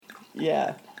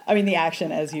Yeah. I mean, the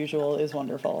action, as usual, is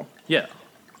wonderful. Yeah.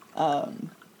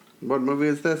 What movie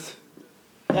is this?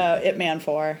 Ip Man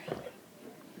 4.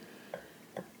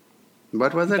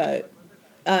 What was it?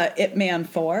 But, Ip Man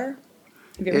 4.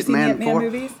 Have you ever Ip seen Man the Ip Man 4?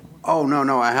 movies? Oh,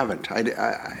 no, I haven't.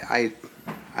 I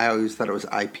always thought it was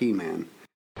IP Man.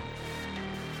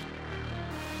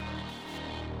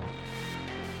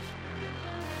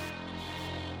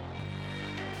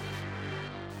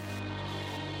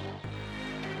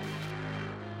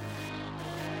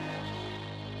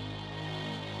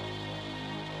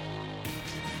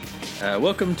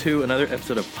 Welcome to another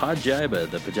episode of Pajiba,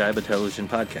 the Pajiba Television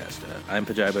Podcast. I'm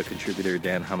Pajiba contributor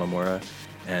Dan Hamamura,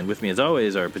 and with me as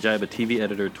always are Pajiba TV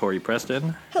editor Tori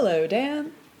Preston. Hello,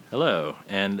 Dan. Hello.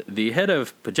 And the head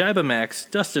of Pajiba Max,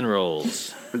 Dustin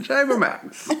Rolls. Pajiba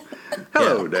Max.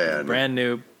 Hello, Dan. Brand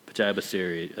new Pajiba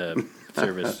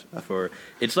service for...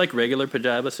 It's like regular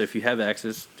Pajiba, so if you have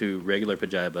access to regular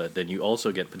Pajiba, then you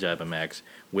also get Pajiba Max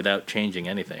without changing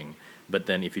anything. But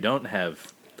then if you don't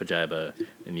have Pajiba,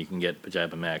 and you can get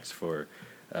Pajiba Max for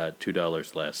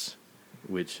 $2 less,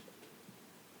 which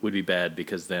would be bad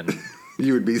because then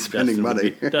you would be spending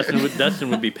money. Dustin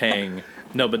would be paying.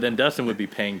 No, but then Dustin would be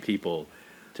paying people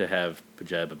to have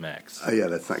Pajiba Max. Oh yeah,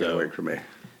 that's not going to work for me.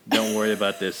 Don't worry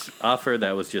about this offer.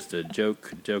 That was just a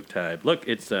joke time. Look,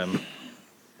 it's June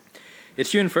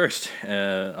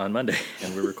 1st on Monday,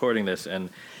 and we're recording this,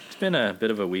 and it's been a bit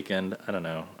of a weekend. I don't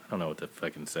know what to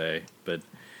fucking say, but.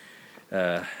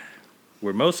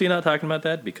 We're mostly not talking about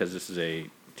that because this is a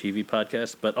TV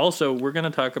podcast, but also we're going to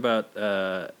talk about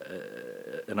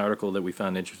an article that we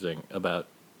found interesting about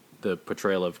the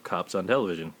portrayal of cops on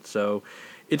television. So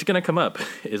it's going to come up,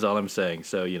 is all I'm saying.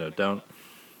 So,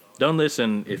 don't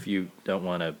listen if you don't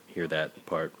want to hear that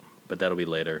part, but that'll be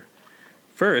later.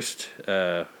 First,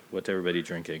 what's everybody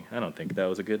drinking? I don't think that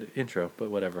was a good intro, but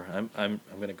whatever. I'm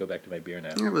going to go back to my beer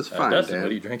now. It was fine, Dustin, Dan.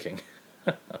 what are you drinking?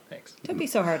 Oh, thanks. Don't be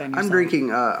so hard on yourself. I'm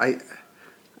drinking.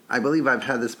 I believe I've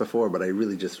had this before, but I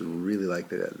really like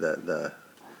the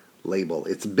label.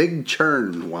 It's Big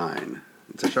Churn wine.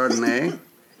 It's a Chardonnay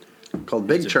called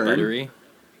Big Churn. Buttery?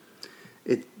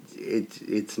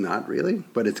 It's not really,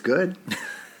 but it's good.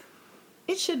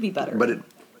 It should be buttery. But it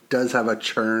does have a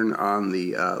churn on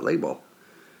the label.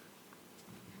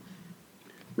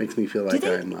 Makes me feel like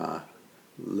I'm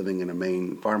living in a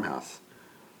Maine farmhouse.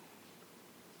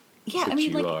 Yeah, Which I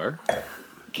mean, you are.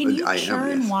 Can you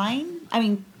churn yes. wine? I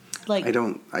mean, like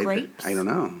grapes? I don't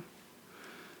know.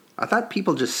 I thought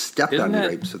people just stepped on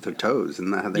grapes with their toes,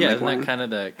 and that how they make wine? Isn't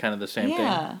that kind of the same thing?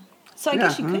 Yeah. So I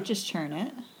guess you could just churn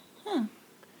it. Huh.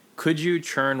 Could you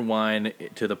churn wine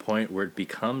to the point where it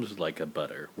becomes like a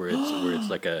butter, where it's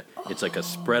like a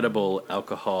spreadable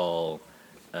alcohol?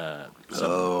 I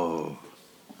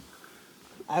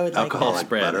would like alcohol that. like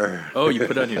spread. butter. Oh, you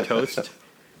put on your toast.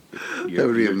 That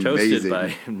would be you're amazing. toasted by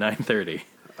 9:30.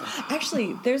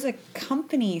 Actually, there's a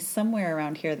company somewhere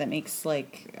around here that makes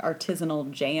like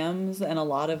artisanal jams, and a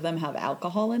lot of them have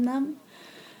alcohol in them.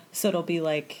 So it'll be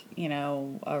like,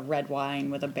 a red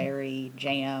wine with a berry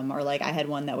jam, or like I had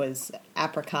one that was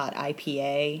apricot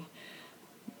IPA.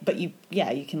 But you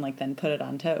can like then put it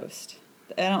on toast.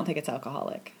 I don't think it's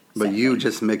alcoholic. But you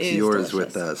just mix yours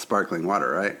delicious. with sparkling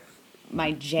water, right?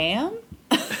 My jam?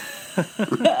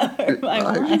 Or my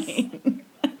wine?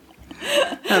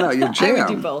 No, your jam. I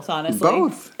would do both, honestly.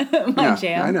 Both. My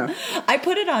jam. I know. I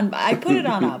put it on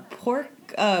a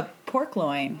pork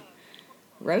loin.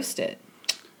 Roast it.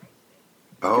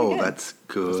 Oh, good. that's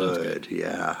good.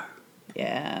 Yeah.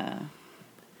 Yeah.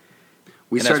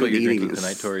 We And that's started what you're eating drinking this.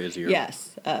 tonight, Tori, is your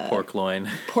Yes. pork loin.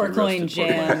 Pork your loin roasted pork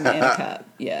jam loin. in a cup.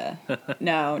 Yeah.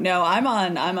 No.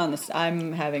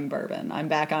 I'm having bourbon. I'm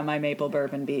back on my maple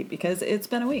bourbon beat because it's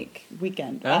been a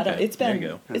weekend. Okay, It's there been you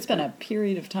go. it's been a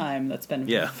period of time that's been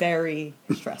very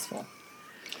stressful.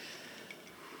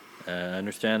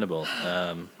 Understandable.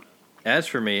 As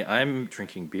for me, I'm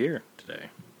drinking beer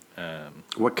today.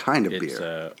 What kind of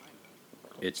beer?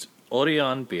 It's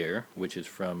Orion beer, which is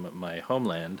from my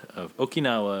homeland of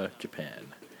Okinawa,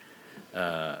 Japan.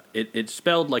 It's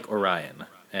spelled like Orion,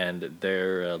 and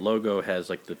their logo has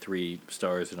like the 3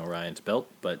 stars in Orion's belt,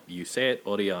 but you say it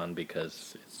Orion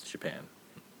because it's Japan.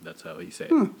 That's how you say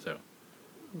it. So,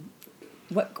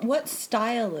 What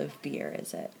style of beer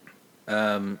is it?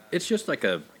 it's just like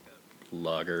a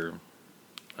lager.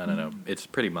 I don't know. It's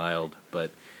pretty mild,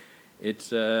 but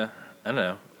it's I don't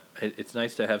know. It's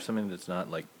nice to have something that's not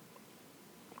like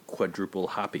quadruple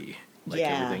hoppy like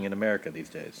everything in America these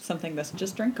days. Something that's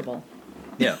just drinkable.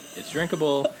 Yeah, it's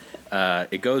drinkable.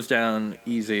 It goes down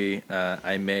easy.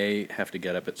 I may have to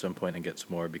get up at some point and get some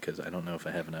more because I don't know if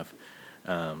I have enough.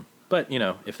 But,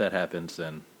 if that happens,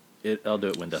 then I'll do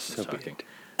it when Dustin's talking,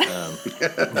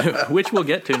 which we'll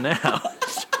get to now,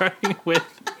 starting with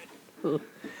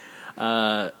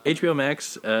HBO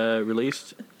Max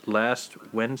released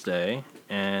last Wednesday,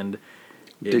 and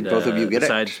did both of you get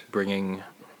besides it? Bringing,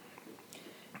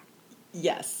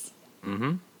 Yes.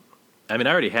 mm-hmm. I mean,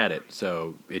 I already had it,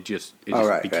 so it just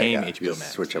became HBO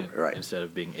Max switch over, instead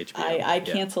of being HBO. I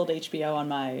canceled HBO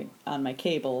on my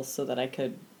cable so that I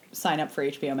could sign up for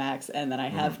HBO Max, and then I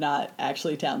have not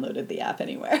actually downloaded the app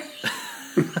anywhere.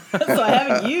 So I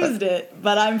haven't used it,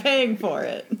 but I'm paying for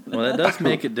it. Well, that does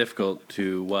make it difficult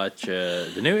to watch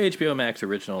the new HBO Max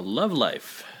original Love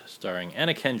Life, starring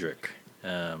Anna Kendrick,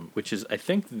 which is, I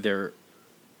think, there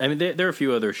are a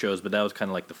few other shows, but that was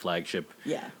kind of like the flagship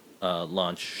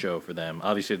launch show for them.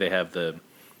 Obviously, they have the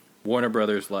Warner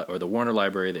Brothers, or the Warner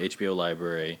Library, the HBO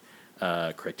Library,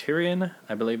 Criterion,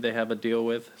 I believe they have a deal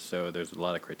with, so there's a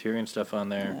lot of Criterion stuff on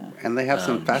there. Yeah. And they have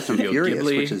some Fast and Studio Furious,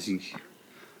 Ghibli. which is...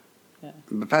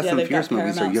 Fast and Furious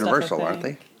movies are Universal, aren't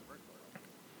they?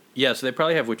 Yeah, so they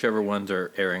probably have whichever ones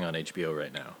are airing on HBO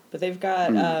right now. But they've got,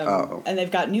 and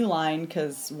they've got New Line,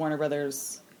 because Warner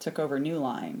Brothers took over New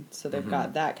Line, so they've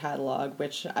got that catalog,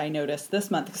 which I noticed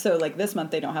this month. So, like, this month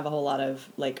they don't have a whole lot of,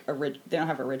 like, they don't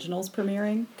have originals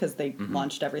premiering, because they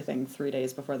launched everything 3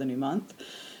 days before the new month.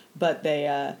 But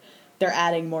they're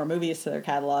adding more movies to their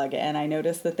catalog, and I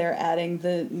noticed that they're adding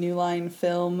the New Line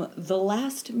film The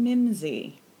Last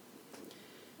Mimsy.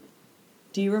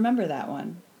 Do you remember that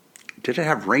one? Did it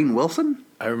have Rainn Wilson?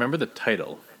 I remember the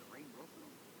title.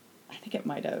 I think it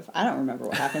might have. I don't remember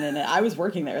what happened in it. I was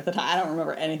working there at the time. I don't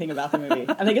remember anything about the movie.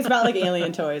 I think it's about, like,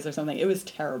 alien toys or something. It was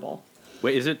terrible.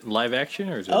 Wait, is it live action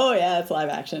or is it? Oh, yeah, it's live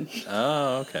action.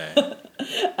 Oh, okay.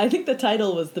 I think the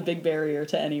title was the big barrier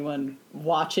to anyone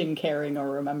watching, caring, or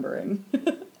remembering.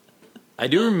 I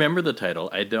do remember the title.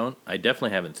 I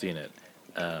definitely haven't seen it.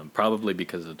 Probably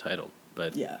because of the title.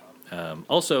 But yeah.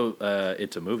 Also,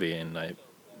 it's a movie, and I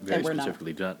very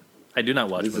specifically I do not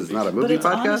watch movies. This is not a movie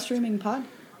podcast? On a streaming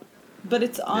But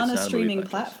it's on a streaming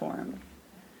platform.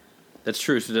 That's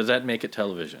true. So does that make it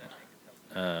television?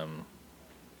 I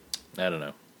don't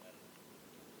know.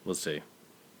 We'll see.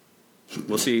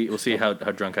 We'll see how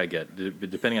drunk I get.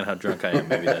 Depending on how drunk I am,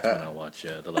 maybe that's when I'll watch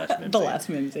The Last Mimsy. The Last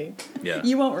Mimsy. Yeah.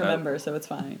 You won't remember, so it's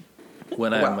fine.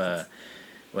 When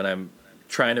I'm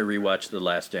trying to rewatch The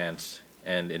Last Dance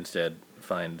and instead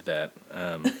find that.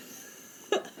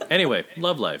 Anyway,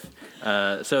 Love Life.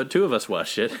 So two of us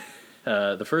watched it.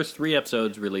 The first 3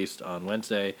 episodes released on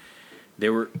Wednesday. They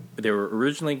were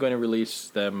originally going to release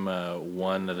them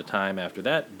one at a time after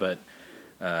that, but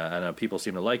I know people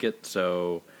seem to like it,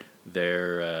 so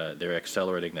they're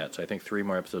accelerating that. So I think 3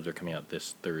 more episodes are coming out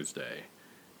this Thursday,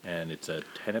 and it's a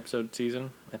 10-episode season,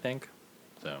 I think.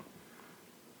 So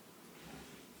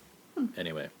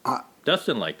anyway,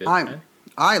 Dustin liked it.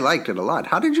 I liked it a lot.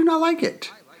 How did you not like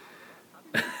it?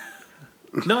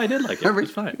 No, I did like it.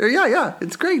 It's fine. Yeah,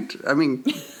 it's great. I mean,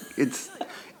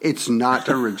 it's not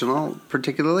original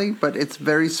particularly, but it's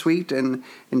very sweet and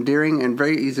endearing and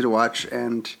very easy to watch.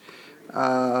 And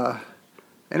I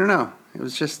don't know.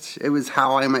 It was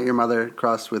How I Met Your Mother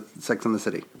crossed with Sex and the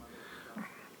City.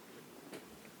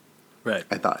 Right.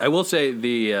 I thought. I will say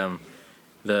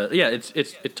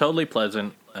it's totally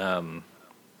pleasant.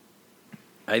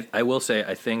 I will say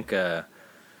I think the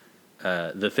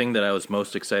thing that I was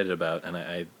most excited about, and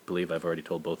I believe I've already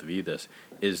told both of you this,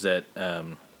 is that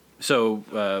Anna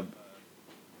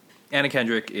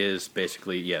Kendrick is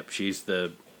basically she's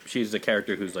the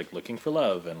character who's like looking for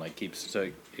love and like it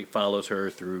follows her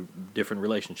through different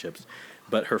relationships,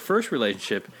 but her first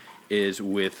relationship is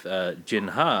with Jin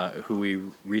Ha, who we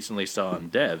recently saw on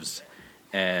Devs,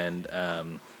 and I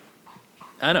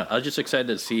don't know, I was just excited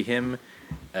to see him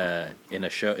in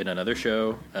another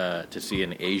show, to see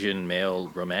an Asian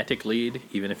male romantic lead,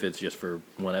 even if it's just for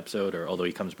one episode, or although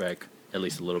he comes back at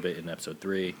least a little bit in episode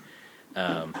 3. I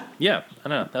don't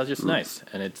know, that was just nice,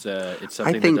 and it's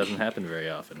something that doesn't happen very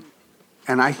often.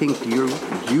 And I think you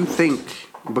think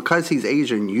because he's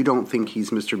Asian, you don't think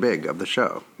he's Mr. Big of the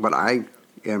show, but I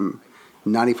am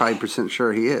 95%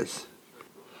 sure he is.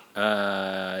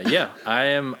 I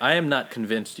am not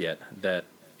convinced yet that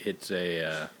it's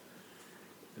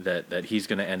that he's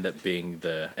going to end up being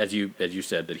as you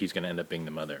said, that he's going to end up being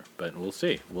the mother. But we'll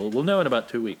see. We'll know in about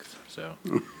 2 weeks. So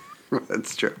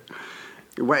that's true.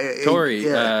 Tori,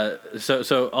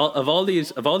 so of all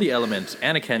the elements,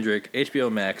 Anna Kendrick,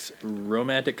 HBO Max,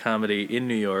 romantic comedy in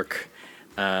New York,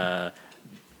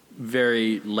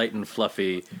 very light and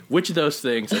fluffy. Which of those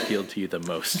things appealed to you the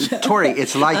most? Tori,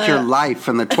 it's like your life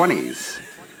in the 20s.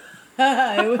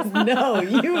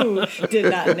 You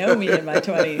did not know me in my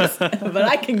 20s, but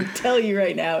I can tell you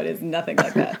right now it is nothing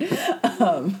like that.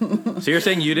 So you're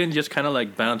saying you didn't just kind of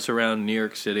like bounce around New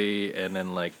York City and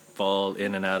then like fall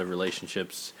in and out of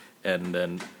relationships and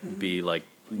then be like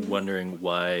wondering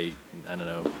why, I don't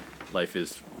know, life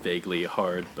is vaguely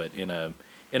hard, but in a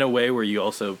way where you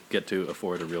also get to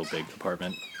afford a real big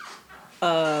apartment?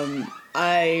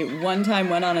 I one time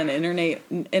went on an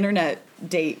internet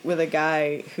date with a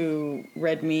guy who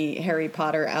read me Harry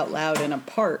Potter out loud in a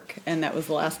park, and that was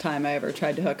the last time I ever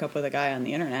tried to hook up with a guy on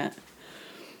the internet.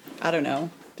 I don't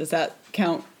know. Does that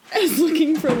count as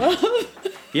looking for love?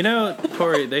 You know,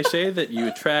 Tori, they say that you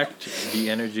attract the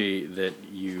energy that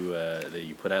you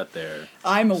put out there.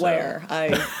 I'm aware. So.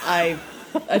 I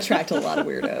attract a lot of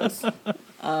weirdos.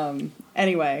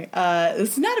 Anyway,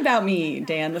 this is not about me,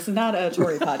 Dan. This is not a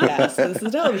Tory podcast. This is a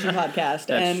television podcast.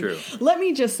 That's true. Let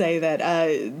me just say that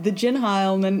the Gin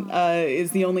Heilman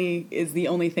is the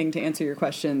only thing to answer your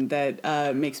question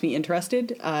that makes me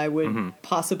interested. I would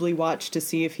possibly watch to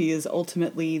see if he is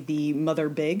ultimately the Mother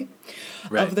Big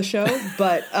of the show,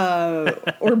 but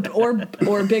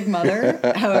or Big Mother,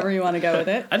 however you want to go with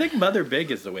it. I think Mother Big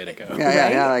is the way to go.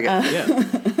 Yeah, I like it. Yeah.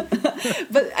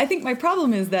 But I think my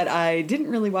problem is that I didn't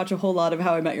really watch a whole lot of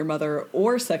How I Met Your Mother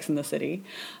or Sex and the City,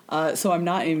 so I'm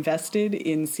not invested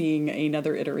in seeing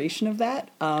another iteration of that.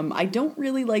 I don't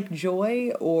really like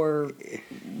Joy or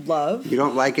Love. You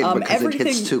don't like it because it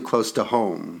hits too close to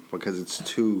home, because it's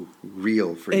too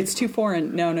real for you. It's too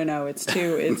foreign. No. It's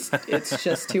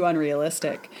just too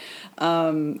unrealistic.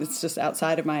 It's just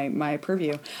outside of my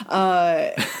purview.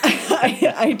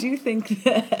 I do think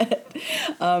that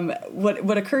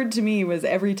what occurred to me was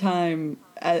every time,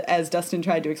 as Dustin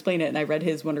tried to explain it, and I read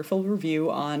his wonderful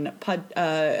review on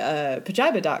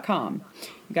pajiba.com.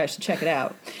 You guys should check it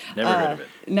out.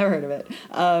 Never heard of it.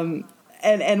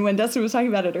 And when Dustin was talking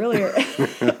about it earlier,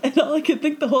 and all I could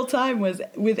think the whole time was,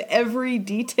 with every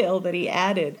detail that he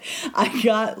added, I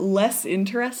got less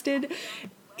interested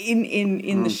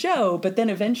in the show, but then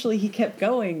eventually he kept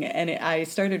going, and I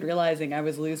started realizing I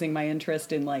was losing my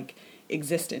interest in like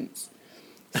existence.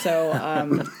 So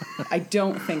I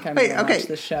don't think I'm going to watch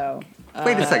the show.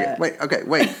 Wait a second. Wait.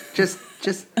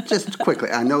 Just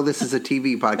quickly. I know this is a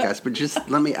TV podcast, but just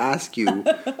let me ask you: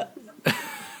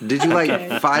 did you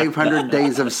like 500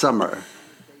 Days of Summer?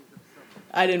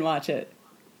 I didn't watch it.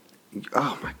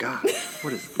 Oh my God!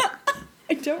 What is?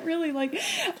 I don't really like.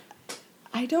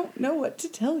 I don't know what to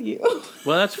tell you.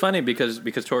 Well, that's funny because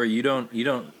Tori, you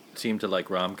don't seem to like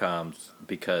rom-coms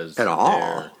because at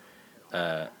all.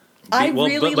 I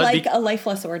really like A Life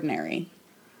Less Ordinary.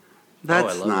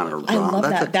 That's not a rom. I love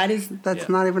that. That's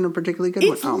not even a particularly good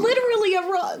one. It's literally a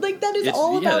rom. Like that is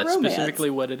all about that's romance.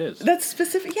 Specifically what it is. That's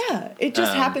specific. Yeah, it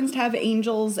just happens to have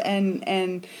angels and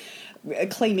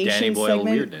claymation Danny Boyle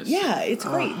segment. weirdness. Yeah, it's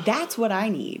great. That's what I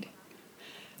need.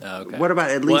 Okay. What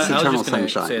about at least Eternal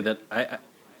Sunshine? Say that I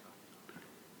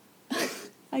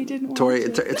didn't watch Tori,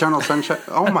 it. Eternal Sunshine.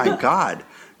 Oh my God!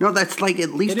 No, that's like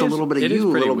at least a little bit of you,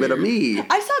 a little bit of me.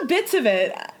 I saw bits of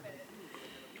it.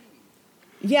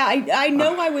 Yeah, I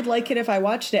know I would like it if I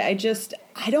watched it. I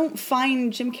don't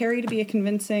find Jim Carrey to be a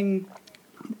convincing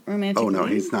romantic. Oh no,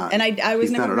 lead. he's not. And I was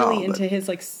never really into his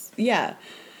like yeah.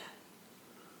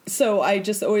 So I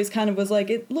just always kind of was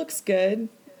like, it looks good.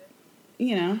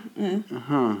 You know.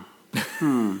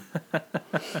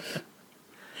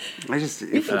 This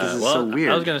is so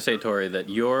weird. I was going to say, Tori, that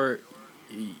you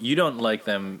don't like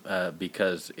them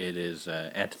because it is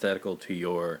antithetical to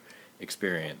your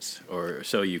experience, or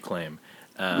so you claim.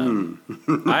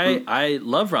 I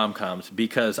love rom-coms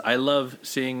because I love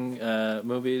seeing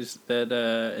movies that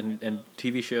and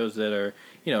TV shows that are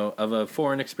of a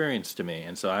foreign experience to me,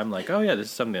 and so I'm like, oh yeah, this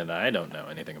is something that I don't know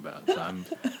anything about. So I'm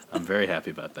very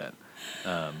happy about that.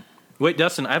 Wait,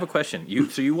 Dustin, I have a question.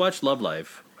 You watched Love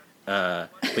Life, but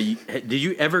did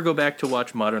you ever go back to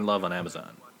watch Modern Love on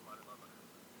Amazon?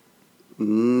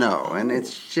 No, and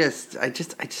it's just I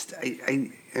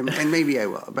and maybe I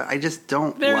will, but I just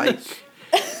don't like.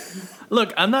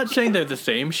 Look, I'm not saying they're the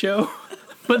same show,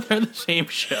 but they're the same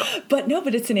show. But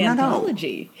it's an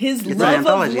anthology. His it's love an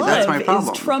anthology. of That's my love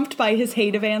problem. is trumped by his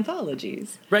hate of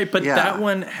anthologies. Right, but that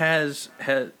one has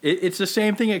it's the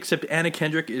same thing, except Anna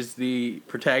Kendrick is the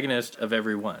protagonist of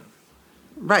every one.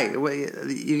 Right, well,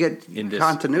 you get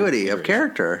continuity of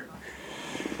character.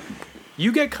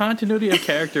 You get continuity of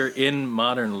character in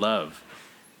Modern Love.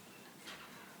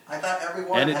 I thought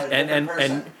everyone had a different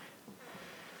person. And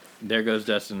there goes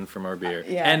Dustin from our beer.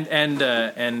 Yeah. And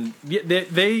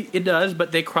it does,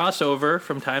 but they cross over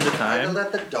from time to time. I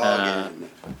let the dog in.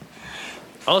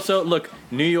 Also, look,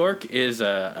 New York is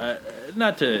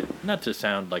not to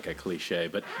sound like a cliche,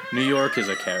 but New York is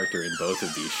a character in both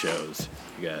of these shows,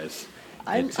 you guys.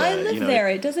 I live there.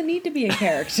 It doesn't need to be a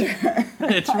character.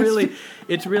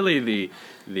 it's really the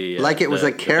like it was a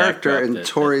the character in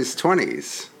backdrop Tori's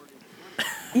 20s.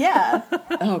 Yeah.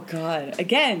 Oh God.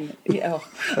 Again.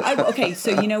 Okay.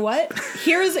 So you know what?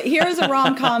 Here's a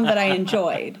rom-com that I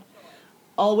enjoyed.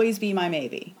 Always Be My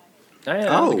Maybe. Oh, yeah,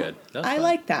 that was good. That was I fun.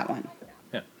 like that one.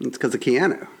 Yeah. It's because of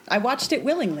Keanu. I watched it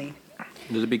willingly.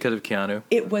 Was it because of Keanu?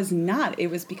 It was not. It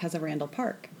was because of Randall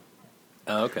Park.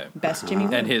 Oh, okay. Best Jimmy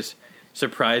Woo. And his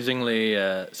surprisingly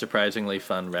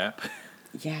fun rap.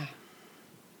 Yeah.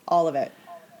 All of it.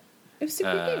 It was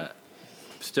super good.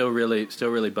 Still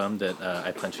really bummed that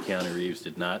I Punched Keanu Reeves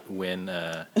did not win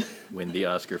the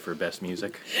Oscar for Best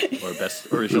Music or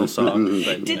Best Original Song.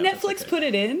 But, Did Netflix put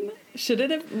it in? Should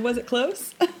it have? Was it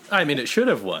close? I mean, it should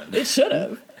have won. It should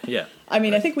have. Yeah. I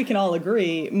mean, I think we can all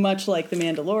agree, much like The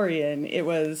Mandalorian, it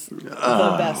was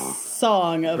the best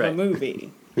song of a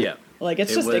movie. Yeah. Like,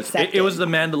 it's just accepted. It was the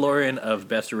Mandalorian of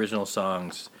Best Original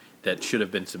Songs that should have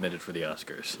been submitted for the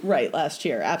Oscars. Right, last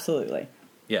year. Absolutely.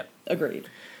 Yeah. Agreed.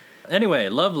 Anyway,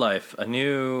 Love Life, a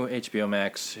new HBO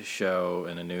Max show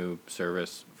and a new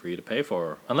service for you to pay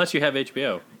for, unless you have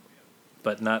HBO,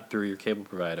 but not through your cable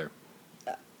provider.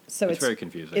 So it's very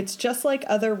confusing. It's just like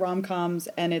other rom-coms,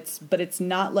 but it's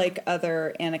not like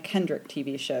other Anna Kendrick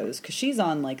TV shows, because she's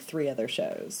on like 3 other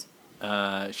shows.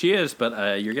 She is,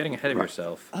 but you're getting ahead of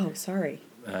yourself. Oh, sorry.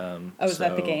 Is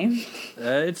that the game?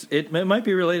 It might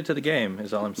be related to the game,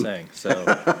 is all I'm saying. So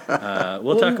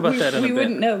we'll talk about that in a bit. We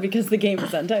wouldn't know because the game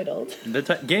is untitled.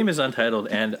 The game is untitled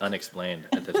and unexplained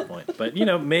at this point. But,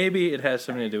 maybe it has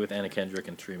something to do with Anna Kendrick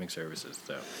and streaming services.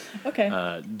 So okay.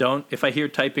 If I hear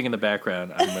typing in the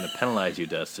background, I'm going to penalize you,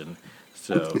 Dustin.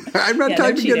 So I'm not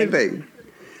typing anything.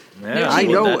 Yeah, I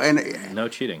know, and no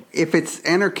cheating. If it's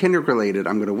Anna Kendrick related,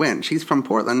 I'm going to win. She's from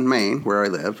Portland, Maine, where I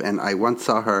live, and I once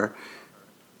saw her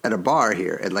at a bar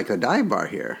here, at like a dive bar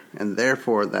here, and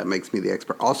therefore that makes me the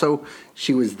expert. Also,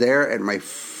 she was there at my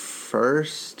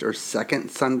first or second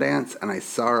Sundance, and I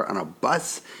saw her on a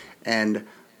bus, and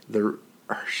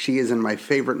she is in my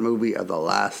favorite movie of the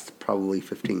last probably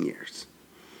 15 years.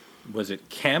 Was it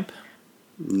Camp?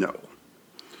 No.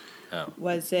 Oh.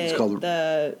 Was it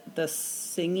the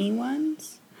singing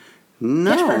ones?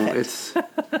 No, it's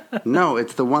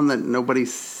the one that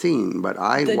nobody's seen, but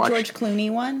I watched the George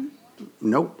Clooney one.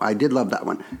 Nope, I did love that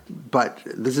one. But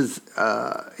this is,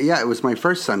 it was my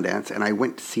first Sundance, and I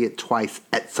went to see it twice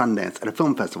at Sundance at a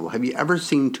film festival. Have you ever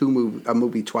seen a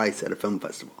movie twice at a film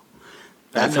festival?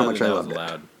 That's how much I loved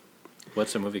it.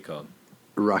 What's the movie called?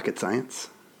 Rocket Science.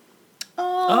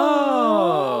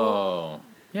 Oh.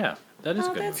 Yeah, that is a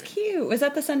good movie. That's cute. Was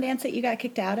that the Sundance that you got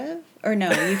kicked out of? Or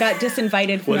no, you got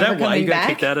disinvited from Was ever that why coming you got back?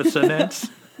 kicked out of Sundance?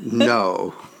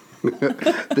 No.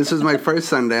 This was my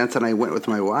first Sundance, and I went with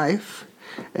my wife,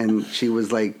 and she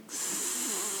was like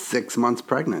 6 months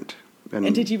pregnant.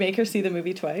 And did you make her see the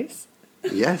movie twice?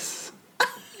 Yes.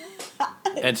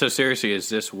 And so seriously, is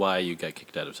this why you got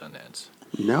kicked out of Sundance?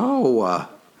 No.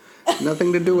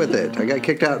 Nothing to do with it. I got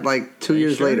kicked out like 2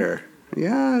 years later.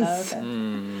 Yes.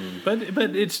 Okay.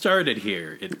 But it started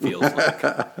here, it feels like.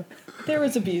 There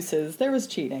was abuses. There was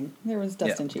cheating. There was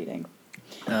Dustin cheating.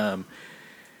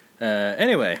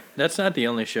 Anyway, that's not the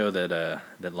only show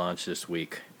that launched this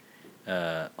week.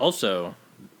 Also,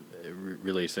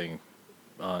 releasing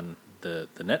on the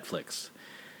Netflix,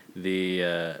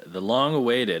 the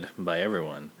long-awaited by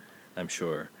everyone, I'm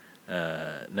sure,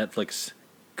 Netflix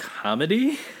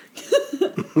comedy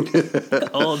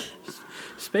called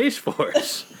Space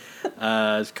Force.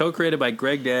 It's co-created by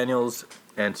Greg Daniels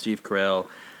and Steve Carell.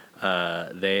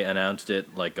 They announced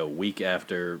it like a week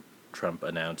after Trump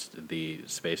announced the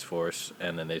Space Force,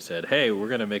 and then they said, hey, we're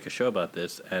going to make a show about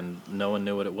this, and no one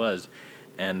knew what it was.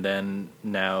 And then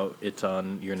now it's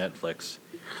on your Netflix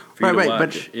for you to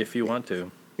watch if you want to.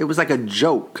 It was like a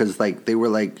joke, because like they were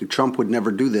like, Trump would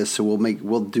never do this, so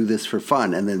we'll do this for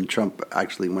fun, and then Trump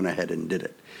actually went ahead and did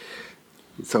it.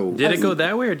 So did it go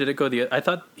that way, or did it go the other? I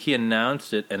thought he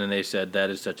announced it, and then they said, that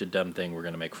is such a dumb thing, we're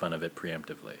going to make fun of it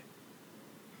preemptively.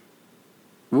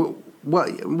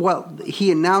 Well, he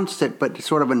announced it, but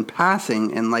sort of in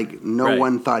passing, and like no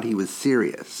one thought he was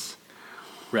serious.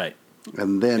 Right.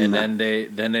 And then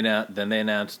they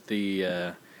announced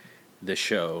the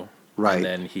show. Right. And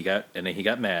then he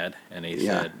got mad, and he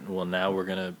said, "Well, now we're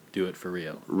gonna do it for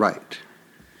real." Right.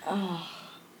 Oh,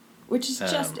 which is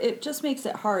it just makes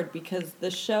it hard, because the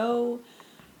show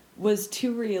was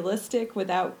too realistic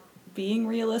without being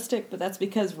realistic, but that's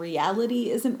because reality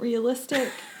isn't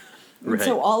realistic. Right.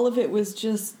 So all of it was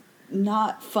just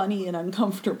not funny and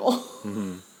uncomfortable.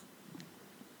 Mm-hmm.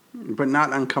 But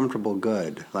not uncomfortable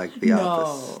good, like The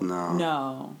Office. No.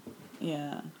 No.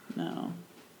 Yeah, no.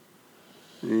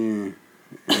 It's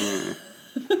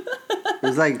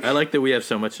like... I like that we have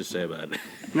so much to say about it.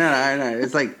 No, I know.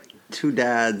 It's like two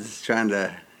dads trying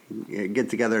to get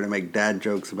together to make dad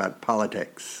jokes about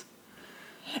politics.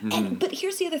 Mm-hmm. But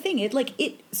here's the other thing. It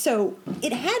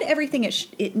had everything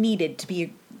it needed to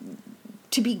be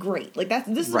great. Like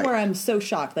this is right. where I'm so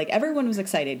shocked. Like everyone was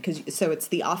excited so it's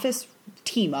the Office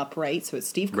team up, right? So it's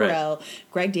Steve Carell, right.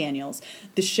 Greg Daniels.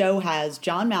 The show has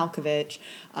John Malkovich,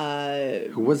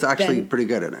 who was actually pretty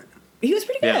good in it. He was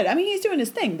pretty good. Yeah. I mean, he's doing his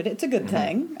thing, but it's a good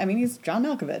thing. I mean, he's John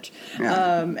Malkovich,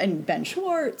 and Ben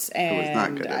Schwartz, and who was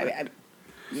not good at it.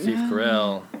 Steve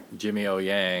Carell, Jimmy O.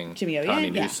 Yang,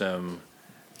 Tommy Newsom.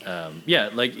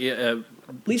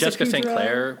 Jessica St.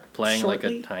 Clair playing like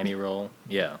a tiny role.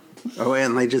 Yeah. Oh,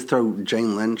 and they just throw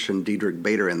Jane Lynch and Diedrich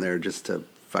Bader in there just to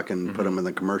fucking put them in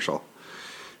the commercial.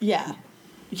 Yeah.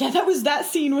 Yeah, that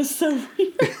scene was so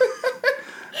weird.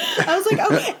 I was like,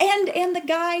 oh, and the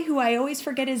guy who I always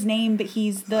forget his name, but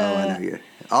he's the... Oh, I know you.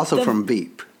 Also from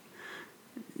Veep.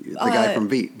 The guy from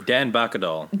Veep. Dan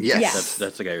Bacadol. Yes.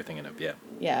 That's the guy you're thinking of, yeah.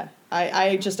 Yeah.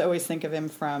 I just always think of him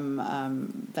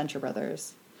from Venture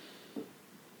Brothers.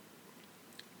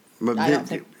 But I don't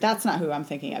think... That's not who I'm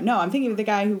thinking of. No, I'm thinking of the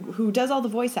guy who does all the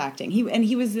voice acting.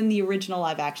 He was in the original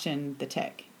live action The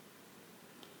Tick.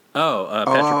 Oh,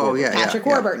 Patrick Warburton. Yeah. Patrick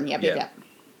Warburton, yep.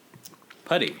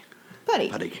 Putty.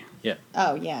 Yeah.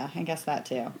 Oh, yeah, I guess that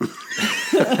too.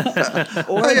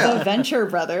 Or the Venture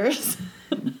Brothers.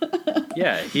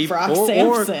 Yeah, Brock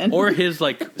Sampson. Or his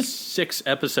 6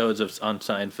 episodes on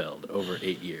Seinfeld over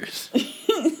 8 years.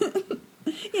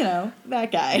 You know,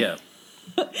 that guy. Yeah.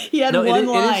 He had one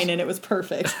line and it was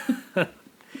perfect.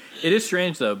 It is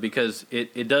strange though, because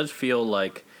it does feel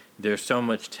like there's so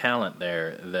much talent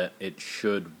there that it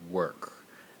should work.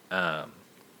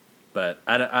 But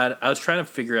I was trying to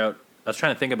figure out. I was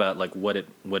trying to think about what it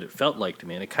felt like to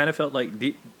me, and it kind of felt like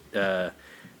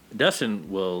Dustin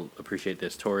will appreciate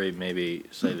this. Tori maybe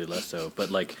slightly less so,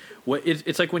 but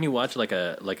it's like when you watch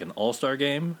an All-Star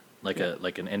game, an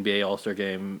NBA All-Star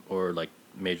game or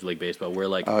Major League Baseball, where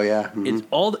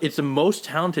it's the most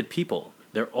talented people.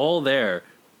 They're all there,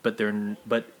 but they're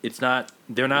not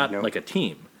like a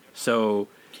team. So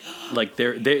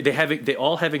they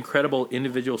all have incredible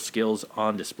individual skills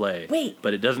on display. Wait,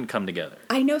 but it doesn't come together.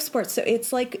 I know sports, so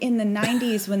it's like in the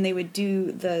 90s when they would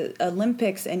do the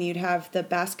Olympics and you'd have the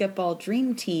basketball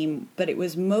dream team, but it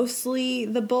was mostly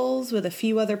the Bulls with a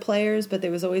few other players, but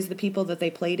there was always the people that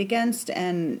they played against,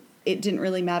 and it didn't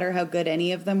really matter how good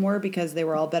any of them were because they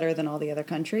were all better than all the other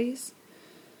countries.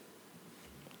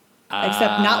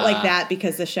 Except not like that,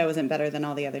 because the show isn't better than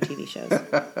all the other TV shows.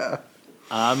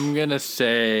 I'm gonna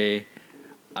say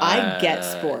I get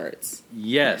sports.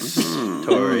 Yes,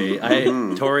 Tori.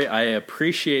 I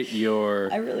appreciate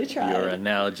your I really try. Your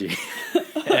analogy,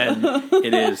 and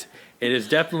it is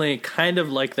definitely kind of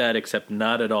like that, except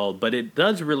not at all. But it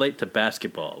does relate to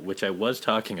basketball, which I was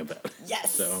talking about.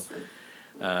 Yes. So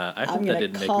I hope that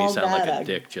didn't make me sound like a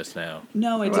dick just now.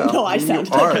 No, it didn't. No, I sound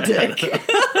like a dick.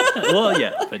 Well,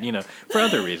 yeah, but for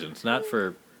other reasons, not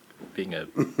for being a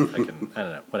fucking, I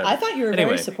don't know, whatever. I thought you were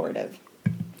very supportive.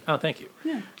 Oh, thank you.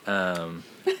 Yeah.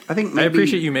 I think I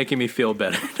appreciate you making me feel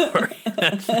better, Tori.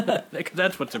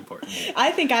 That's what's important. I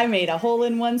think I made a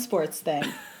hole-in-one sports thing.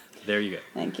 There you go.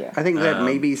 Thank you. I think that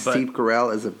maybe Steve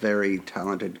Carell is a very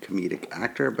talented comedic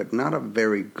actor, but not a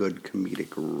very good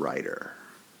comedic writer.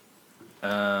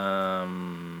 I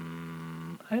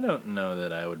don't know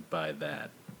that I would buy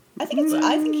that. I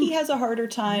think he has a harder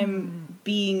time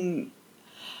being.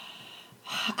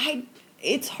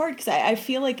 It's hard because I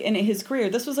feel like in his career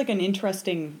this was an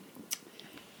interesting.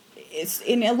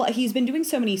 He's been doing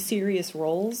so many serious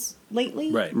roles lately,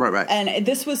 right. And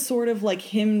this was sort of like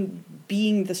him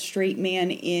being the straight man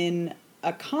in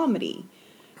a comedy,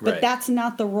 but that's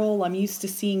not the role I'm used to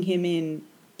seeing him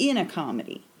in a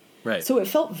comedy. Right. So it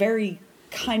felt very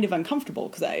kind of uncomfortable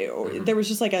because there was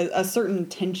just a certain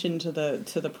tension to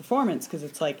the performance, because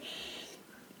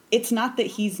it's not that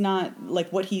he's not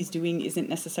what he's doing isn't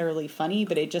necessarily funny,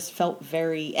 but it just felt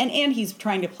very and he's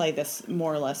trying to play this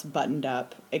more or less buttoned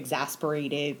up,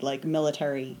 exasperated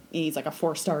military. He's like a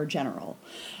 4-star general,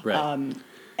 right?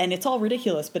 And it's all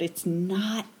ridiculous, but it's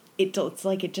not. It's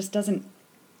like it just doesn't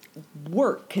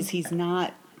work because he's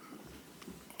not.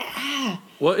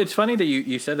 Well, it's funny that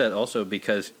you said that also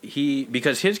because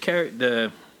his character.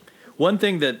 The one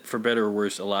thing that, for better or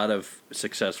worse, a lot of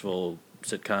successful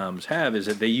sitcoms have is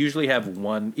that they usually have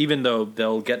one, even though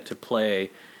they'll get to play,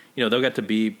 they'll get to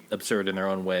be absurd in their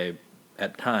own way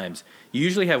at times. You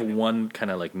usually have one kind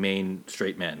of like main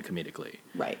straight man comedically.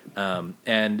 Right.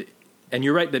 And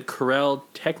you're right that Carell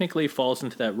technically falls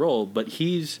into that role, but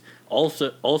he's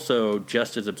also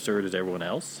just as absurd as everyone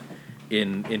else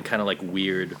in kind of like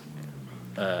weird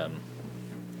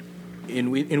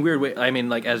in weird way. I mean,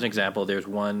 like as an example, there's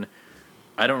one,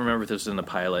 I don't remember if this is in the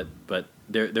pilot, but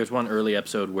there's one early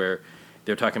episode where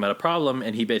they're talking about a problem,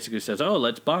 and he basically says, "Oh,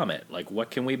 let's bomb it. Like,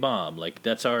 what can we bomb? Like,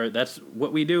 that's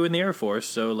what we do in the Air Force.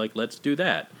 So, like, let's do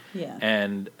that." Yeah.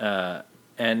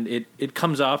 And it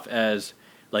comes off as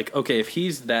like, okay, if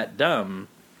he's that dumb,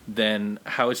 then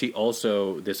how is he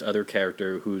also this other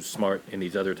character who's smart in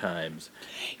these other times?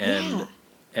 And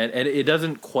it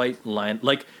doesn't quite line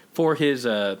like for his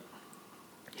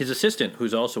assistant,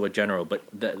 who's also a general, but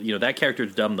that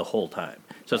character's dumb the whole time.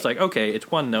 So it's like, okay,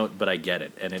 it's one note, but I get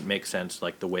it, and it makes sense,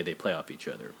 like the way they play off each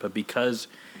other. But because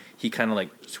he kind of like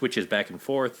switches back and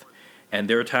forth, and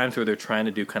there are times where they're trying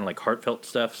to do kind of like heartfelt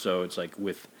stuff. So it's like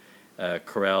with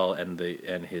Carell and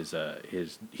he has a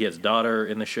daughter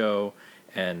in the show,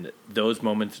 and those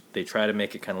moments they try to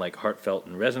make it kind of like heartfelt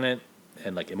and resonant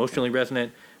and like emotionally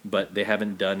resonant, but they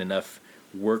haven't done enough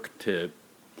work to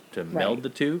meld the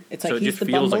two. It's like so it he's just the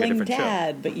feels like a bumbling different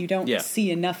dad, show. but you don't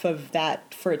see enough of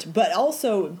that for it. But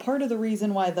also, part of the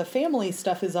reason why the family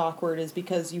stuff is awkward is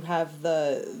because you have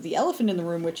the elephant in the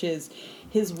room, which is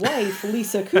his wife,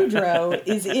 Lisa Kudrow,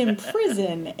 is in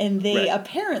prison, and they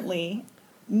apparently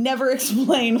never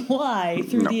explain why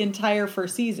through the entire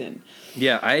first season.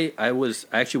 Yeah, I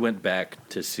actually went back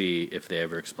to see if they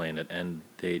ever explained it, and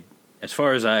they, as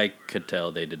far as I could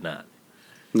tell, they did not.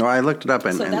 No, I looked it up,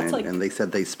 and and they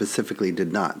said they specifically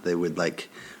did not. They would like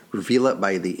reveal it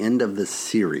by the end of the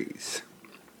series.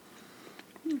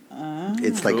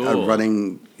 It's like a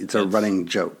running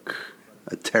joke,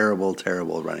 a terrible,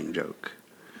 terrible running joke.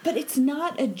 But it's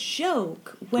not a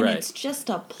joke when it's just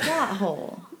a plot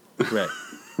hole. Right.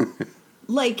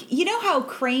 Like, you know how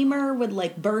Kramer would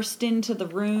like burst into the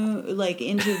room, like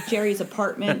into Jerry's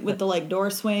apartment with the like door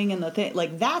swing and the thing,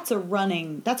 like that's a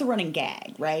running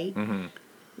gag, right? Mm-hmm.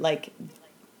 Like,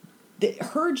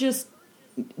 her just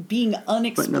being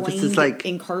unexplained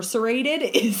incarcerated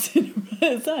it's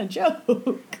not a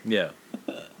joke. Yeah.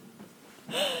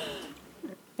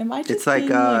 Am I just it's like,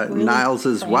 really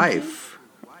Niles's cranky? wife.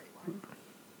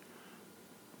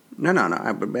 No.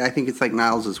 I think it's like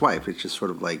Niles's wife. It's just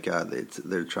sort of like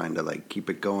they're trying to like keep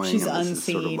it going. She's and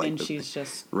unseen, sort of like and she's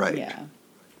just right. Yeah.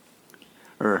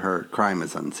 Or her crime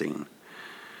is unseen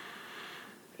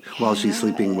while she's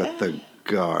sleeping with the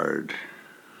guard.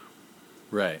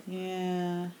 Right.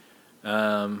 Yeah.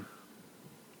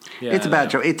 It's a bad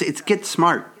joke. It's Get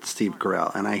Smart, Steve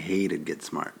Carell, and I hated Get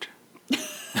Smart.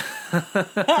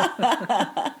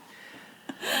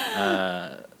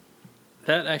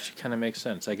 That actually kind of makes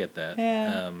sense. I get that.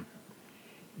 Yeah.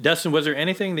 Dustin, was there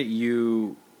anything that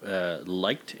you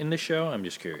liked in the show? I'm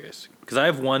just curious. Because I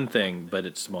have one thing, but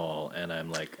it's small, and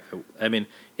I'm like, I mean,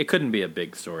 it couldn't be a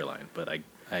big storyline, but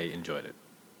I enjoyed it.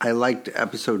 I liked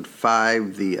episode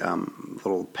 5, the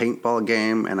little paintball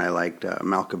game, and I liked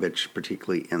Malkovich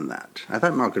particularly in that. I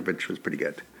thought Malkovich was pretty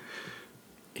good.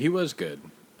 He was good.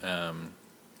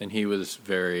 And he was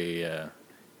very...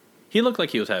 he looked like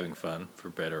he was having fun, for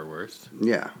better or worse.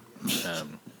 Yeah.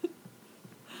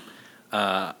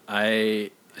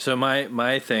 So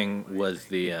my thing was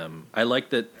the... I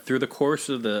liked that through the course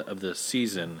of the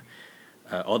season,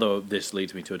 although this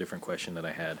leads me to a different question that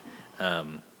I had...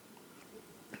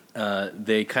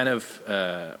 they kind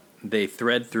of they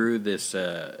thread through this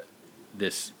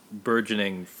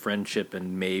burgeoning friendship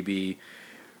and maybe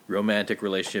romantic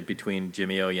relationship between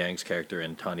Jimmy O Yang's character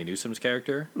and Tawny Newsom's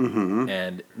character,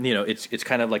 and it's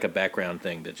kind of like a background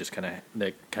thing that just kind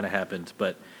of happens,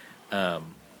 but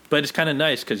it's kind of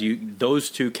nice because those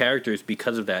two characters,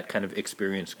 because of that, kind of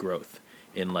experience growth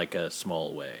in like a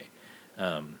small way,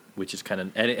 which is kind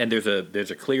of and there's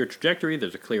a clear trajectory,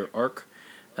 there's a clear arc.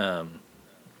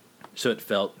 So it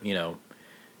felt,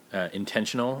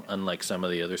 intentional, unlike some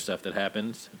of the other stuff that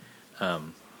happens.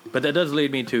 But that does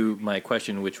lead me to my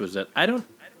question, which was that I don't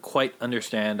quite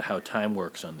understand how time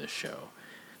works on this show,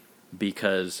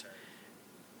 because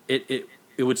it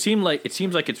seems like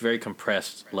it's very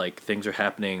compressed. Like things are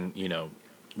happening,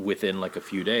 within like a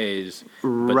few days. But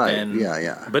right. Then,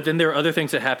 yeah. But then there are other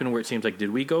things that happen where it seems like,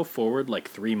 did we go forward like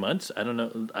 3 months? I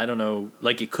don't know.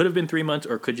 Like it could have been 3 months,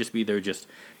 or it could just be they're just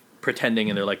pretending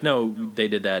and they're like, no, they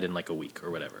did that in like a week or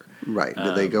whatever. Right.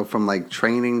 Did they go from like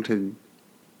training to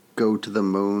go to the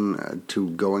moon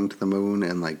to going to the moon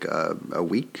in like a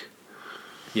week?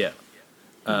 Yeah.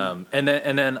 And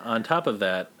then on top of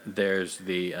that, there's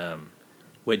the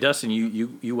Wait, Dustin,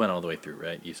 you went all the way through,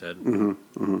 right? You said.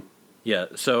 Yeah.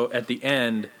 So at the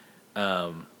end,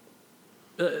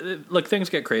 look, things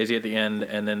get crazy at the end,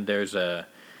 and then there's a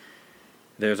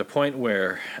point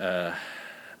where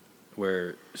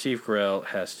Steve Carell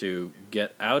has to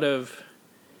get out of.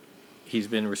 He's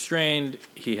been restrained.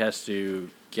 He has to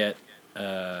get.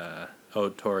 Oh,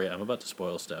 Tori, I'm about to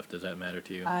spoil stuff. Does that matter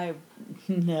to you?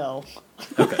 No.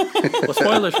 Okay. Well,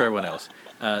 spoilers for everyone else.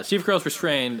 Steve Carell's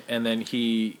restrained, and then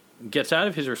he gets out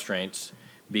of his restraints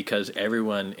because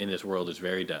everyone in this world is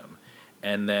very dumb.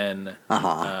 And then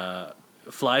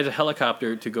flies a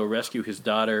helicopter to go rescue his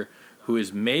daughter, who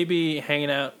is maybe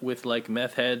hanging out with, like,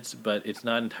 meth heads, but it's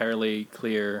not entirely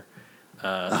clear,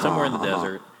 somewhere in the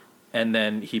desert. And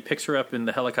then he picks her up in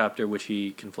the helicopter, which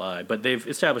he can fly. But they've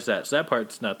established that, so that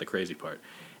part's not the crazy part.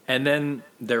 And then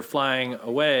they're flying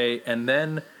away, and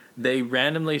then they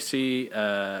randomly see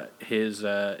his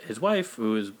wife,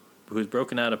 who's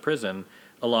broken out of prison,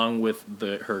 along with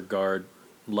her guard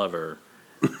lover.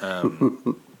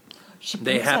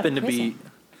 They happen to be.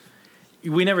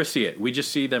 We never see it. We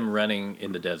just see them running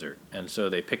in the desert, and so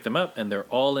they pick them up, and they're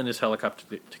all in this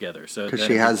helicopter together. So because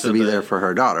she has to be there for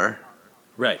her daughter.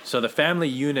 Right. So the family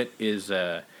unit is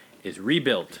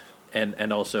rebuilt,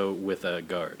 and also with a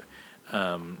guard,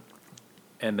 and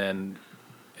then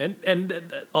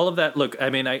all of that. Look, I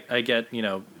mean, I get,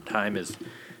 time is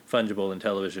fungible in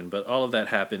television, but all of that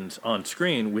happens on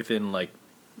screen within like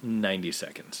 90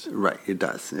 seconds. Right. It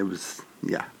does. It was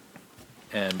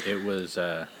and it was.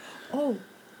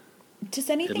 Does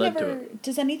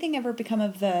anything ever become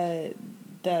of the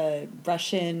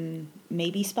Russian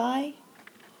maybe spy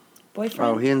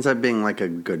boyfriend? Oh, he ends up being like a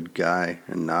good guy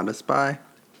and not a spy.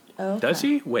 Oh, okay. Does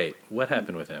he? Wait, what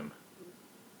happened with him?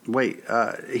 Wait,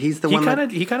 he's the one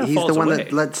that he kind of he's falls the one away.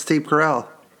 that let Steve Carell.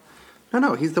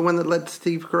 No, he's the one that let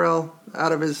Steve Carell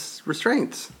out of his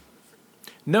restraints.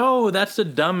 No, that's the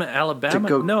dumb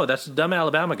Alabama. No, that's the dumb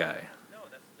Alabama guy.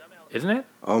 Isn't it?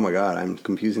 Oh my God, I'm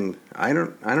confusing. I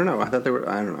don't know. I thought they were.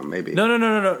 I don't know. Maybe.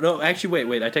 No. Actually,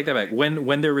 wait. I take that back.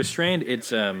 When they're restrained,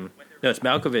 it's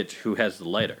Malkovich who has the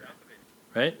lighter,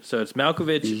 right? So it's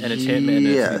Malkovich and it's him and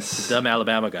it's the dumb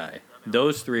Alabama guy.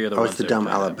 Those three are the ones. Oh, it's the dumb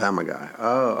Alabama guy.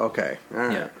 Oh, okay. All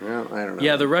right. Yeah. Well, I don't know.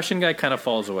 Yeah, the Russian guy kind of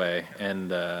falls away,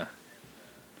 and I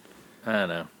don't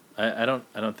know. I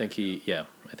don't think he. Yeah,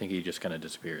 I think he just kind of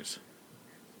disappears.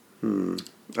 I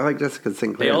like Jessica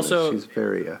Sinclair. They also. She's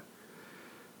very.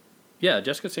 Yeah,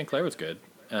 Jessica St. Clair was good.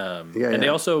 They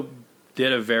also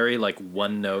did a very like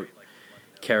one note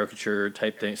caricature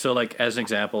type thing. So like as an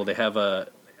example, they have a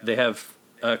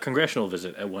congressional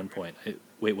visit at one point.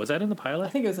 Wait, was that in the pilot? I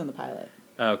think it was in the pilot.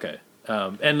 Okay.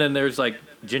 And then there's like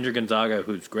Ginger Gonzaga,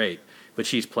 who's great, but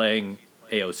she's playing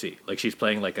AOC. Like she's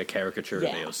playing like a caricature of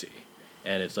AOC.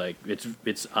 And it's like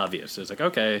it's obvious. It's like,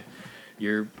 okay,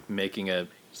 you're making a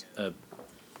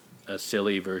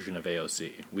silly version of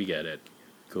AOC. We get it.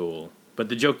 Cool. But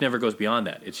the joke never goes beyond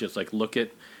that. It's just like, look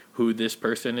at who this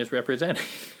person is representing.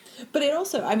 But it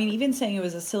also, I mean, even saying it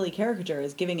was a silly caricature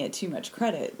is giving it too much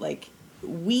credit. Like,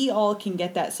 we all can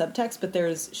get that subtext, but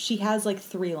she has like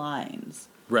 3 lines.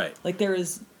 Right. Like, there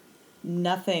is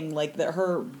nothing, like,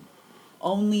 her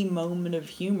only moment of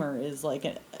humor is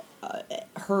like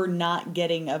her not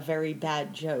getting a very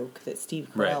bad joke that Steve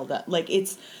Carell does. Like,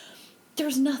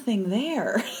 there's nothing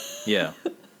there. Yeah.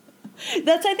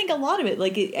 That's, I think, a lot of it.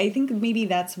 Like, I think maybe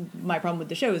that's my problem with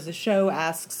the show, is the show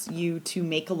asks you to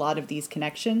make a lot of these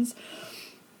connections,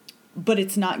 but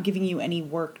it's not giving you any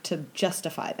work to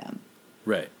justify them.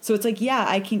 Right. So it's like, yeah,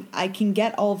 I can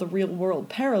get all the real world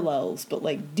parallels, but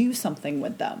like do something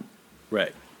with them.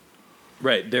 Right.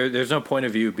 Right. There's no point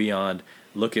of view beyond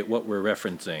look at what we're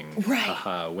referencing. Right.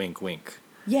 Haha, wink, wink.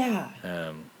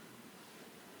 Yeah.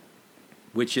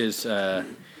 Which is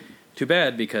too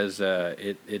bad because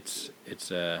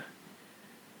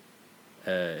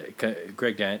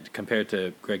compared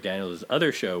to Greg Daniels'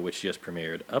 other show, which just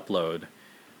premiered, Upload.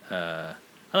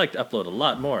 I liked Upload a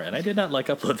lot more, and I did not like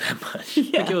Upload that much.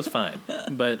 Yeah. Like, it was fine,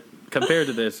 but compared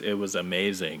to this, it was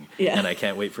amazing. Yeah. And I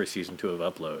can't wait for season 2 of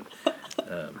Upload.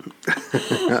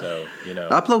 So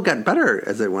Upload got better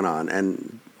as it went on,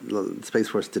 and Space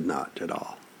Force did not at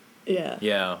all. Yeah.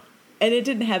 Yeah. And it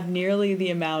didn't have nearly the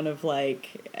amount of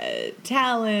like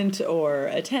talent or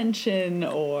attention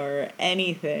or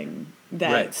anything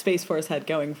that Space Force had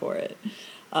going for it.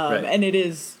 And it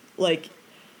is like,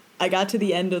 I got to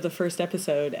the end of the first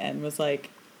episode and was like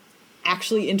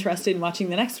actually interested in watching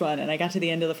the next one. And I got to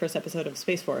the end of the first episode of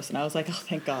Space Force and I was like, oh,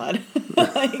 thank God.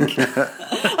 Like,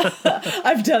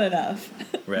 I've done enough.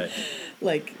 Right.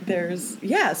 Like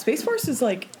Space Force is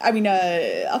like, I mean,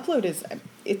 Upload is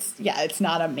it's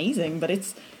not amazing, but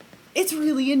it's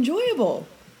really enjoyable.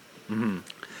 Mm-hmm.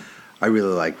 I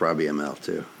really like Robbie Amell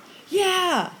too.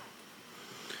 Yeah.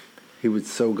 He was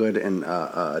so good in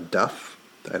Duff.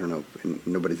 I don't know if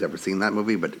nobody's ever seen that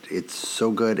movie, but it's so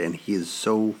good, and he is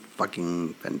so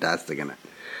fucking fantastic in it.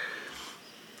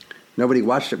 Nobody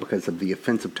watched it because of the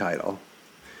offensive title,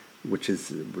 which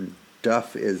is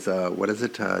Duff is what is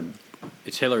it?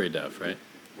 It's Hillary Duff, right?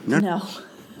 No.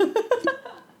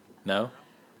 No?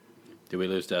 Did we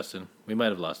lose Dustin? We might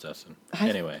have lost Dustin.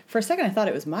 Anyway. For a second, I thought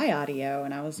it was my audio,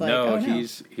 and I was like, no, oh, no.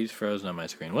 he's frozen on my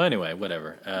screen. Well, anyway,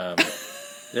 whatever.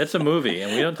 That's a movie,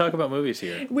 and we don't talk about movies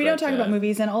here. We don't talk about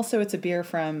movies, and also it's a beer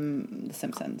from The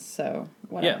Simpsons, so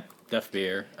whatever. Yeah, Duff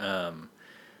beer.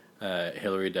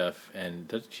 Hillary Duff, and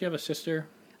does she have a sister?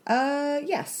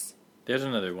 Yes. There's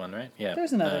another one, right? Yeah.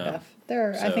 There's another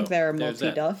Duff. I think there are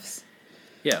multi-Duffs.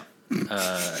 Yeah.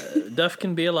 Duff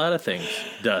can be a lot of things,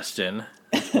 Dustin.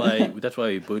 That's why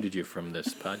we booted you from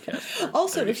this podcast.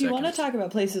 Also, if you want to talk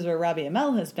about places where Robbie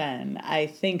Amell has been, I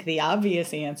think the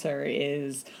obvious answer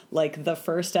is like the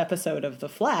first episode of The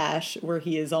Flash, where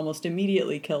he is almost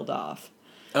immediately killed off.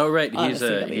 Oh, right. He's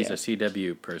a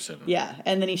CW person. Yeah,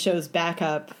 and then he shows back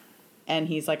up, and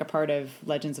he's like a part of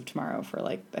Legends of Tomorrow for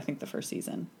like I think the first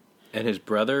season. And his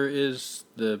brother is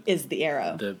the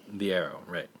Arrow. The Arrow,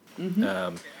 right?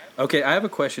 Mm-hmm. Okay, I have a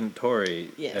question,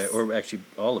 Tori. Yes. Or actually,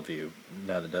 all of you.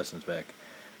 Now that Dustin's back.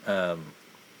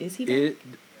 Is he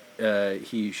back?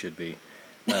 He should be.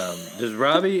 Does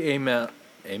Robbie Amell?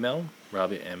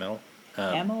 Robbie Amell?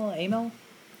 Amell?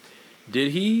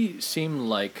 Did he seem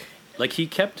like he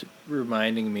kept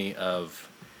reminding me of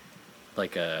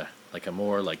like a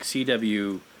more like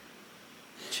CW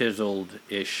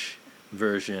chiseled-ish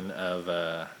version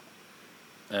of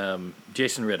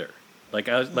Jason Ritter. I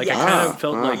kind of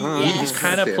felt like he's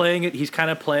kind of playing it. He's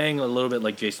kind of playing a little bit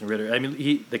like Jason Ritter. I mean,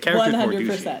 the character's 100%, more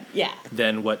douchey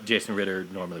than what Jason Ritter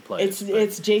normally plays.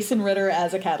 It's Jason Ritter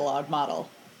as a catalog model.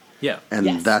 Yeah,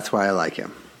 and that's why I like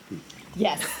him.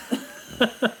 Yes.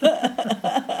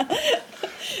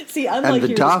 See, unlike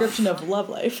your Duff, description of Love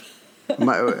Life.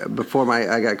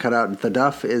 I got cut out. The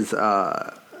Duff is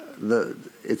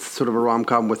it's sort of a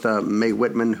rom-com with Mae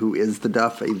Whitman, who is the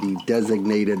Duff, the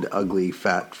designated ugly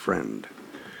fat friend.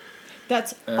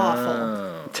 That's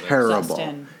awful. Terrible.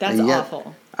 Justin, that's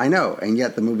awful. I know, and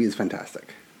yet the movie is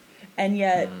fantastic. And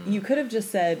yet, you could have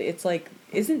just said, it's like,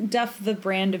 isn't Duff the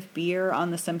brand of beer on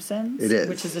The Simpsons? It is.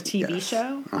 Which is a TV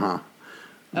show? Uh-huh.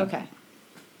 Okay.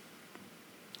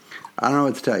 I don't know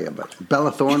what to tell you, but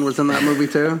Bella Thorne was in that movie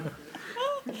too.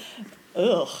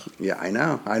 Ugh. Yeah, I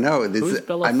know. Who's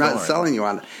Bella I'm not Thorne? selling you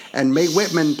on it. And Mae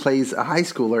Whitman plays a high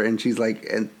schooler, and she's like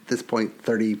at this point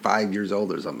 35 years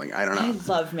old or something. I don't know. I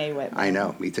love Mae Whitman. I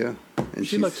know, me too. And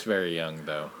she looks very young,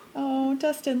 though. Oh,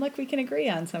 Dustin, look, we can agree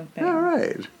on something. All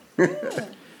right. All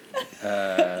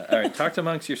right, talk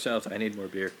amongst yourselves. I need more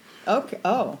beer. Okay.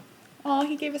 Oh,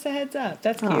 he gave us a heads up.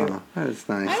 That's cute. Oh, that is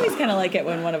nice. I always kind of like it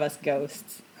when one of us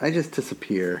ghosts. I just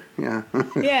disappear. Yeah.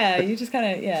 Yeah, you just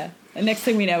kind of, yeah. And next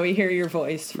thing we know, we hear your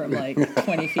voice from like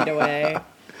 20 feet away.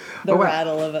 The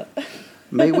rattle of it.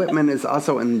 Mae Whitman is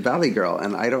also in Valley Girl,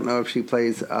 and I don't know if she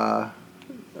plays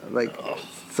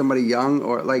somebody young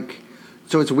or like.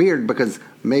 So it's weird because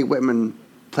Mae Whitman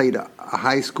played a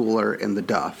high schooler in The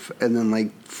Duff, and then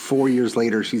like 4 years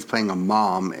later, she's playing a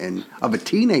mom of a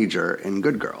teenager in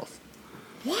Good Girls.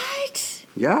 What?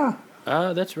 Yeah.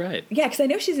 That's right. Yeah, because I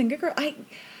know she's in Good Girl.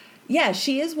 Yeah,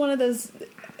 she is one of those.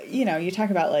 You know, you talk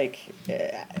about like.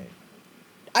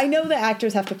 I know that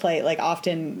actors have to play like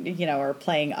often, you know, are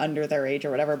playing under their age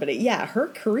or whatever. But her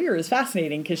career is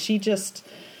fascinating because she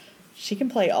can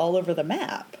play all over the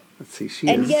map. Let's see,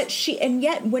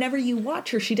 yet whenever you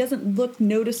watch her, she doesn't look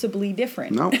noticeably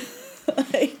different. No.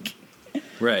 Like,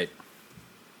 right.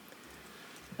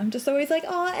 I'm just always like,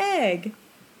 "Aw, egg."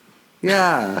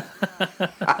 Yeah.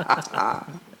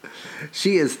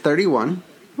 She is 31,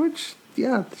 which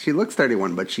she looks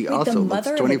 31, but she also looks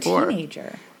 24. The mother of a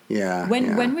teenager. Yeah.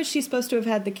 When was she supposed to have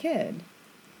had the kid?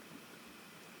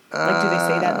 Like, do they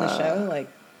say that in the show? Like,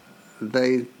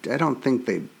 I don't think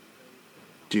they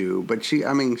do, but she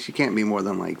can't be more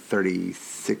than like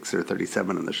 36 or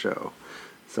 37 in the show,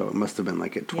 so it must have been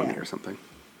like at 20 or something.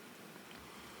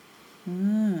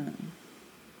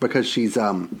 Because she's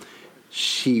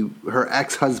her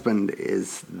ex-husband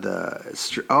is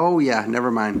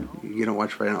never mind. You don't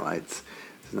watch Friday Night Lights.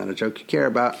 It's not a joke you care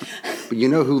about. But you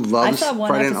know who loves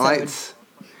Friday Night Lights?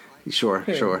 Sure.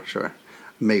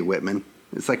 Mae Whitman.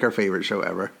 It's like our favorite show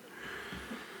ever.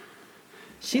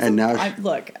 she's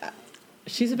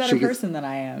a better person than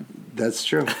I am. That's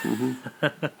true. Mm-hmm.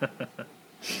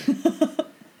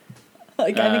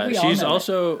 Like, I think we all she's know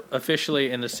also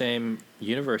officially in the same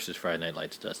universe as Friday Night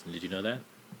Lights, Dustin. Did you know that?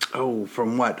 Oh,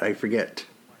 from what? I forget.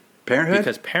 Parenthood?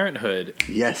 Because Parenthood,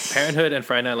 yes. Parenthood and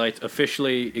Friday Night Lights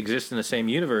officially exist in the same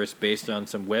universe based on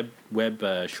some web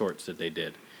shorts that they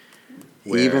did.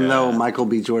 Where, even though Michael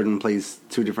B. Jordan plays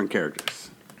two different characters.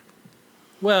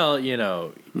 Well, you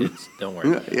know, don't worry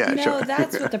about it. Yeah, No, sure.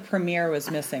 that's what the premiere was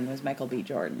missing, was Michael B.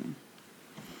 Jordan.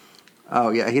 Oh,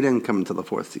 yeah, he didn't come until the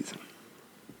fourth season.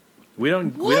 We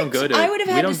don't go to. I would have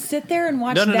had to sit there and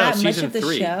watch that much of the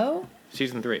show?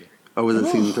 Season 3. Oh, was it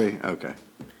season 3? Okay.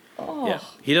 Oh. Yeah.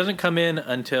 He doesn't come in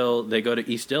until they go to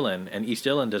East Dillon, and East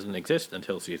Dillon doesn't exist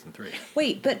until season 3.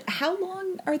 Wait, but how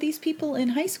long are these people in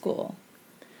high school?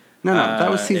 No,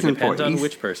 that was season 4. It depends on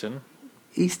which person.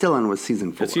 East Dillon was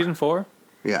season 4. It's season 4?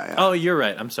 Yeah. Oh, you're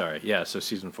right. I'm sorry. Yeah, so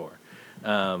season 4.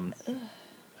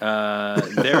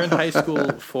 They're in high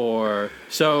school for...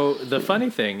 So the funny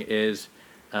thing is...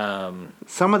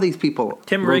 some of these people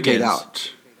Tim rotate Riggins,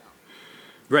 out.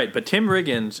 Right, but Tim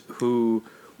Riggins, who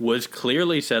was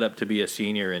clearly set up to be a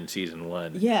senior in season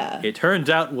 1, Yeah. it turns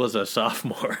out was a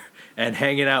sophomore and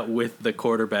hanging out with the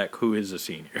quarterback who is a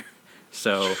senior.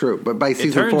 So True, but by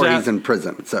season 4 he's in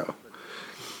prison, so...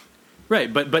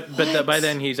 Right, but by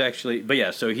then he's actually... But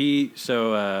yeah, so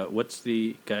what's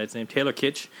the guy's name? Taylor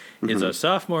Kitsch is a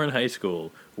sophomore in high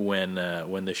school when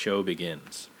the show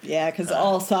begins. Yeah, because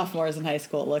all sophomores in high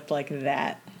school looked like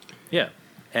that. Yeah,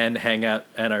 and hang out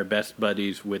and are best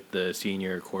buddies with the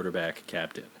senior quarterback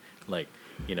captain. Like,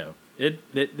 you know,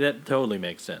 that totally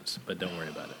makes sense, but don't worry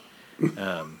about it.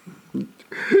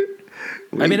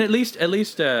 I mean, at least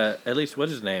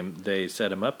what's his name? They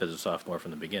set him up as a sophomore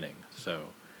from the beginning. So,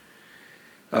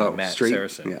 Matt Street?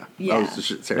 Saracen. Yeah. Yeah.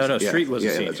 Saracen. No, Street was a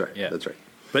senior. That's right. Yeah. That's right.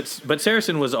 But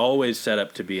Saracen was always set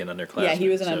up to be an underclassman. Yeah, he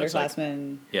was an so it's like-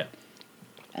 underclassman, yeah,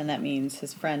 and that means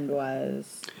his friend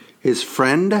was... His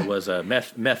friend? was a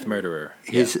meth murderer.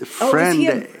 His Yeah. friend he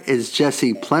a- is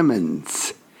Jesse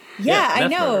Plemons. Yeah, I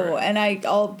meth know, murderer. and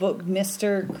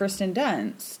Mr. Kirsten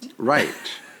Dunst. Right.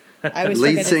 I always Lead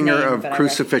forget his singer name, of but I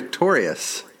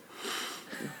Crucifixtorious.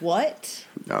 What?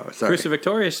 Oh, sorry.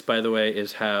 Crucifixtorious, by the way,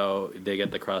 is how they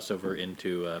get the crossover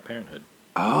into Parenthood.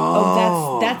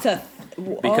 Oh, that's a...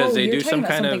 Because they you're do talking some about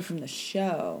kind something of- from the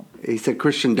show. He's a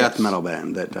Christian death Yes. metal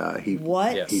band that he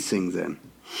What? Yes. he sings in.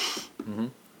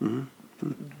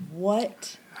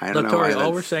 What? I don't Look, know Tori, why all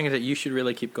we're that's, saying is that you should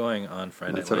really keep going on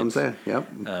Friday that's Night what I'm Lights.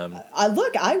 saying. Yep.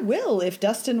 Look, I will if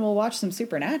Dustin will watch some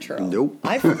Supernatural. Nope.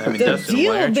 I mean, Dustin,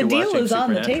 why aren't the you deal watching is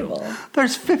on the Supernatural? table.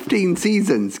 There's 15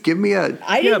 seasons. Give me a...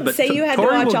 I didn't say you had Tori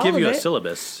to watch will all give of you it. a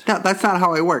syllabus. No, that's not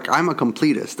how I work. I'm a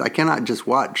completist. I cannot just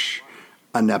watch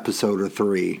an episode or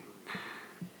 3.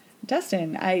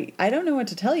 Dustin, I don't know what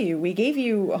to tell you. We gave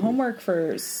you homework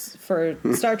for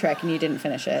Star Trek and you didn't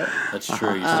finish it. That's true.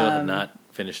 You still have not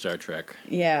finished Star Trek.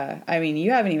 Yeah, I mean,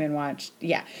 you haven't even watched.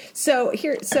 Yeah. So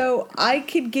I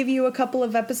could give you a couple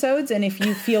of episodes, and if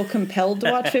you feel compelled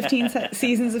to watch 15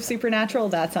 seasons of Supernatural,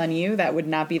 that's on you. That would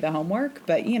not be the homework,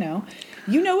 but you know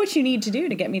what you need to do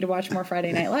to get me to watch more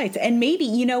Friday Night Lights. And maybe,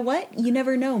 you know what? You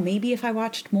never know. Maybe if I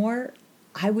watched more,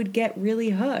 I would get really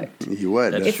hooked. You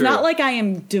would. That's It's true. not like I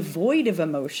am devoid of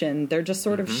emotion. They're just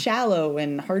sort of shallow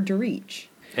and hard to reach.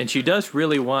 And she does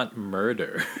really want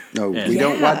murder. No, And we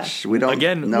don't Yeah. watch. We don't.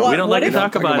 Again, no, we don't what like to if-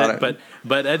 talk Talk about about it,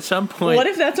 but at some point, What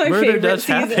if that's my murder favorite does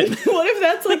season? happen. What if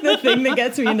that's like the thing that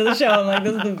gets me into the show? I'm like,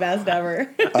 this is the best ever.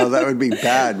 Oh, that would be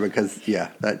bad because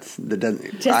that's the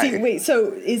doesn't. Jesse, wait,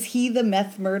 so is he the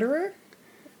meth murderer?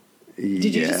 Did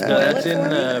you just No, spoil that's it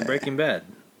for in me? Breaking Bad.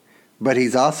 But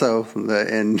he's also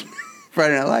in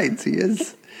Friday Night Lights. He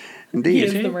is indeed. He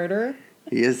is he? the murderer?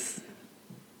 He is.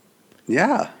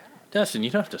 Yeah. Dustin, you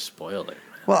don't have to spoil it.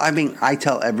 Well, I mean, I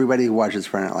tell everybody who watches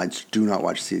Friday Night Lights, do not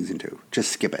watch season 2.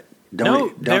 Just skip it.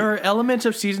 Don't. There are elements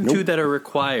of season 2 Nope. that are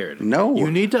required. No. You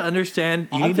need to understand.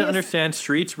 You need to Obvious. understand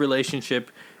Street's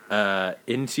relationship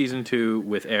in season 2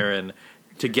 with Aaron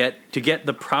to get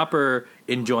the proper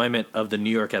enjoyment of the New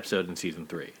York episode in season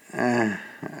 3.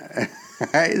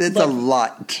 It's a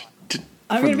lot.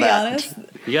 I'm going to be honest.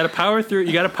 You got to power through.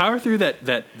 You got to power through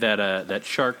that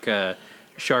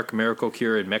shark miracle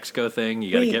cure in Mexico thing.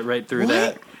 You got to Wait, get right through what?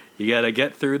 that. You got to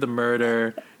get through the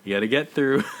murder. You got to get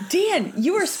through. Dan,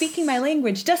 you are speaking my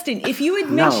language. Dustin, if you had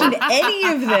mentioned any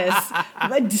of this,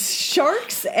 like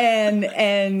sharks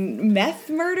and meth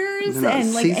murders No,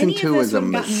 and like season any 2 of this is a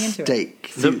would have gotten me into it.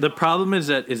 mistake. The problem is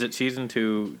that season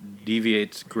 2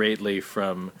 deviates greatly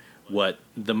from what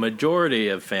the majority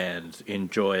of fans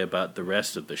enjoy about the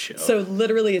rest of the show. So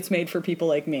literally it's made for people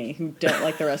like me who don't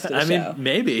like the rest of the I show. mean,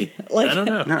 maybe. Like- I don't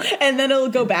know. No. And then it'll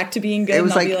go back to being good It and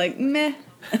was I'll like- be like, meh.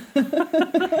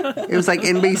 It was like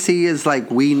NBC is like,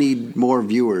 we need more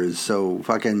viewers, so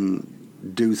fucking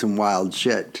do some wild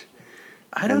shit.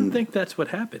 I don't think that's what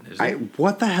happened, is it?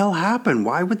 What the hell happened?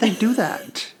 Why would they do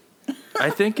that? I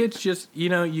think it's just, you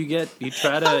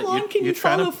try to... How long can you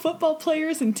follow football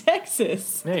players in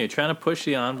Texas? Yeah, you're trying to push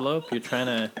the envelope. You're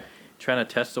trying to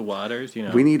test the waters,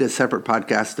 We need a separate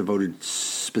podcast devoted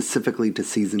specifically to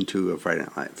season 2 of Friday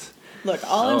Night Lights. Look,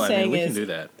 all I'm saying is can do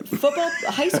that.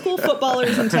 High school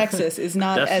footballers in Texas is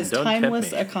not Dustin, as don't timeless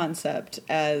tempt me. a concept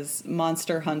as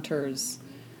Monster Hunters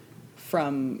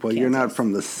from Well, you're not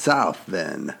from the South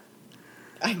then,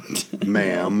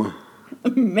 ma'am.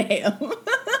 Ma'am.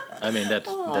 I mean,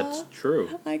 that's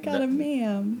true. I got a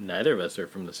ma'am. Neither of us are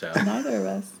from the South. Neither of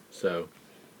us. So...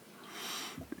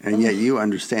 And yet you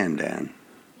understand, Dan.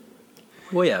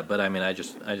 Well, yeah, but I mean, I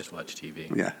just watch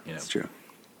TV. Yeah, that's true.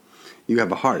 You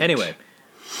have a heart. Anyway,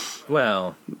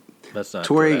 well, let's not.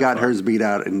 Tori got hers beat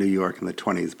out in New York in the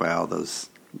 20s by all those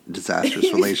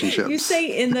disastrous relationships. You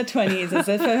say in the 20s as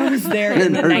if I was there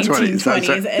in the 1920s. Right.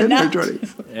 And in not her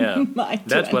 20s. Yeah, my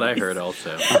that's 20s. what I heard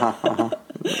also.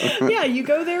 Yeah, you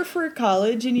go there for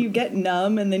college and you get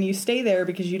numb and then you stay there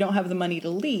because you don't have the money to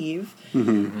leave.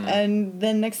 Mm-hmm. And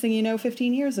then next thing you know,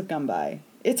 15 years have gone by.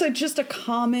 It's just a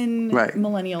common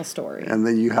millennial story. And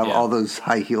then you have all those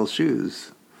high heel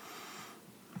shoes.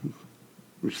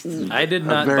 I did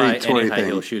not buy any high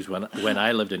heel shoes when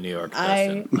I lived in New York.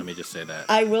 Let me just say that.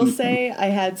 I will say I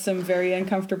had some very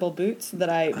uncomfortable boots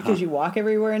that because you walk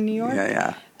everywhere in New York.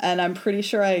 Yeah. And I'm pretty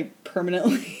sure I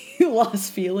permanently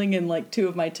lost feeling in like 2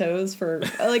 of my toes for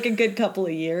like a good couple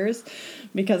of years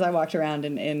because I walked around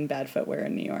in bad footwear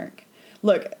in New York.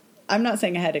 Look, I'm not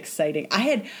saying I had exciting.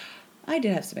 I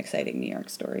did have some exciting New York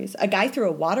stories. A guy threw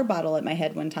a water bottle at my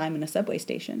head one time in a subway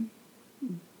station.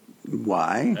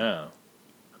 Why? Oh.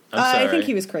 I'm sorry. I think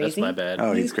he was crazy. That's my bad.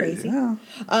 Oh, he's crazy. Oh.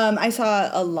 I saw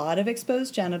a lot of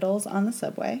exposed genitals on the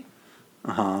subway.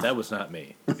 That was not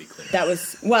me, to be clear. That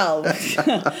was, well,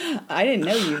 I didn't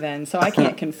know you then, so I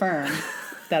can't confirm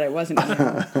that it wasn't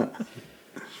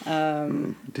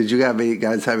you. Did you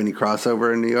guys have any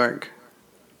crossover in New York?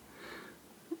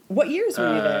 What years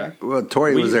were you there? Well,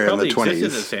 Tori was there in the 20s. We probably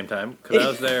existed at the same time,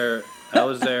 because I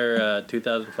was there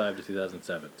 2005 to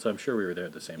 2007, so I'm sure we were there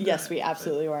at the same time. Yes, we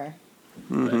absolutely were.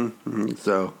 Mm-hmm.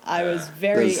 So I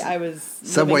was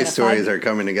subway stories are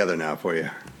coming together now for you.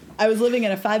 I was living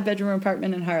in a 5-bedroom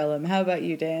apartment in Harlem. How about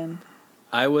you, Dan?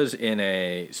 I was in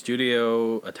a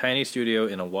tiny studio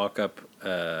in a walk-up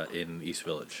in East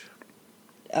Village.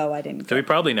 Oh, I didn't. So we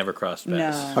probably never crossed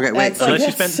paths. No. Okay, wait.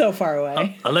 That's so far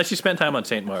away. Unless you spent time on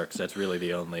St. Mark's, that's really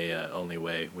the only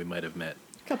way we might have met.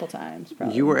 A couple times,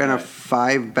 probably. You were in a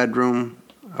 5-bedroom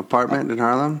apartment in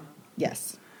Harlem?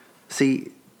 Yes.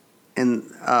 See,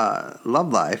 in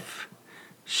Love Life,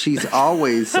 she's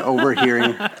always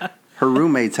overhearing her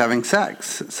roommates having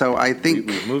sex. So I think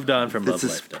we've moved on from Love Life.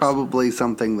 This is probably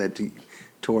something that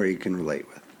Tori can relate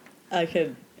with. I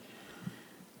could.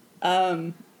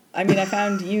 I mean, I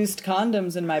found used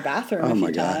condoms in my bathroom a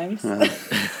few times.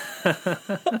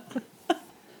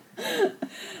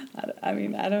 I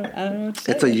mean, I don't know what to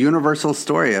say. It's a universal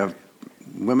story of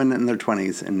women in their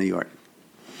 20s in New York.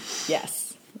 Yes.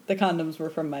 The condoms were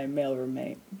from my male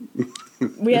roommate.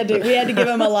 We had to give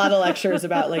him a lot of lectures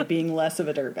about like being less of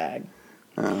a dirtbag.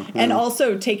 And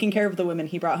also taking care of the women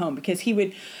he brought home because he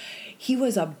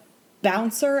was a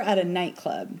bouncer at a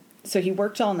nightclub. So he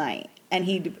worked all night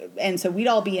and so we'd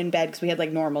all be in bed because we had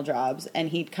like normal jobs and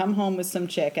he'd come home with some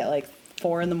chick at like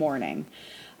 4 a.m,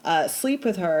 sleep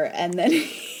with her, and then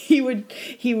he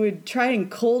would try and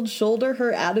cold shoulder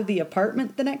her out of the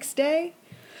apartment the next day.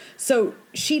 So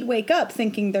she'd wake up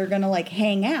thinking they're going to like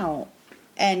hang out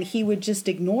and he would just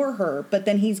ignore her. But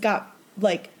then he's got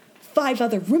like 5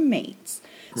 other roommates.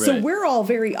 Right. So we're all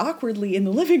very awkwardly in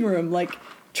the living room, like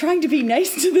trying to be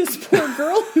nice to this poor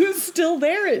girl who's still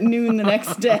there at noon the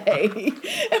next day.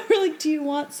 And we're like, do you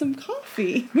want some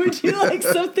coffee? Would you like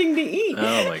something to eat?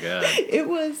 Oh my God. It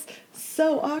was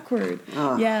so awkward.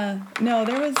 Yeah. No,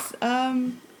 there was,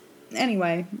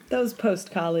 anyway, those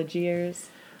post-college years.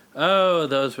 Oh,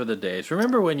 those were the days.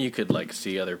 Remember when you could like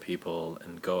see other people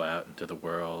and go out into the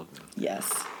world?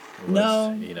 Yes.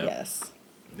 Yes.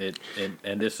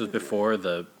 And this was before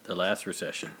the last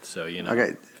recession, so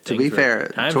Okay, to be fair,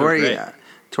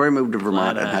 Tori moved to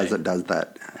Vermont and hasn't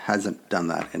done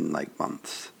that in like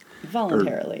months.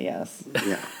 Voluntarily, yes.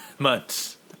 Yeah,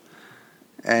 months.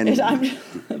 And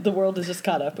the world has just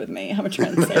caught up with me. I'm a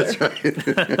trendsetter.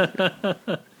 That's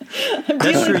right.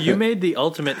 That's true. You made the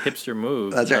ultimate hipster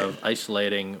move of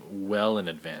isolating well in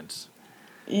advance.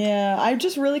 Yeah, I'm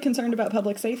just really concerned about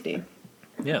public safety.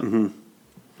 Yeah. Mm-hmm.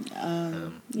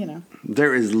 You know.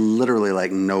 There is literally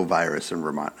like no virus in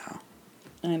Vermont now.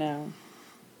 I know.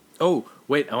 Oh,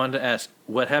 wait, I wanted to ask,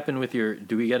 what happened with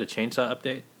do we get a chainsaw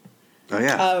update? Oh,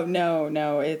 yeah. Oh,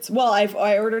 no.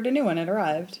 I ordered a new one. It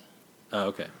arrived. Oh,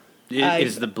 okay.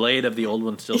 Is the blade of the old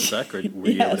one still stuck, or were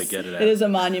you able to get it out? It is a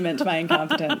monument to my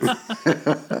incompetence.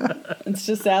 It's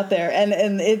just out there.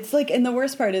 And it's like, and the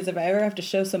worst part is if I ever have to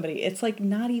show somebody, it's like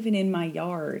not even in my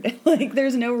yard. Like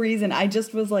there's no reason. I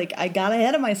just was like, I got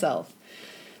ahead of myself.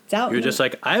 It's out. You're just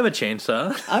like, I have a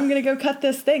chainsaw. I'm going to go cut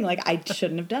this thing. Like I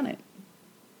shouldn't have done it.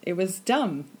 It was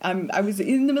dumb. I was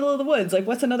in the middle of the woods. Like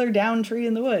what's another down tree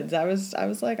in the woods? I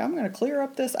was like, I'm going to clear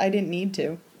up this. I didn't need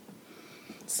to.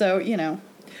 So, you know.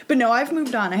 But no, I've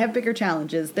moved on. I have bigger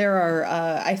challenges. There are,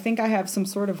 I think I have some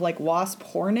sort of like wasp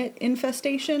hornet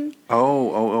infestation.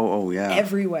 Oh, yeah.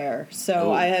 Everywhere.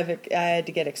 So I had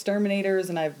to get exterminators,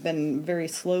 and I've been very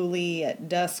slowly at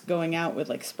dusk going out with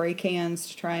like spray cans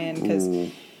to try and, because,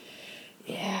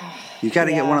 yeah. You got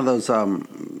to get one of those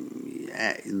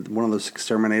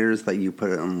exterminators that you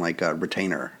put on like a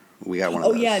retainer. We got one of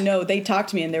those. Oh, yeah, no, they talked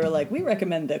to me, and they were like, we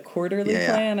recommend the quarterly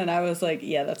plan, and I was like,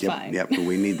 yeah, that's fine. Yep,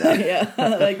 we need that. Yeah,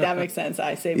 like, that makes sense.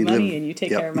 I save money, and you take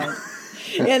care of mine.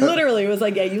 And literally, it was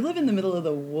like, yeah, you live in the middle of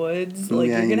the woods, like,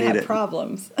 you're going to have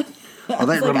problems. Oh,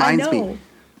 that reminds me.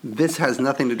 This has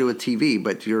nothing to do with TV,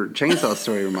 but your chainsaw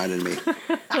story reminded me.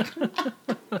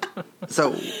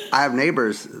 So, I have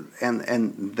neighbors,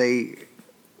 and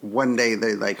one day,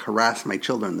 they, like, harassed my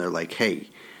children. They're like,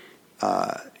 hey,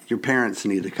 your parents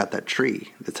need to cut that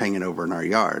tree that's hanging over in our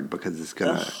yard because it's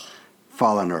going to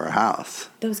fall under our house.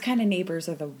 Those kind of neighbors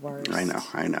are the worst. I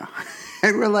know.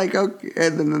 And we're like, okay.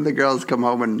 And then the girls come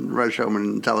home and rush home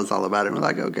and tell us all about it. We're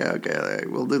like, okay,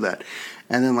 we'll do that.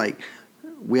 And then, like,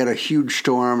 we had a huge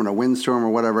storm and a windstorm or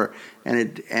whatever, and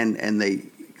they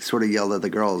sort of yelled at the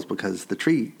girls because the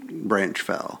tree branch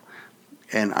fell.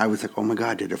 And I was like, oh, my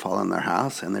God, did it fall on their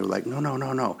house? And they were like,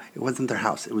 no. It wasn't their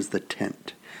house. It was the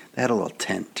tent. They had a little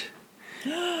tent.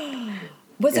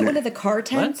 Was it one of the car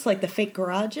tents, like the fake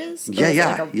garages?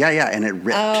 Yeah. And it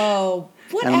ripped. Oh,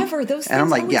 whatever. Those things and I'm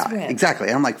like, rip. Exactly.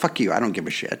 And I'm like, fuck you. I don't give a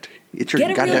shit. It's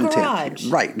your goddamn tent.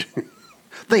 Right.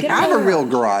 They have a real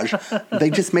garage. They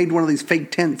just made one of these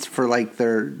fake tents for like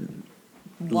their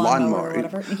lawnmower. Or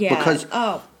whatever. Yeah. Because,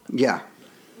 yeah.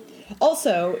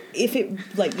 Also, if you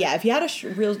had a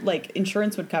real, like,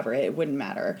 insurance would cover it, it wouldn't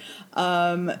matter.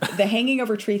 The hanging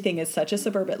over tree thing is such a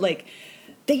suburban, like,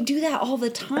 they do that all the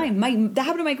time. That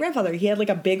happened to my grandfather. He had, like,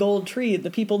 a big old tree.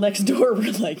 The people next door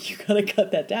were like, you gotta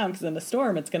cut that down, because in a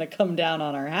storm, it's gonna come down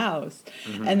on our house.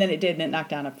 Mm-hmm. And then it did, and it knocked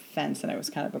down a fence, and it was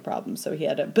kind of a problem. So he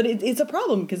had to, but it's a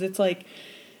problem, because it's like,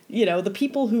 you know, the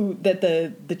people that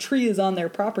the tree is on their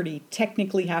property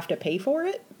technically have to pay for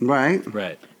it. Right.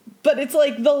 But it's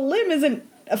like the limb isn't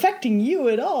affecting you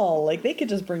at all. Like, they could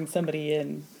just bring somebody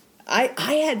in. I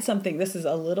had something, this is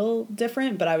a little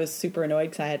different, but I was super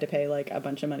annoyed because I had to pay, like, a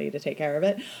bunch of money to take care of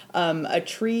it. A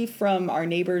tree from our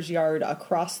neighbor's yard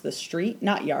across the street,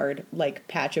 not yard, like,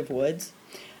 patch of woods,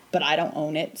 but I don't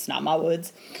own it. It's not my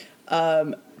woods.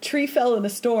 Tree fell in a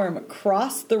storm,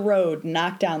 crossed the road,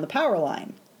 knocked down the power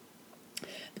line.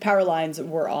 The power lines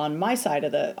were on my side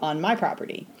on my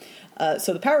property.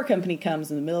 So the power company comes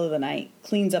in the middle of the night,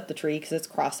 cleans up the tree because it's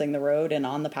crossing the road and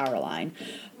on the power line.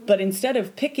 But instead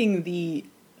of picking the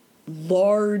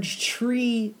large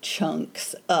tree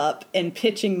chunks up and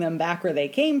pitching them back where they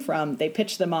came from, they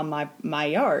pitched them on my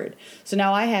yard. So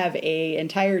now I have a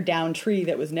entire down tree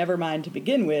that was never mine to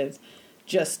begin with,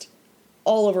 just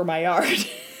all over my yard.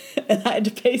 And I had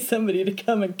to pay somebody to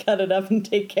come and cut it up and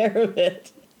take care of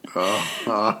it.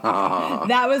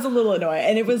 That was a little annoying.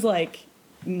 And it was like,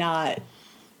 not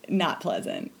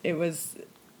pleasant.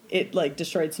 It like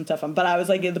destroyed some stuff. But I was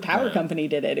like, the power company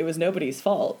did it. It was nobody's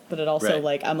fault. But it also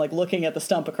like, I'm like looking at the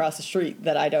stump across the street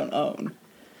that I don't own.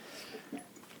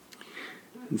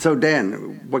 So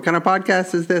Dan, what kind of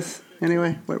podcast is this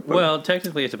anyway? What? Well,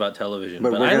 technically it's about television,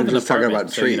 but we're going to just talk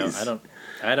about trees. So,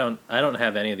 I don't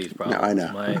have any of these problems. No, I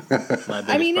know. My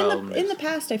biggest problem in the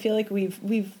past, I feel like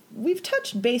we've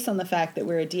touched base on the fact that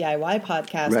we're a DIY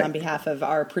podcast on behalf of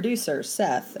our producer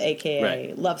Seth,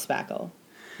 aka Love Spackle.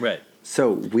 Right.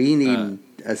 So we need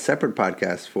a separate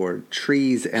podcast for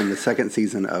trees and the second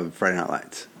season of Friday Night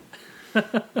Lights.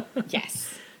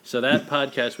 Yes. So that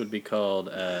podcast would be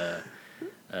called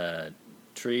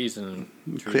Trees and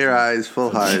Clear Eyes,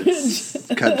 Full Hearts,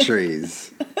 Cut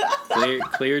Trees.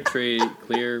 Clear tree,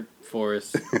 clear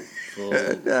forest, full,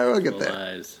 we'll get full there.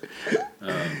 Eyes.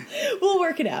 We'll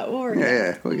work it out.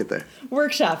 We'll get there.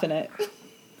 Workshopping it.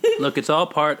 Look, it's all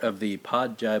part of the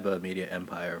Podjiba media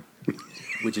empire,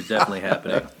 which is definitely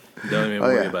happening. Don't even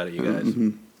worry about it, you guys.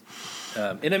 Mm-hmm.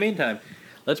 In the meantime,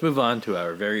 let's move on to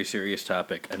our very serious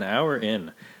topic. An hour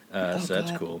in, so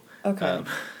that's cool. Okay.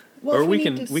 Well, or if we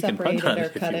can punch on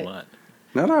it if you want.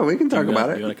 No, we can talk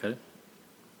about it. You want to cut it?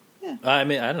 Yeah. I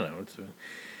mean, I don't know.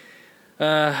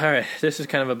 All right, this is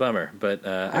kind of a bummer, but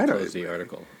I closed the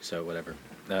article, so whatever.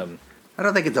 I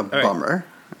don't think it's a bummer.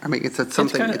 I mean, it's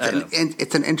something.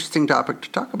 It's an interesting topic to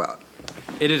talk about.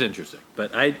 It is interesting,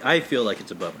 but I feel like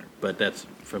it's a bummer. But that's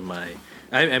from my,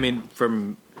 I mean,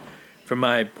 from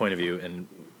my point of view, and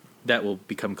that will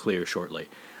become clear shortly.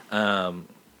 Catherine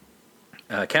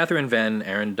Van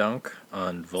Arendonk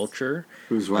on Vulture,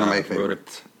 who's one of my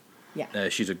favorites.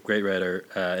 She's a great writer,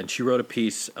 and she wrote a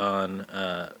piece on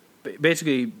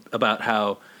basically about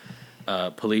how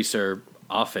police are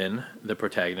often the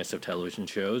protagonists of television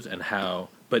shows, and how,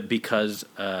 but because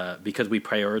we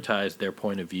prioritize their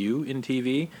point of view in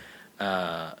TV,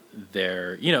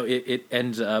 it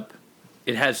ends up,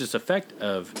 it has this effect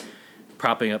of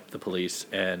propping up the police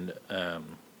and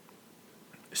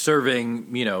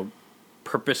serving,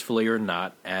 purposefully or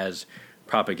not, as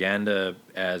propaganda,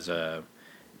 as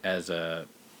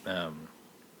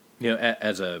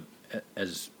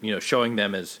showing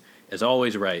them as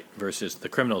always right versus the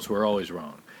criminals who are always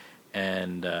wrong,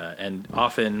 and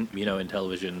often, in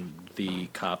television, the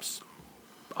cops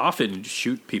often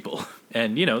shoot people,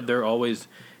 and they're always,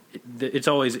 it's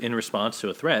always in response to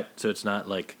a threat, so it's not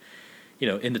like,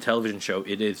 in the television show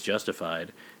it is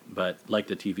justified, but like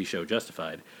the TV show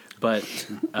Justified. But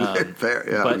fair,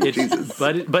 yeah. But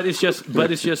it's just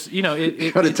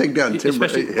it got to take down Tim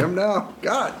him now.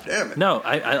 God damn it! No,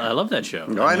 I love that show.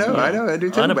 No, I know, I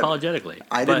do too. Unapologetically,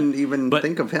 I didn't even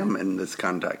think of him in this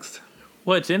context.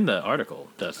 Well, it's in the article,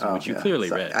 Dustin, which you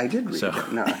clearly read. I did read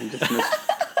it. No, I just missed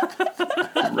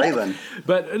Raylan.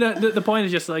 But the point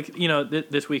is just like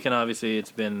this weekend. Obviously,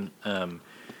 it's been there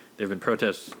have been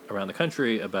protests around the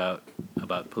country about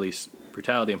police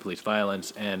brutality and police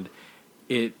violence, and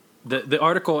The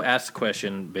article asks the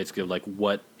question basically of like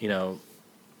what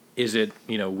is it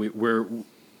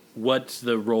what's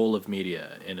the role of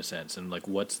media in a sense, and like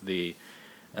what's the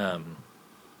how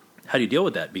do you deal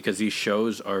with that, because these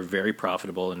shows are very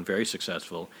profitable and very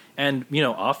successful and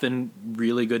often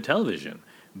really good television,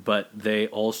 but they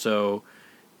also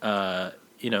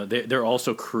they're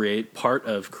also part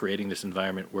of creating this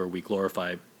environment where we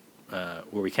can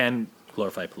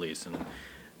glorify police and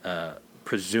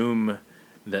presume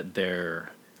that they're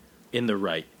in the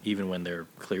right, even when they're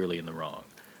clearly in the wrong,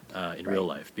 in real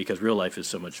life, because real life is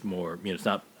so much more. It's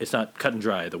not cut and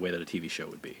dry the way that a TV show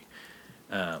would be.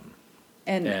 And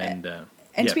to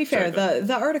be fair,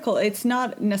 the article, it's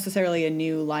not necessarily a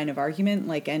new line of argument.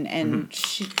 Like, and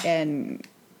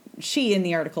she in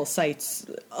the article cites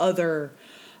other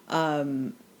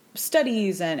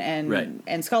studies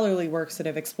and scholarly works that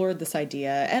have explored this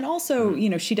idea, and also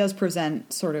she does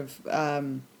present sort of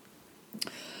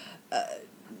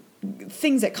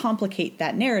things that complicate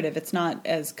that narrative. It's not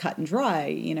as cut and dry.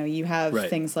 You have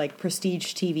things like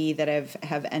prestige TV that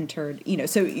have entered.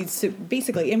 So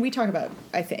basically, and we talk about.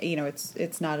 I think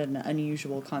it's not an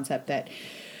unusual concept that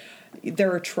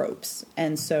there are tropes,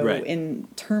 and so in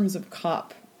terms of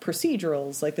cop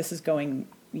procedurals, like this is going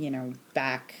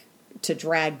back to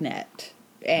Dragnet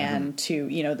and to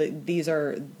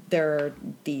there are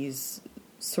these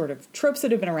sort of tropes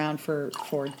that have been around for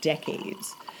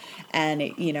decades, and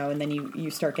and then you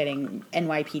start getting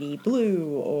NYPD Blue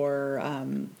or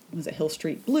was it Hill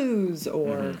Street Blues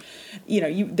or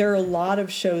there are a lot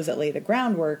of shows that lay the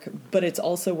groundwork, but it's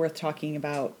also worth talking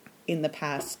about in the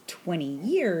past 20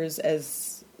 years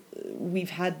as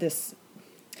we've had this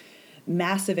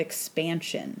massive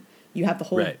expansion. You have the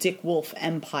whole Dick Wolf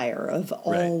empire of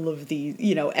all of the,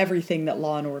 everything that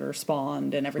Law and Order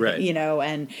spawned and everything,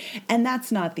 and that's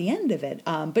not the end of it.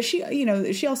 But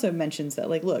she also mentions that,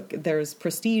 like, look, there's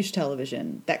prestige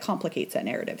television that complicates that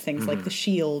narrative. Things like The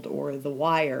Shield or The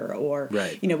Wire, or,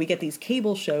 we get these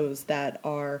cable shows that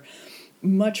are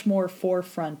much more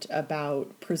forefront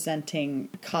about presenting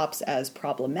cops as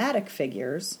problematic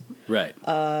figures.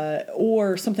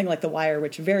 Or something like The Wire,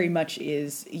 which very much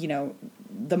is,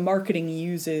 the marketing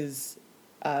uses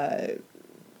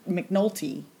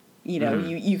McNulty.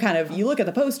 You kind of you look at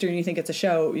the poster and you think it's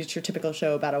your typical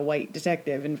show about a white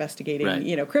detective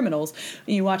investigating criminals.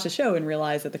 And you watch the show and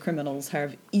realize that the criminals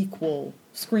have equal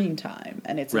screen time,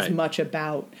 and it's as much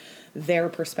about their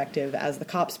perspective as the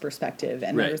cop's perspective.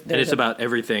 And there's it's about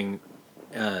everything,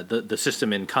 the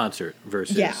system in concert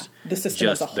versus the system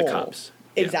just as a whole. The cops.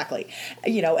 Exactly.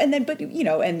 And then,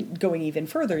 and going even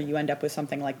further, you end up with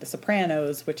something like The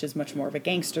Sopranos, which is much more of a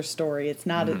gangster story. It's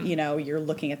not, you're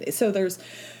looking at, so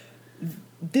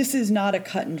this is not a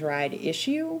cut and dried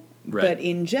issue. Right. But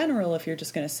in general, if you're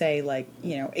just going to say, like,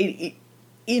 you know,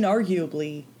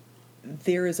 inarguably,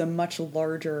 there is a much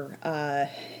larger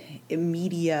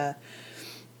media.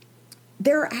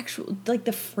 There are actual, like,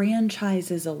 the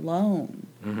franchises alone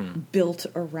built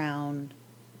around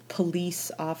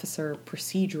police officer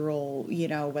procedural, you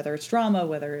know, whether it's drama,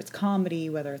 whether it's comedy,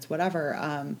 whether it's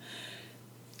whatever,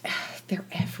 they're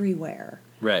everywhere.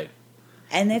 Right.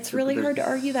 And it's really hard to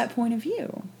argue that point of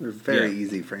view. They're very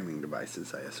easy framing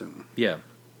devices, I assume. Yeah.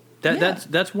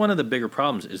 That's one of the bigger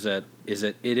problems is that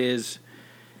it is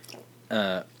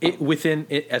within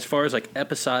it, as far as like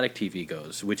episodic TV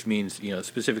goes, which means, you know,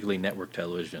 specifically network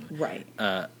television. Right.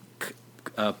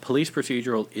 Police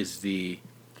procedural is the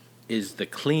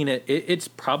cleanest. It's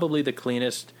probably the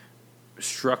cleanest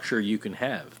structure you can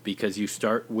have, because you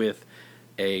start with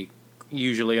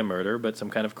usually a murder, but some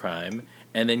kind of crime,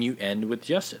 and then you end with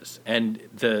justice. And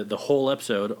the whole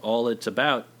episode, all it's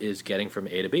about is getting from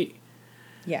A to B.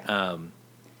 Yeah.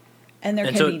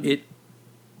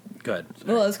 Go ahead.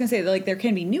 Sorry. Well, I was going to say, like, there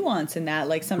can be nuance in that.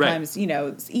 Like, sometimes, you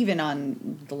know, even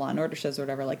on the Law and Order shows or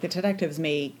whatever, like, the detectives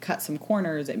may cut some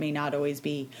corners. They may not always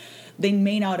be,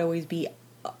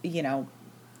 you know,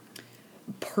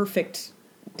 perfect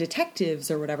detectives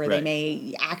or whatever. Right. They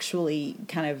may actually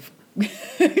kind of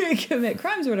commit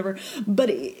crimes or whatever.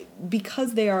 But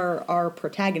because they are our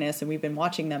protagonists, and we've been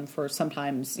watching them for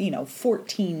sometimes, you know,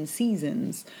 14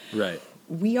 seasons. Right.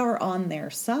 We are on their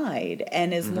side,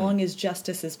 and as long as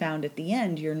justice is found at the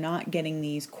end, you're not getting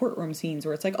these courtroom scenes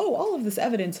where it's like, oh, all of this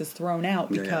evidence is thrown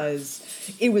out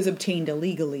because it was obtained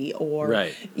illegally, or,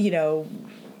 you know...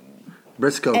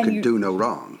 Briscoe could do no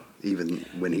wrong, even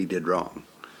when he did wrong.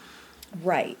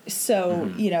 Right.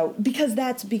 So, you know, because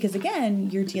again,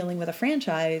 you're dealing with a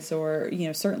franchise, or, you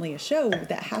know, certainly a show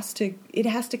that has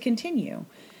to continue.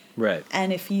 Right.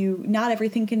 And not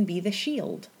everything can be The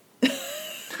Shield.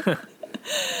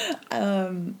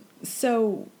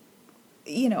 So,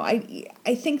 you know,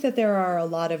 I think that there are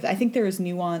I think there is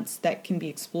nuance that can be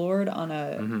explored on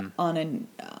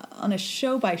a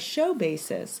show by show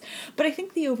basis, but I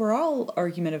think the overall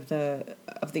argument of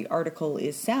the article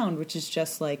is sound, which is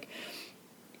just like,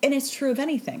 and it's true of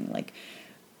anything, like,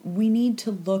 we need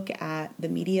to look at the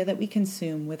media that we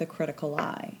consume with a critical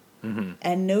eye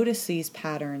and notice these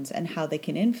patterns and how they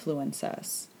can influence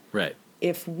us. Right.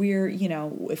 If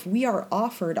we are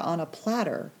offered on a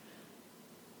platter,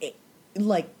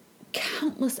 like,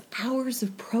 countless hours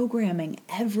of programming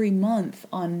every month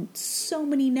on so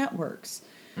many networks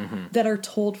that are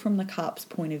told from the cop's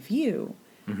point of view,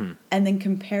 and then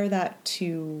compare that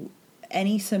to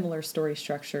any similar story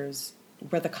structures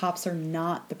where the cops are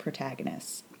not the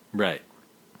protagonists. Right.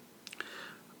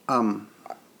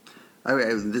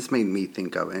 This made me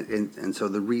think of it, and so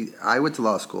I went to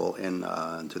law school in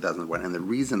 2001, and the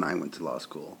reason I went to law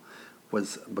school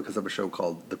was because of a show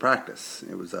called The Practice.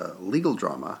 It was a legal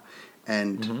drama,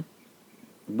 and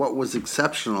what was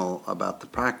exceptional about The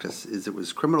Practice is it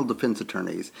was criminal defense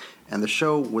attorneys, and the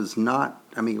show was not,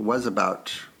 I mean, it was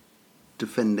about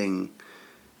defending,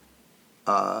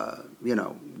 you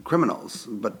know, criminals,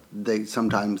 but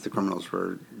sometimes the criminals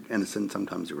were innocent,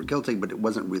 sometimes they were guilty, but it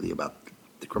wasn't really about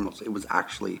the criminals. It was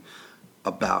actually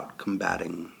about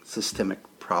combating systemic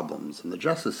problems in the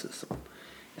justice system.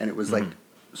 And it was like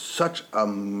such a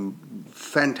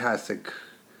fantastic,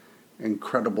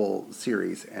 incredible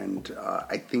series. And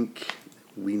I think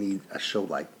we need a show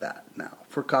like that now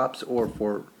for cops or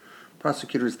for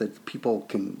prosecutors, that people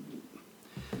can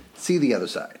see the other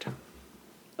side.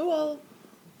 Well,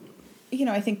 you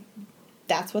know, I think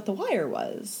that's what The Wire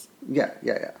was. Yeah.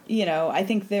 You know, I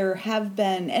think there have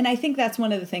been, and I think that's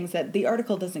one of the things that the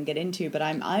article doesn't get into, but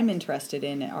I'm interested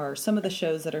in, are some of the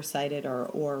shows that are cited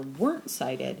or weren't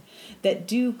cited that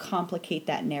do complicate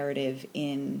that narrative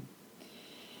in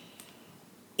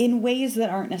ways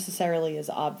that aren't necessarily as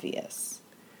obvious.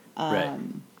 Right.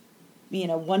 You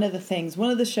know, one of the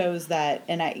shows that,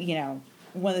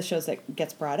 one of the shows that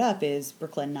gets brought up is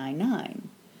Brooklyn Nine-Nine,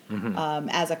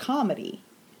 as a comedy.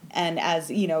 And as,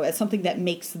 you know, as something that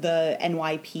makes the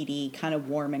NYPD kind of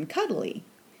warm and cuddly.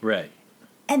 Right.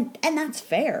 And that's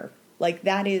fair. Like,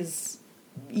 that is,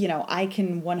 you know, I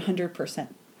can 100%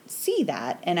 see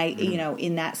that. And I, you know,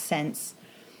 in that sense,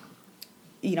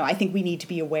 you know, I think we need to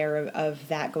be aware of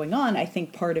that going on. I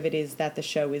think part of it is that the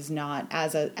show is not,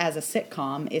 as a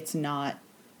sitcom, it's not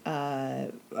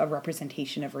a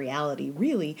representation of reality,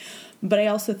 really. But I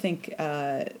also think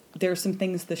there are some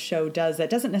things the show does that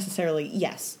doesn't necessarily,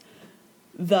 yes,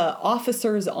 the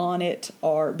officers on it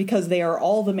are, because they are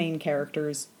all the main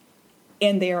characters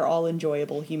and they are all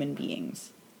enjoyable human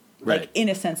beings. Like, Right. in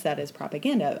a sense, that is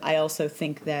propaganda. I also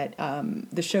think that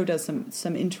the show does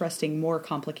some interesting, more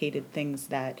complicated things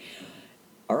that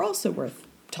are also worth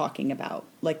talking about,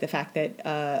 like the fact that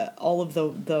all of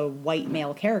the white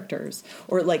male characters,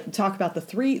 or like talk about the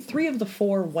three of the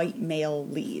four white male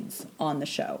leads on the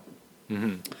show.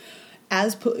 Mm-hmm.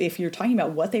 If you're talking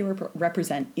about what they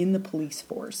represent in the police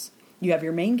force, you have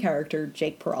your main character,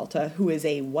 Jake Peralta, who is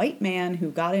a white man who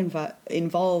got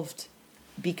involved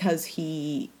because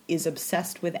he is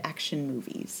obsessed with action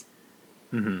movies.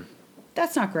 Mm-hmm.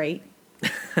 That's not great.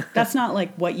 That's not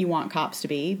like what you want cops to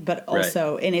be, but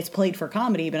also, and it's played for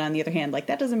comedy, but on the other hand, like,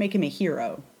 that doesn't make him a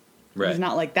hero. Right. He's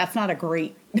not like, that's not a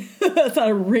great, that's not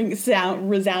a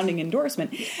resounding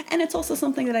endorsement. And it's also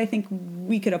something that I think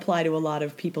we could apply to a lot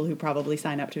of people who probably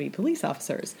sign up to be police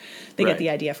officers. They get the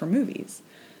idea from movies.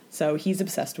 So he's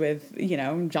obsessed with,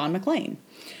 John McClane.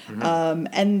 Mm-hmm.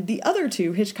 And the other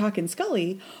two, Hitchcock and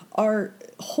Scully, are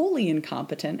wholly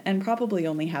incompetent and probably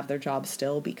only have their job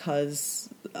still because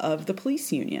of the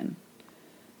police union.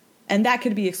 And that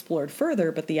could be explored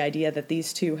further, but the idea that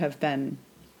these two have been,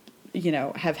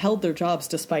 have held their jobs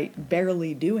despite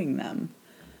barely doing them,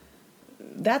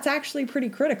 that's actually pretty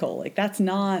critical. Like, that's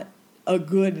not a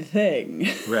good thing.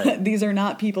 Right. These are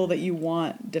not people that you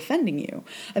want defending you.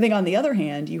 I think on the other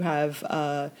hand, you have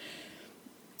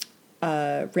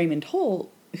Raymond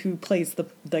Holt, who plays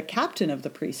the captain of the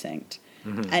precinct,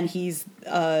 mm-hmm. and he's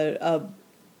a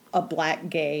black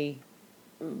gay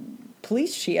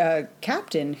police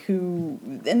captain who,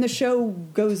 and the show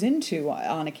goes into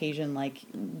on occasion, like,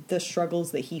 the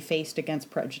struggles that he faced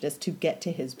against prejudice to get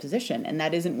to his position, and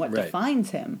that isn't what defines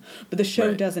him, but the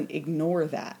show doesn't ignore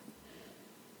that.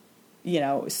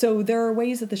 So there are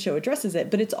ways that the show addresses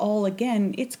it, but it's all,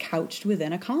 again, it's couched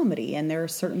within a comedy, and there are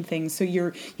certain things. So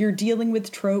you're dealing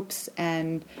with tropes,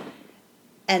 and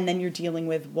then you're dealing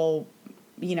with, well,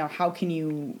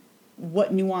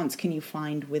 what nuance can you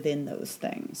find within those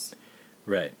things?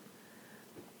 Right.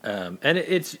 And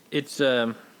it's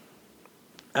I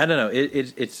don't know.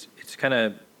 It's kind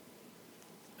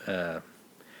of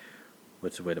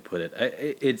what's the way to put it?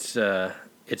 It's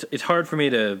hard for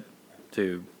me to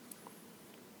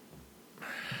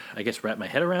I guess wrap my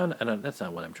head around. That's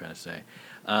not what I'm trying to say.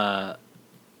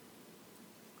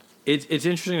 It's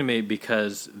interesting to me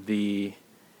because the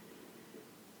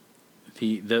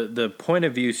point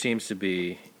of view seems to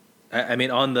be, I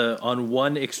mean, on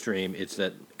one extreme, it's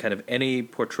that kind of any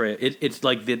portrayal. It's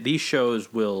like these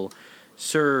shows will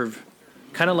serve,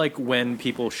 kind of like when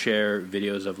people share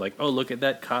videos of, like, oh, look at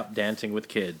that cop dancing with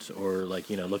kids, or, like,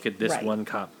 look at this one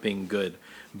cop being good.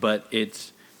 But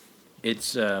it's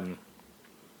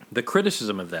the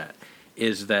criticism of that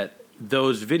is that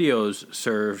those videos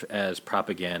serve as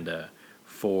propaganda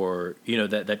for,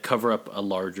 that cover up a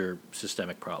larger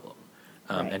systemic problem,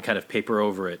 and kind of paper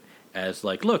over it as,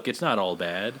 like, look, it's not all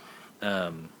bad.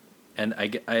 And I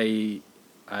don't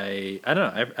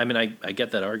know. I mean, I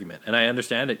get that argument, and I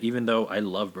understand it, even though I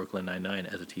love Brooklyn Nine-Nine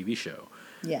as a TV show.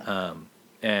 Yeah.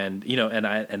 And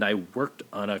I worked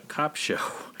on a cop show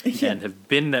and have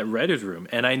been in that writer's room,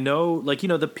 and I know, like,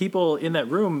 the people in that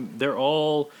room, they're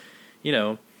all,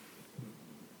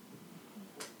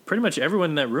 pretty much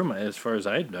everyone in that room, as far as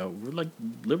I know, were, like,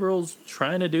 liberals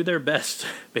trying to do their best,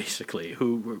 basically,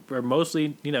 who are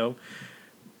mostly,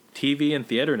 TV and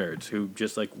theater nerds who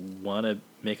just, like, want to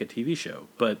make a TV show.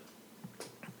 But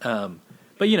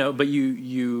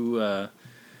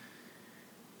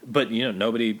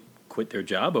nobody quit their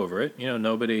job over it.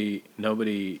 Nobody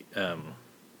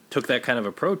took that kind of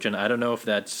approach, and I don't know if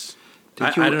that's.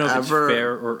 I don't know if it's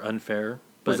fair or unfair.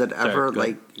 Was it ever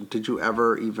did you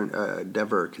ever even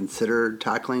ever consider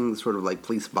tackling sort of like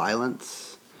police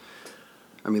violence?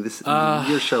 I mean,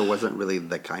 your show wasn't really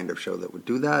the kind of show that would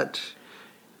do that.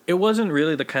 It wasn't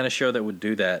really the kind of show that would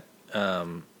do that,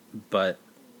 but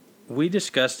we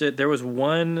discussed it. There was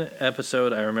one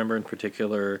episode I remember in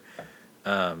particular.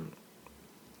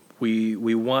 We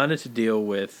wanted to deal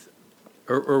with,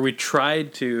 or we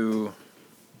tried to.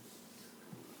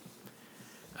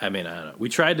 I mean, I don't know. We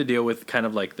tried to deal with kind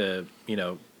of like the,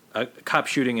 a cop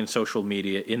shooting in the social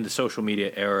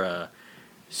media era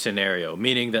scenario,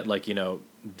 meaning that, like,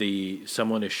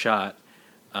 someone is shot,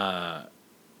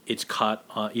 it's caught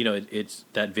on, it's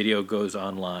that video goes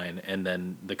online, and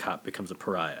then the cop becomes a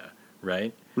pariah,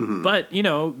 right? Mm-hmm. But,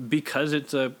 because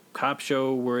it's a cop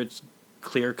show where it's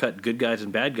clear-cut good guys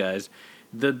and bad guys,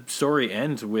 the story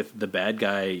ends with the bad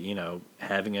guy,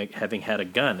 having had a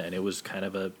gun, and it was kind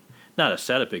of not a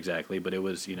setup exactly, but it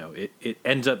was, it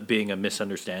ends up being a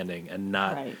misunderstanding and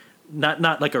not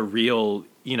like a real,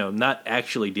 not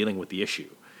actually dealing with the issue.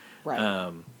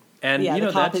 Right. And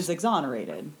the cop is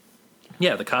exonerated.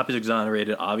 Yeah, the cop is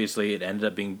exonerated. Obviously, it ended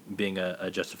up being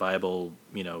a justifiable,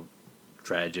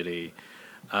 tragedy,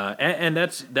 and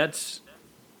that's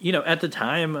at the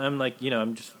time I'm like,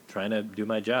 I'm just trying to do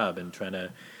my job and trying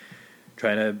to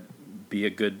be a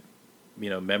good,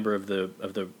 member of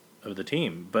the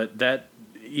team. But that,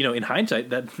 in hindsight,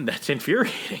 that's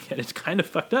infuriating, and it's kind of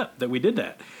fucked up that we did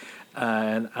that.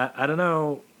 And I don't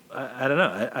know. I don't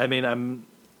know. I mean,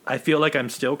 I feel like I'm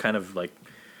still kind of like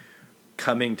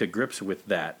coming to grips with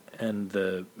that and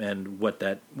what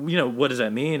that, what does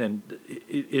that mean? And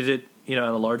is it, in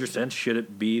a larger sense, should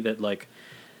it be that like,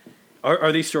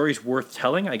 are these stories worth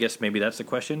telling? I guess maybe that's the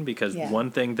question, because one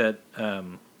thing that I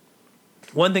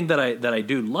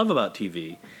do love about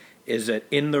TV is that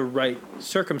in the right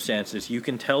circumstances, you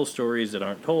can tell stories that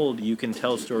aren't told. You can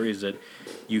tell stories that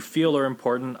you feel are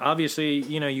important. Obviously,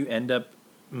 you end up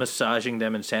massaging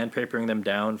them and sandpapering them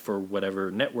down for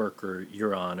whatever network or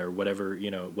you're on, or whatever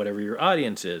your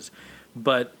audience is.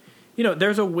 But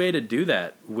there's a way to do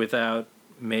that without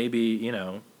maybe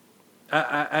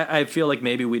I feel like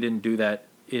maybe we didn't do that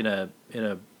in a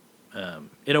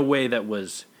way that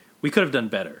was, we could have done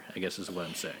better, I guess is what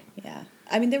I'm saying. Yeah.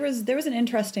 I mean, there was an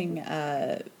interesting,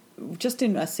 just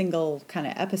in a single kind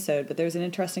of episode, but there's an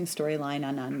interesting storyline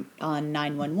on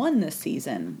 911 this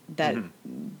season that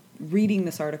reading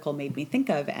this article made me think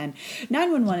of. And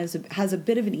 911 has a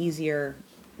bit of an easier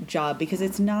job because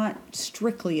it's not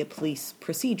strictly a police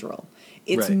procedural.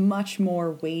 It's much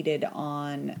more weighted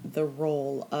on the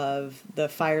role of the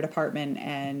fire department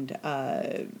and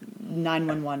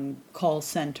 911 call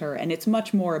center, and it's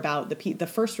much more about the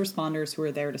first responders who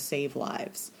are there to save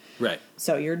lives. Right.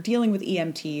 So you're dealing with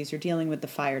EMTs, you're dealing with the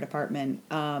fire department,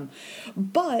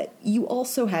 but you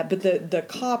also have, but the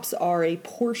cops are a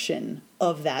portion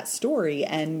of that story,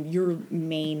 and your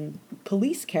main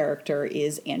police character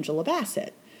is Angela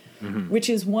Bassett. Which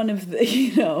is one of the,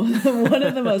 one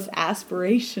of the most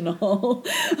aspirational,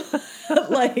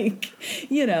 I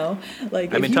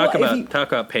mean, talk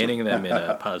about painting them in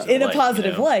a positive light. In a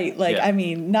positive light. I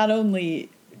mean, not only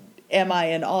am I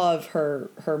in awe of her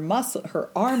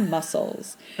arm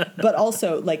muscles, but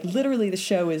also, literally the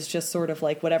show is just sort of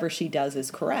like whatever she does is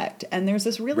correct. And there's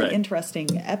this really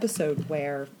interesting episode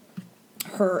where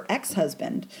her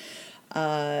ex-husband,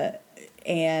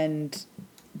 and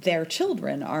their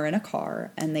children are in a car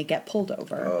and they get pulled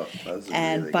over,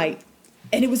 and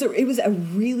it was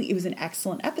an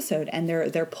excellent episode, and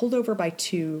they're pulled over by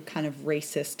two kind of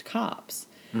racist cops,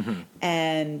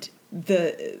 and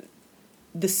the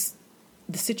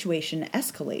situation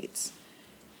escalates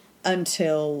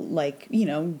until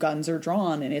guns are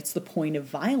drawn and it's the point of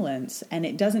violence, and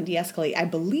it doesn't de-escalate, I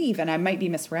believe, and I might be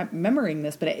misremembering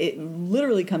this, but it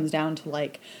literally comes down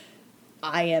to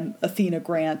I am Athena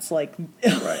Grant's right.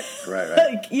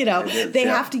 They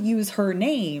have to use her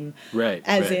name,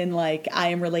 in I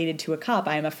am related to a cop,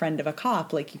 I am a friend of a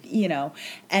cop,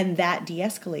 and that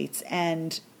de-escalates.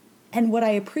 And what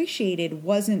I appreciated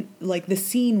wasn't the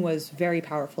scene was very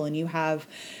powerful, and you have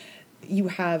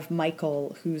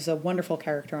Michael, who's a wonderful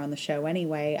character on the show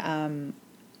anyway,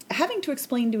 having to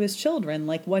explain to his children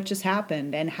what just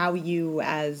happened and how you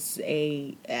as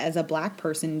a black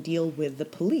person deal with the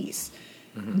police.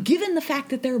 Given the fact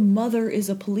that their mother is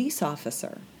a police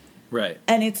officer. Right.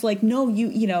 And it's no,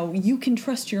 you can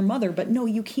trust your mother, but no,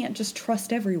 you can't just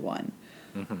trust everyone.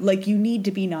 You need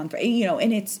to be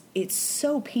and it's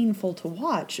so painful to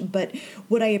watch. But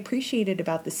what I appreciated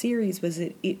about the series was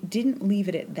it didn't leave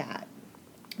it at that.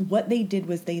 What they did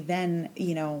was they then,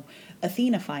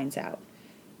 Athena finds out.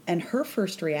 And her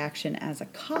first reaction as a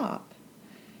cop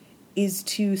is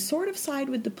to sort of side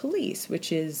with the police,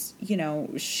 which is,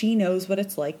 she knows what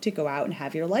it's like to go out and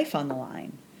have your life on the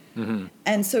line.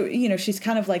 And so, she's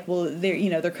kind of well,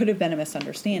 there could have been a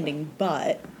misunderstanding,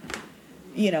 but,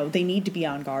 they need to be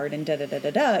on guard and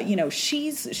da-da-da-da-da.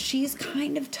 She's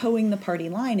kind of towing the party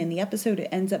line, and the episode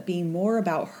ends up being more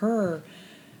about her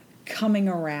coming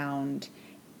around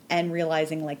and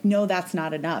realizing, no, that's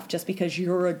not enough. Just because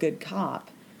you're a good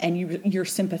cop and you're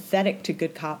sympathetic to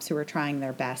good cops who are trying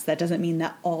their best, that doesn't mean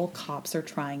that all cops are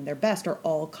trying their best, or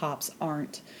all cops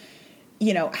aren't,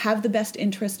 have the best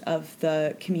interest of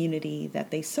the community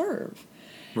that they serve.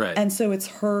 Right. And so it's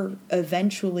her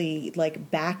eventually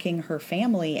backing her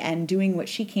family and doing what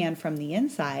she can from the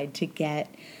inside to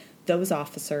get those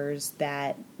officers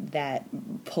that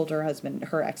pulled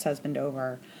her ex-husband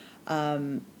over,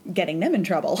 getting them in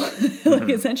trouble,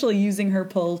 essentially using her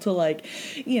pull to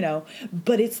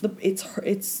but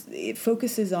it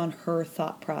focuses on her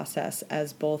thought process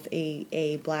as both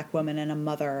a black woman and a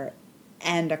mother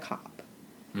and a cop.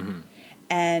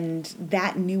 And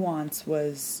that nuance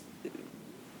was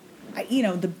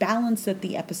the balance that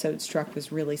the episode struck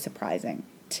was really surprising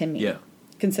to me. Yeah.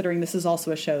 Considering this is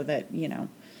also a show that,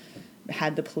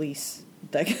 had the police,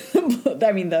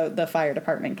 the fire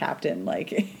department captain,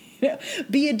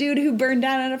 be a dude who burned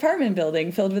down an apartment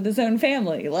building filled with his own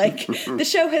family. Like, the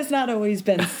show has not always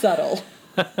been subtle,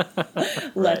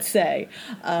 let's say.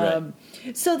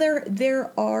 So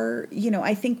there are,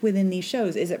 I think within these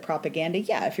shows, is it propaganda?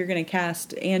 Yeah, if you're going to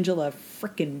cast Angela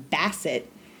frickin'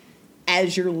 Bassett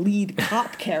as your lead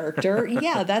cop character,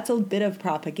 yeah, that's a bit of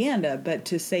propaganda. But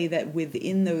to say that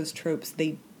within those tropes,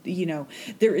 they,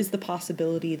 there is the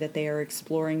possibility that they are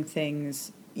exploring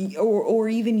things or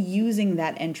even using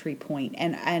that entry point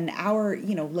and our,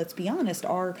 let's be honest,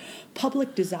 our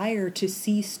public desire to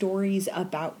see stories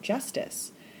about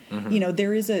justice.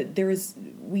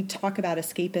 Mm-hmm. We talk about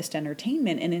escapist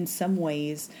entertainment, and in some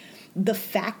ways, the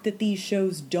fact that these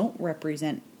shows don't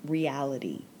represent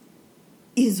reality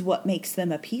is what makes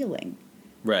them appealing.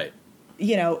 Right.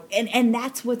 And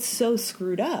that's what's so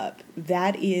screwed up.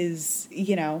 That is,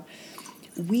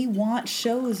 we want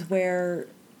shows where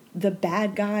the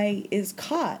bad guy is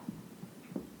caught.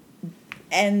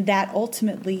 And that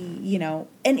ultimately,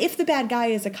 and if the bad guy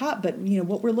is a cop, but,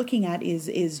 what we're looking at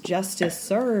is justice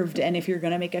served. And if you're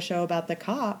going to make a show about the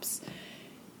cops,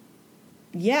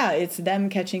 yeah, it's them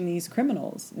catching these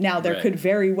criminals. Now, there could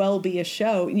very well be a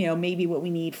show, maybe what we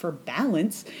need for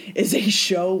balance is a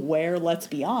show where, let's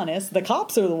be honest, the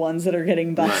cops are the ones that are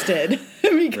getting busted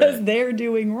because they're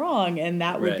doing wrong, and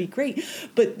that would be great.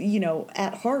 But,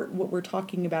 at heart, what we're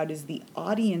talking about is the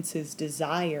audience's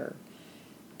desire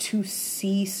to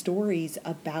see stories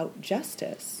about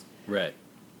justice. Right.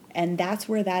 And that's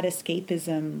where that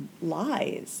escapism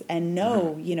lies. And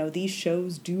no, these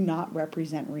shows do not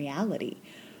represent reality.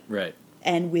 Right.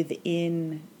 And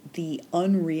within the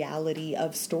unreality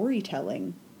of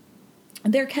storytelling,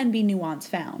 there can be nuance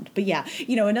found. But yeah,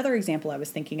 another example I was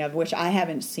thinking of, which I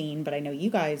haven't seen, but I know you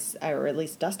guys, or at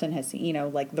least Dustin has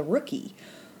seen, like The Rookie.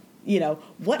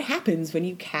 What happens when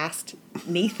you cast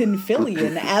Nathan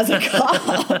Fillion as a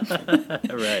cop?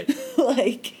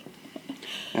 Right.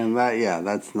 And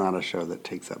that's not a show that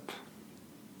takes up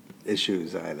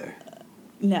issues either.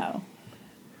 No.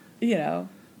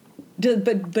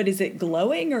 But is it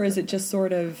glowing, or is it just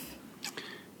sort of...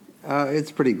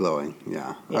 It's pretty glowing,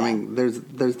 yeah. I mean, there's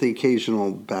the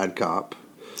occasional bad cop,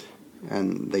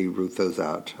 and they root those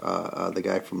out. The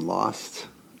guy from Lost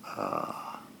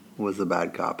was the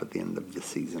bad cop at the end of the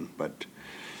season, but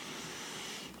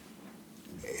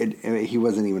he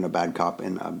wasn't even a bad cop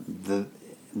in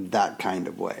that kind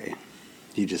of way.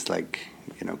 He just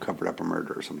covered up a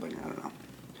murder or something. I don't know.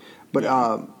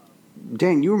 But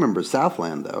Dan, you remember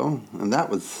Southland though, and that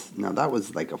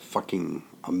was like a fucking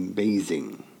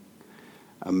amazing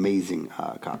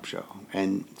cop show,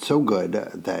 and so good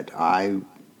that I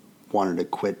wanted to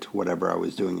quit whatever I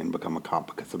was doing and become a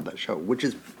cop because of that show, which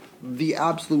is the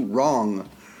absolute wrong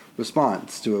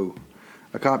response to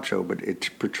a cop show, but it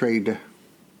portrayed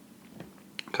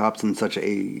cops in such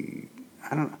a,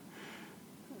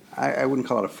 I wouldn't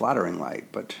call it a flattering light,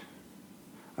 but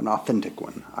an authentic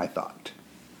one, I thought.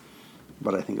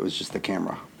 But I think it was just the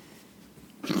camera.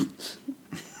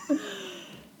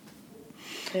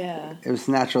 Yeah. It was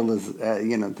natural as,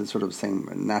 the sort of same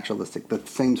naturalistic, the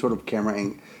same sort of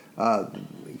camera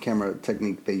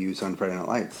technique they use on Friday Night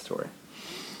Lights story.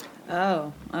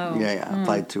 Oh. Yeah,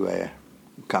 applied to a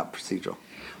cop procedural.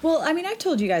 Well, I mean, I've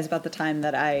told you guys about the time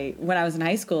that when I was in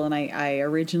high school, and I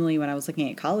originally, when I was looking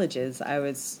at colleges, I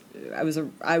was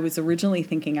originally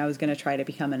thinking I was going to try to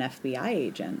become an FBI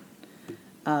agent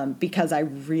because I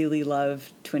really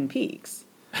loved Twin Peaks,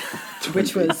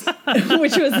 which was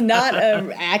not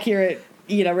an accurate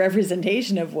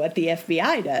representation of what the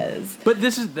FBI does. But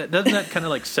doesn't that kind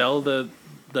of sell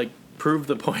prove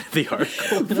the point of the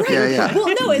article? Right. Yeah.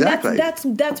 Well, no, exactly.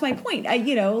 and that's my point.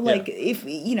 If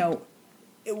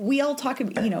we all talk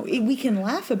about, we can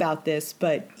laugh about this,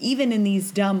 but even in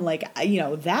these dumb,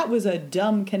 that was a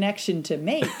dumb connection to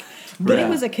make, but it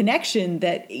was a connection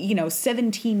that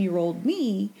 17-year-old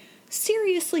me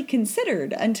seriously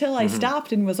considered until I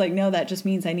stopped and was like, no, that just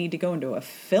means I need to go into a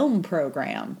film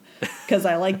program because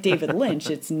I like David Lynch.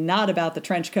 It's not about the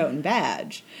trench coat and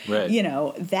badge. Right.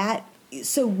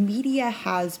 So media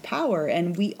has power,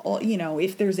 and we all,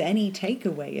 if there's any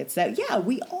takeaway, it's that,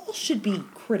 we all should be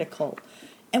critical,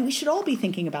 and we should all be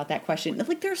thinking about that question.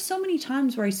 There are so many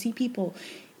times where I see people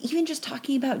even just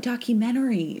talking about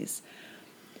documentaries,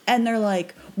 and they're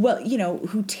like, well,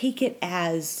 who take it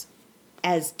as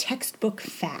textbook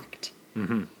fact.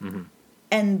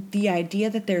 And the idea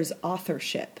that there's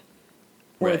authorship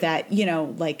or Right. that,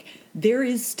 like there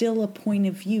is still a point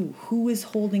of view. Who is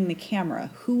holding the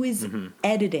camera? Who is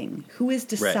editing? Who is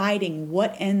deciding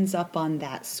what ends up on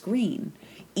that screen?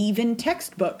 Even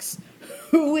textbooks.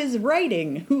 Who is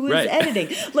writing? Who is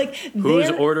editing? Like, who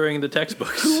is ordering the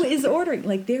textbooks? Who is ordering?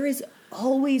 Like, there is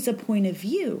always a point of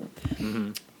view.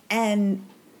 And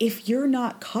if you're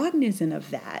not cognizant of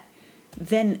that,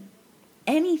 then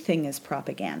anything is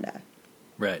propaganda.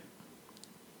 Right.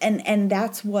 And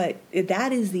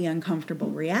that is the uncomfortable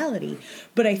reality.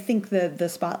 But I think the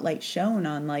spotlight shone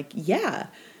on, like,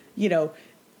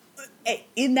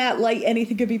 in that light,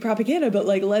 anything could be propaganda. But,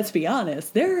 like, let's be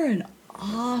honest, there are an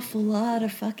awful lot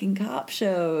of fucking cop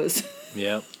shows.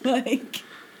 Yeah. Like,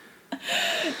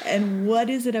 and what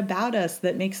is it about us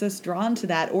that makes us drawn to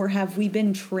that? Or have we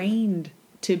been trained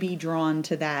to be drawn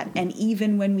to that? And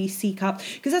even when we see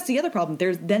cops, because that's the other problem.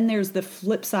 There's the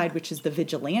flip side, which is the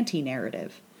vigilante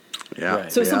narrative. Yeah.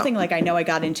 Right. So something like I know I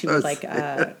got into with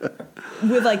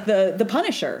the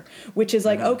Punisher, which is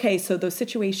like, okay, so those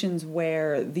situations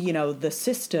where the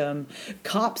system,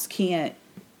 cops can't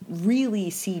really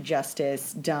see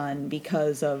justice done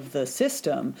because of the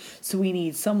system, so we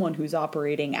need someone who's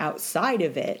operating outside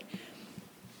of it.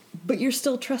 But you're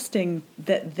still trusting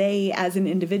that they, as an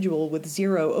individual with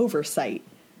zero oversight,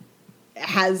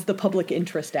 has the public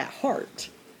interest at heart.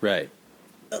 Right.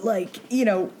 Like,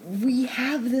 we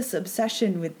have this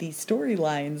obsession with these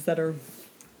storylines that are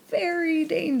very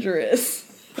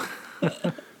dangerous.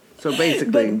 So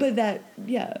basically, but that,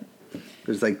 yeah.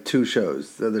 There's like two shows.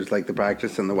 So there's like The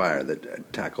Practice and The Wire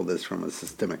that tackle this from a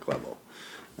systemic level.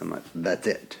 And that's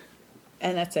it.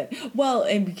 And that's it. Well,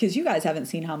 and because you guys haven't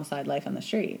seen Homicide: Life on the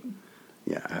Street.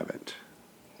 Yeah, I haven't.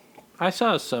 I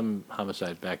saw some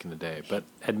Homicide back in the day, but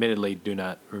admittedly do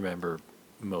not remember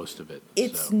most of it.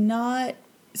 It's not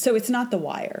The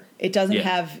Wire. It doesn't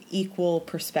have equal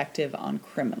perspective on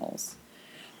criminals.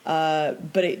 But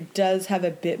it does have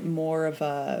a bit more of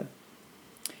a...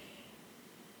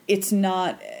 It's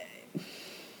not...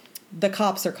 The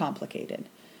cops are complicated.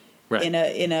 Right. In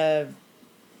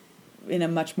a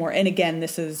much more... And again,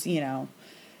 this is,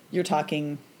 you're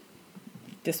talking...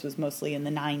 This was mostly in the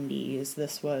 90s.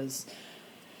 This was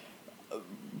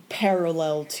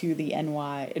parallel to the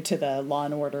Law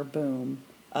and Order boom.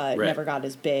 It never got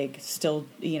as big. Still,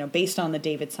 based on the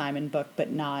David Simon book,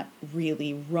 but not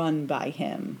really run by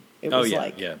him. It was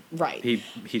right.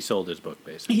 He sold his book,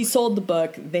 basically. He sold the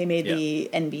book. They made the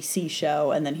NBC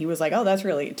show, and then he was like, "Oh, that's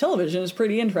really television is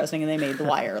pretty interesting," and they made The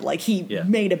Wire. Like he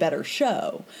made a better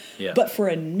show. Yeah. But for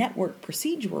a network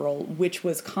procedural, which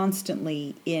was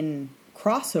constantly in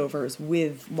crossovers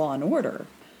with Law and Order,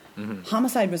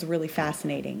 Homicide was a really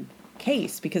fascinating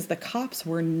case because the cops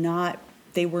were not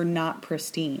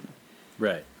pristine.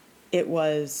 Right. It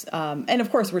was, and of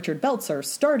course Richard Belzer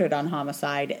started on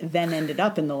Homicide, then ended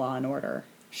up in the Law and Order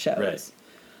shows.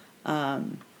 Right.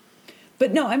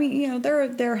 But no, I mean,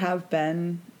 there have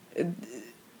been,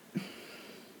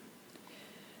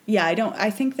 I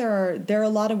think there are a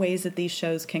lot of ways that these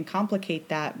shows can complicate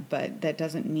that, but that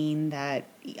doesn't mean that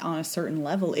on a certain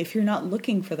level, if you're not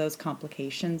looking for those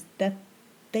complications, that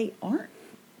they aren't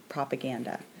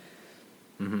propaganda.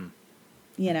 Mm-hmm.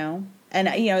 And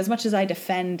as much as I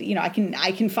defend, I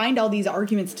can find all these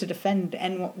arguments to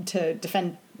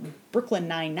defend Brooklyn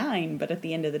Nine-Nine, but at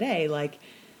the end of the day, like,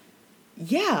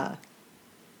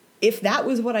 if that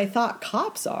was what I thought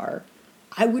cops are,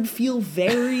 I would feel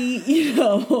very,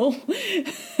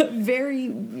 very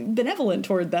benevolent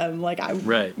toward them. Like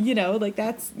like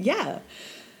that's,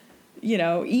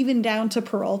 even down to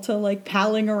Peralta, like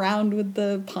palling around with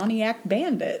the Pontiac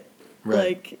Bandit. Right.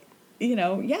 Like,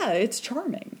 it's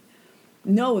charming.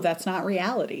 No, that's not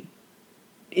reality.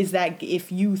 Is that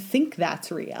if you think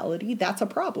that's reality, that's a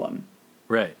problem.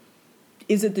 Right.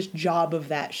 Is it the job of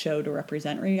that show to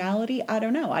represent reality? I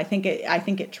don't know. I think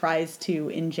it tries to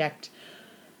inject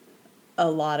a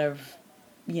lot of,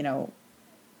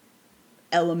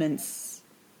 elements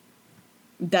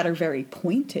that are very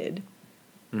pointed.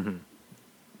 Mm-hmm.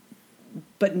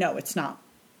 But no, it's not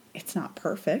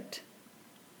perfect.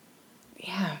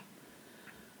 Yeah.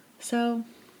 So,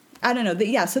 I don't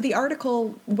know. So the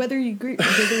article, whether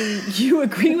you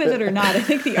agree with it or not, I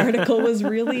think the article was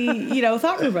really,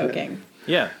 thought-provoking.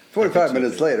 Yeah. 45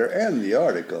 minutes later, and the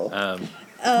article. It's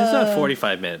not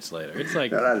 45 minutes later. It's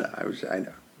like... No, I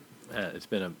know. It's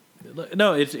been a...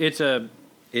 No, it's an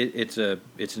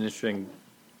interesting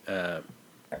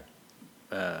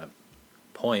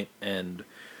point, and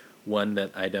one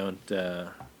that I don't...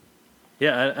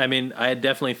 I mean, I had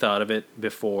definitely thought of it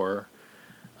before,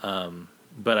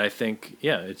 but I think,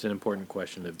 it's an important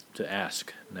question to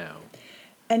ask now.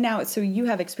 And now, so you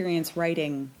have experience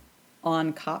writing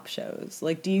on cop shows.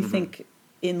 Like, do you think,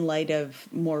 in light of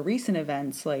more recent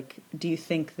events, like, do you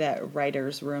think that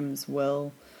writers' rooms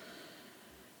will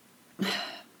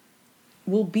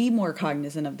be more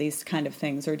cognizant of these kind of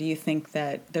things? Or do you think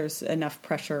that there's enough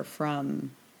pressure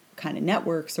from kind of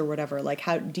networks or whatever? Like,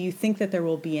 how do you think that there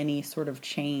will be any sort of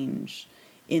change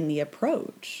in the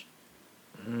approach?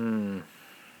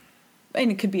 And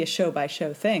it could be a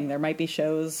show-by-show thing. There might be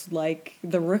shows like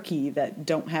The Rookie that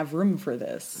don't have room for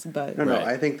this. But No,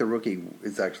 I think The Rookie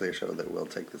is actually a show that will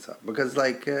take this up. Because,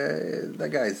 like, that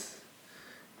guy's...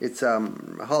 It's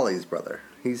Holly's brother.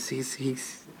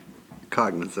 He's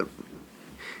cognizant.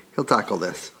 He'll tackle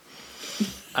this.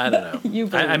 I don't know.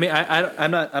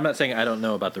 I'm not saying I don't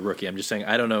know about The Rookie. I'm just saying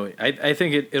I don't know. I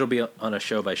think it'll be on a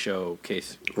show-by-show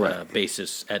case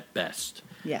basis at best.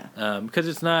 Yeah. Because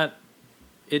it's not...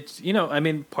 It's,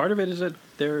 part of it is that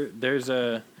there's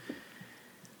a...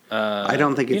 I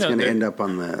don't think it's going to end up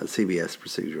on the CBS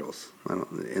procedurals,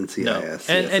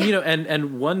 NCIS. No.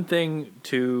 And one thing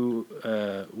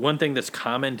that's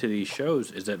common to these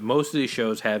shows is that most of these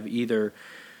shows have either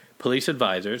police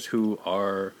advisors who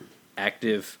are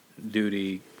active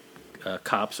duty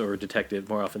cops or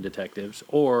more often detectives,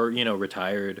 or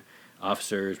retired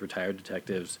officers, retired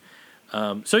detectives.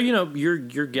 So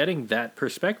you're getting that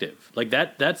perspective, like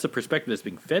that's the perspective that's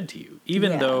being fed to you,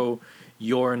 even though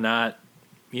you're not,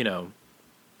 even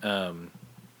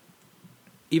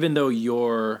though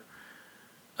you're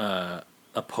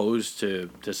opposed to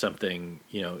something,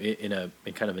 in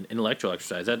kind of an intellectual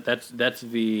exercise. That's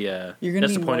the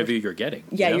point of view you're getting.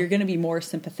 Yeah, you're going to be more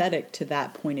sympathetic to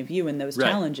that point of view and those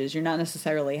challenges. You're not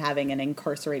necessarily having an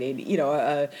incarcerated,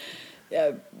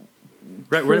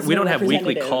 Right, we don't have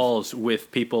weekly calls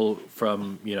with people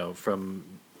from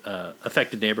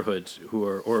affected neighborhoods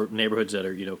or neighborhoods that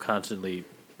are constantly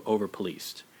over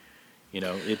policed.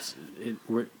 It's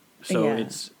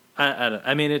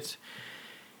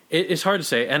hard to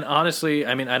say, and honestly,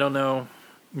 I don't know.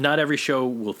 Not every show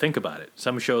will think about it.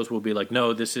 Some shows will be like,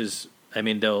 no, this is.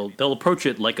 They'll approach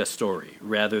it like a story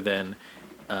rather than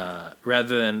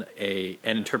an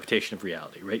interpretation of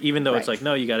reality, right? Even though it's like,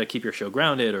 no, you got to keep your show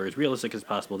grounded or as realistic as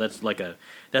possible. That's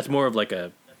more of like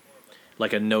a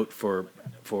note for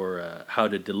how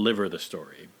to deliver the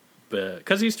story,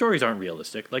 because these stories aren't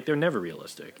realistic. Like, they're never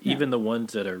realistic. Yeah. Even the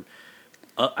ones that are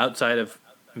outside of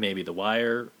maybe The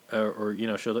Wire or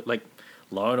show like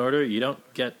Law and Order, you don't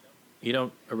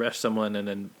arrest someone and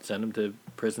then send them to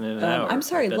prison in an hour. I'm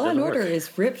sorry, Law and Order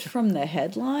is ripped from the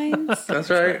headlines. That's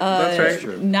right. That's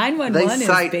right. 911 they is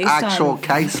cite based actual on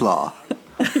case law.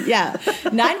 Yeah,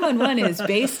 911 is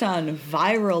based on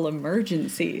viral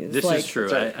emergencies. This is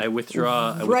true. I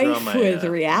withdraw. Rife my, with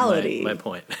reality. My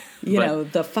point.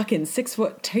 The fucking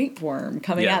 6-foot tapeworm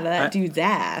coming out of that dude's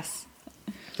ass.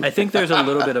 I think there's a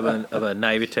little bit of a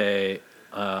naivete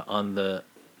on the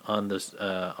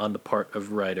part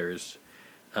of writers,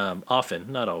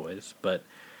 often, not always, but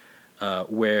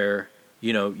where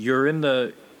you're in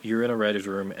a writer's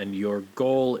room and your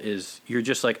goal is you're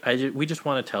just like we just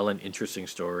want to tell an interesting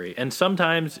story, and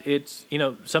sometimes it's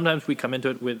sometimes we come into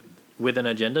it with an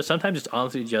agenda. Sometimes it's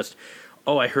honestly just,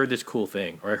 oh, I heard this cool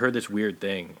thing, or I heard this weird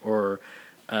thing, or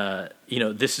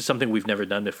this is something we've never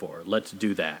done before. Let's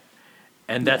do that,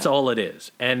 and that's all it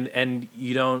is. And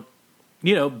you don't.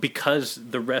 Because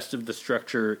the rest of the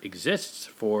structure exists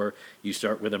for you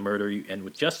start with a murder, you end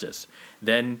with justice,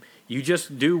 then you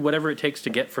just do whatever it takes to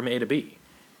get from A to B.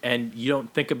 And you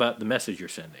don't think about the message you're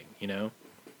sending,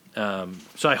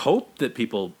 So I hope that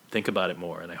people think about it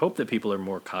more, and I hope that people are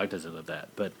more cognizant of that.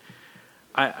 But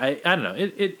I don't know.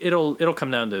 It'll come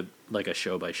down to like a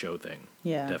show-by-show thing.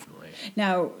 Yeah. Definitely.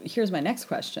 Now, here's my next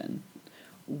question.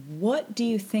 What do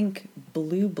you think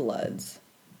Blue Bloods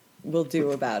will do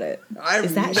about it?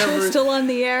 Is that show still on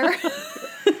the air?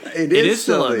 It is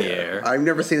still on the air. I've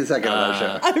never seen a second of that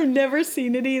show. I've never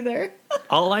seen it either.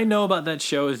 All I know about that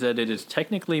show is that it is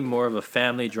technically more of a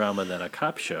family drama than a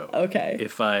cop show. Okay.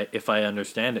 If I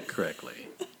understand it correctly.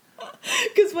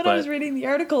 Because when I was reading the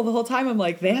article the whole time, I'm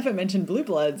like, they haven't mentioned Blue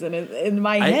Bloods, and in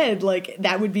my head, like,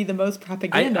 that would be the most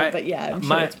propaganda. But yeah, I'm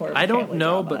sure it's more of a family drama. I don't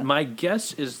know, but my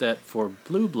guess is that for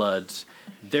Blue Bloods,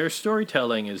 their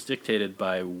storytelling is dictated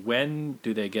by when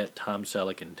do they get Tom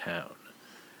Selleck in town.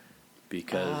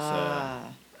 Because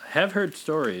I have heard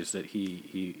stories that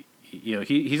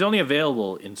he's only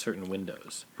available in certain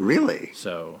windows. Really?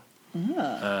 So,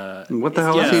 what the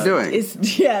hell is he doing? Is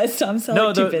Tom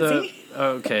Selleck too busy?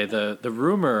 The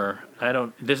rumor,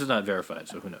 this is not verified,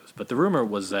 so who knows? But the rumor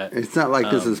was that it's not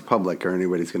like this is public or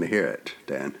anybody's going to hear it,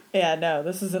 Dan. Yeah, no,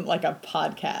 this isn't like a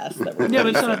podcast that we're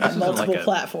on multiple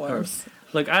platforms.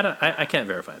 Look, I can't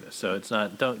verify this, so it's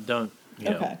not. Don't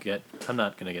Okay. I'm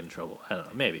not going to get in trouble. I don't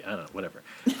know. Maybe I don't know. Whatever.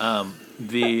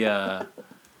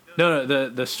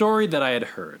 The story that I had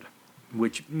heard,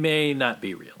 which may not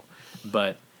be real,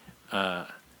 but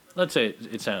let's say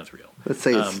it sounds real. Let's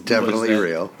say it's definitely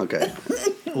real. Okay.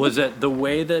 Was that the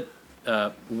way that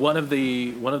one of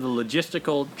the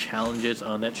logistical challenges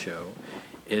on that show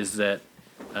is that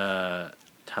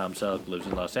Tom Selleck lives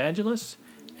in Los Angeles,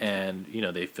 and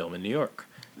they film in New York.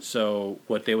 So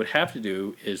what they would have to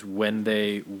do is when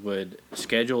they would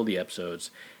schedule the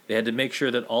episodes, they had to make sure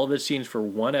that all the scenes for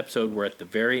one episode were at the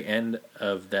very end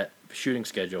of that shooting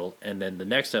schedule, and then the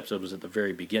next episode was at the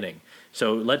very beginning.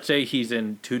 So let's say he's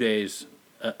in 2 days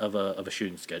of a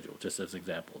shooting schedule, just as an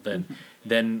example.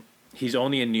 Then he's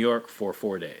only in New York for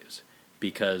 4 days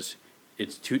because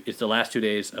it's the last 2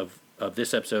 days of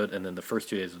this episode, and then the first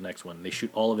 2 days of the next one. They shoot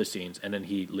all of his scenes, and then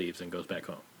he leaves and goes back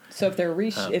home. So if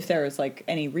there was like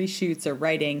any reshoots or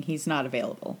writing, he's not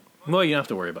available. Well, you don't have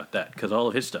to worry about that because all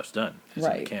of his stuff's done.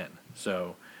 Right. He can.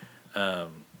 So,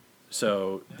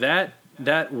 so that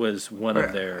was one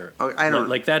of their. I don't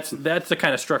like that's the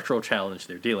kind of structural challenge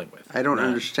they're dealing with. I don't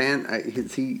understand.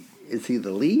 Is he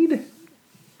the lead?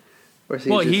 Or is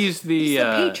he he's the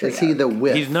is he the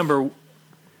whip? He's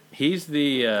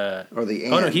the or the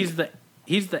and? Oh no, he's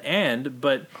the and,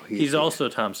 but he's also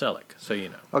Tom Selleck. So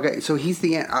Okay, so he's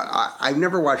the and. I've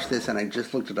never watched this, and I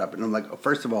just looked it up, and I'm like,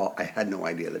 first of all, I had no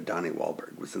idea that Donnie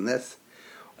Wahlberg was in this.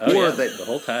 Oh, or that the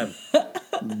whole time.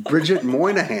 Bridget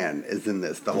Moynihan is in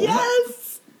this the whole time.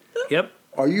 Yes. Yep.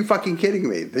 Are you fucking kidding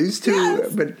me? These two,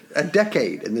 but a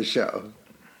decade in the show.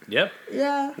 Yep.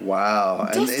 Yeah. Wow.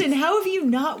 Dustin, how have you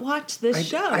not watched this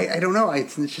show? I don't know.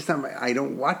 It's just not I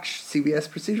don't watch CBS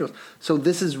procedurals. So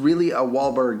this is really a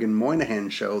Wahlberg and Moynihan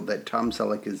show that Tom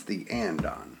Selleck is the and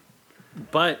on.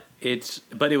 But it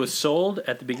was sold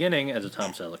at the beginning as a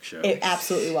Tom Selleck show. It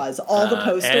absolutely was. All the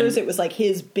posters, it was like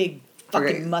his big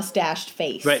fucking mustached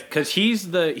face. Right, because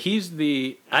he's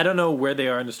the I don't know where they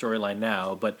are in the storyline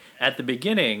now, but at the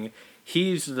beginning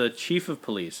he's the chief of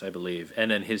police, I believe,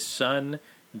 and then his son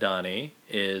Donnie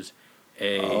is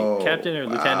a captain or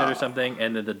lieutenant or something,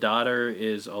 and then the daughter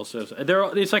is also.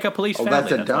 It's like a police family.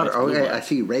 That's a daughter. Okay, I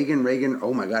see Reagan.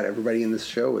 Oh my God, everybody in this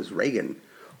show is Reagan.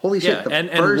 Holy shit! And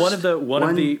one of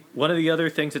the other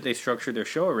things that they structure their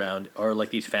show around are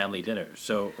like these family dinners.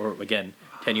 So, or again,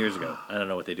 10 years ago, I don't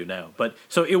know what they do now, but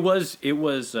so it was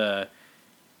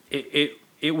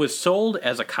sold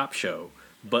as a cop show,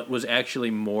 but was actually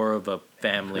more of a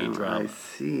family drama. I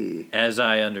see. As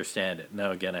I understand it.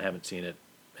 Now, again, I haven't seen it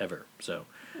ever, so.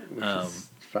 Which is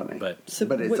funny. But it's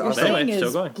what you're saying anyway,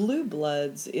 is Blue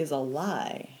Bloods is a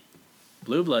lie.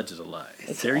 Blue Bloods is a lie.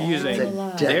 It's they're all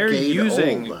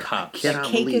using cops. The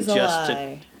cake is a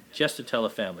lie. Just to tell a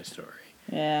family story.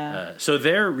 Yeah. So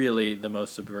they're really the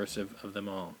most subversive of them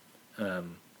all.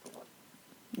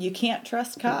 You can't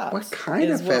trust cops. What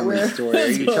kind of family story are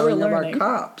you telling about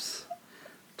cops?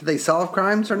 Do they solve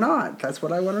crimes or not? That's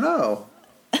what I want to know.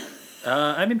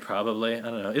 I mean, probably. I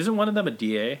don't know. Isn't one of them a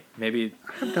DA? Maybe.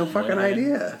 I have no fucking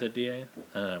idea. The DA?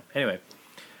 I don't know. Anyway,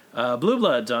 Blue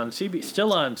Bloods on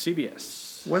still on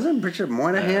CBS. Wasn't Bridget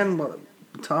Moynihan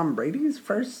Tom Brady's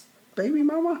first baby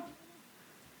mama?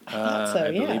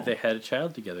 I believe they had a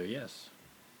child together. Yes.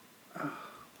 Oh,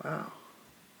 wow.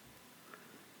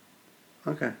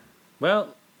 Okay.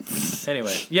 Well,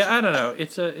 anyway, yeah, I don't know.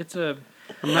 It's a.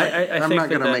 I'm not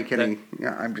going to make any.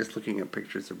 Yeah, I'm just looking at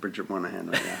pictures of Bridget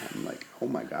Moynihan right now. I'm like, oh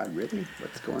my God, really?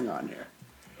 What's going on here?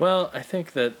 Well, I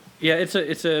think that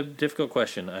it's a difficult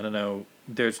question. I don't know.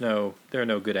 There are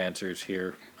no good answers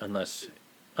here unless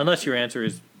your answer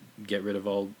is get rid of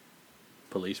all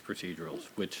police procedurals,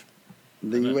 which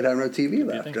then you would have no TV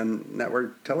left on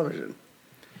network television.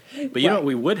 But you know what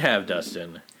we would have,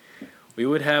 Dustin? We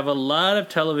would have a lot of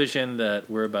television that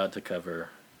we're about to cover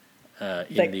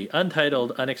in the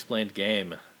untitled, unexplained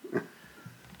game.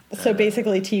 So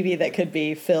basically TV that could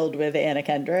be filled with Anna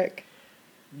Kendrick.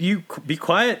 You be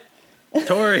quiet,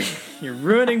 Tori. You're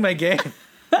ruining my game.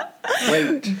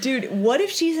 Wait. Dude, what if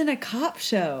she's in a cop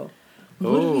show? What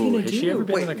are we gonna do? Has she ever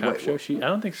been in a cop show? I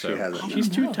don't think so. She's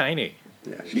too tiny.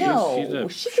 Yeah,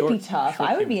 she could be tough.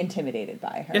 I would be intimidated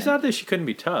by her. It's not that she couldn't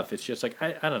be tough. It's just like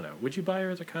I don't know. Would you buy her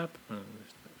as a cop?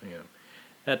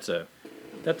 That's a.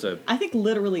 I think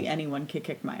literally anyone could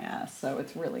kick my ass, so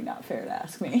it's really not fair to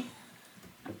ask me.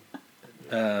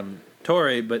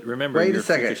 Tori, but remember, Wait you're a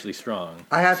second. freakishly strong.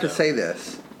 I have to say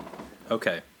this.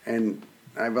 Okay. And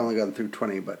I've only gone through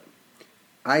 20, but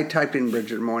I typed in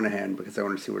Bridget Moynihan because I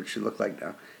want to see what she looked like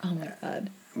now. Oh my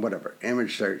God. Whatever.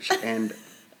 Image search. And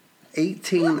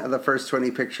 18 of the first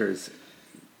 20 pictures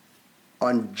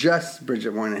on just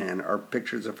Bridget Moynihan are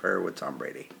pictures of her with Tom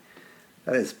Brady.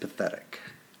 That is pathetic.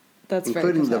 That's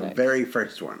including very pathetic. the very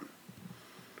first one.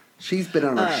 She's been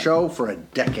on a show for a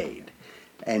decade,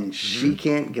 and she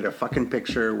can't get a fucking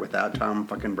picture without Tom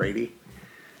fucking Brady.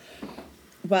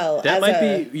 Well, that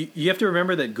might be. You have to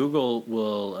remember that Google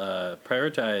will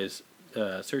prioritize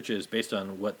searches based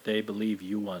on what they believe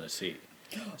you want to see.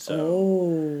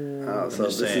 So, so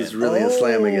this is really a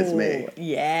slam against me.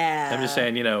 Yeah. I'm just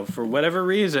saying, for whatever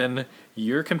reason,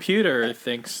 your computer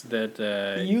thinks that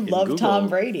you love Google Tom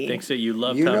Brady. Thinks that you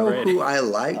love You Tom know Brady. who I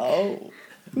like? Oh,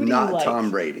 who do Not you like?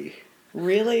 Tom Brady.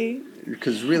 Really?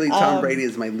 Because really, Tom Brady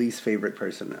is my least favorite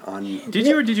person on. Did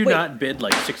you or did you not bid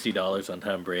like $60 on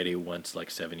Tom Brady once,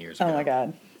 like 7 years ago? Oh my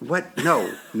god. What?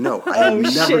 No. I Oh have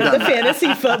never shit! done The that.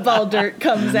 fantasy football dirt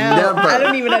comes out. Never. I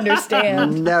don't even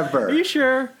understand. Never. Are you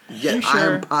sure? Yeah, you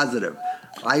sure? I'm positive.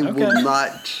 I will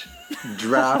not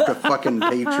draft a fucking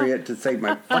Patriot to save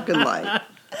my fucking life.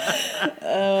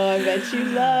 Oh, I bet you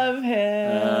love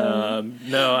him.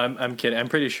 No, I'm kidding. I'm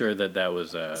pretty sure that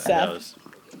was Seth?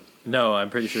 No, I'm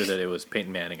pretty sure that it was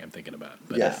Peyton Manning I'm thinking about.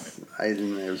 But Yes,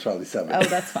 it was probably 7. Oh,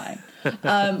 that's fine.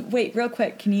 Wait, real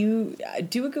quick, can you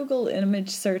do a Google image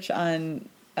search on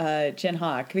Jin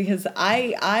Hawk? Because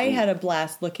I had a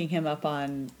blast looking him up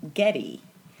on Getty.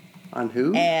 On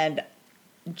who? And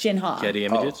Jin Hawk. Getty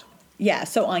Images? Yeah,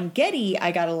 so on Getty,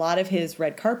 I got a lot of his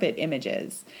red carpet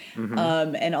images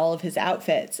and all of his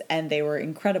outfits, and they were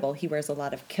incredible. He wears a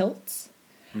lot of kilts.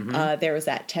 There was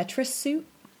that Tetris suit.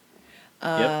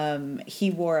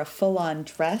 He wore a full-on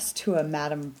dress to a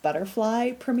Madame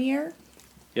Butterfly premiere.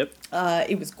 Yep.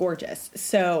 It was gorgeous.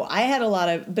 So I had a lot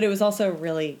of, but it was also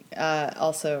really,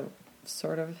 also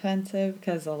sort of offensive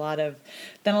because a lot of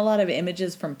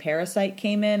images from Parasite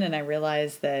came in, and I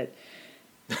realized that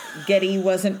Getty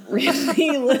wasn't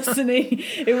really listening.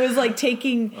 It was like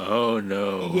taking. Oh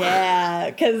no. Yeah,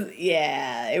 because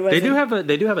it was. They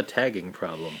do have a tagging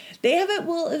problem. They have it.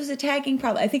 Well, it was a tagging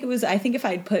problem. I think if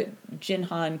I'd put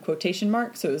Jinhan quotation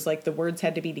marks, so it was like the words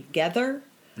had to be together,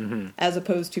 as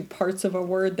opposed to parts of a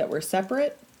word that were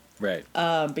separate. Right.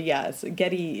 But yeah, so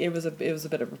Getty. It was a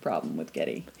bit of a problem with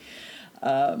Getty.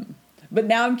 But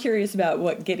now I'm curious about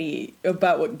what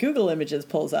Google Images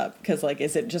pulls up, because like,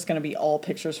 is it just going to be all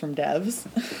pictures from devs?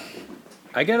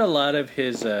 I got a lot of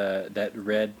his that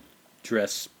red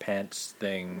dress pants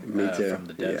thing Me too. from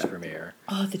the devs premiere.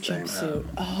 Oh, the jumpsuit.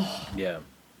 Yeah,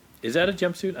 is that a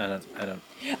jumpsuit? I don't.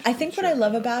 I think what I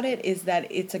love about it is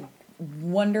that it's a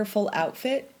wonderful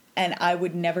outfit, and I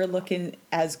would never look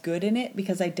as good in it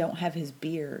because I don't have his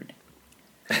beard.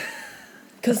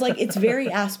 Because, like, it's very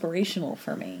aspirational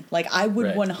for me. Like, I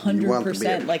would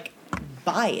 100% like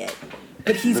buy it,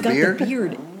 but he's got the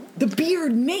beard. The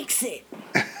beard makes it.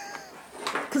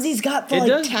 Because he's got the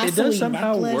tassel-y It does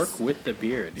somehow necklace. work with the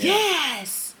beard. Yeah.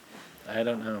 Yes. I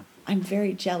don't know. I'm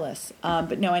very jealous.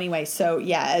 But no, anyway, so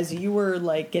yeah, as you were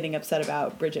like getting upset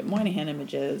about Bridget Moynihan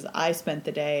images, I spent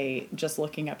the day just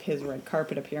looking up his red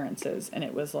carpet appearances, and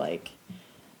it was like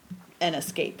an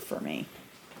escape for me.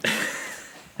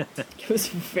 It was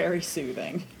very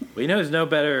soothing. Well, there's no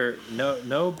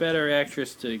better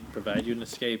actress to provide you an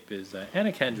escape is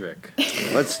Anna Kendrick.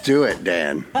 Let's do it,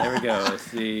 Dan. There we go. It's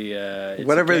it's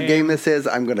Whatever a the game this is,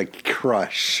 I'm going to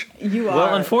crush. You are.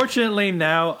 Well, unfortunately,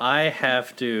 now I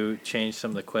have to change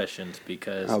some of the questions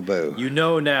because you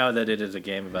know now that it is a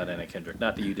game about Anna Kendrick.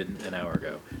 Not that you didn't an hour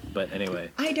ago, but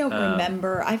anyway. I don't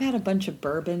remember. I've had a bunch of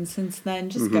bourbon since then.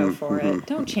 Just go for it.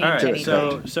 Don't change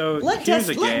anything. So let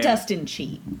Dustin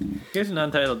cheat. Here's an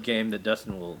untitled game that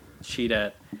Dustin will cheat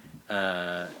at.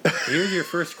 Here's your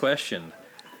first question.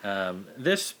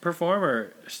 This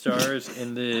performer stars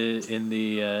in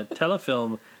the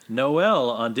telefilm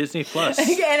Noelle on Disney Plus.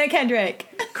 Anna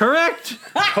Kendrick. Correct.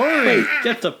 Tori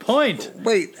gets a point.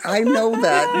 Wait, I know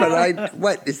that, but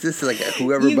what is this like?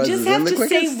 Whoever You buzzes just have in the to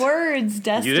quickest? say words,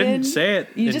 Dustin. You didn't say it.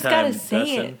 You in just time, gotta say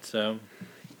Dustin, it. So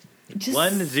Just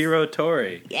 1-0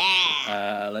 Tori.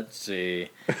 Yeah. Let's see.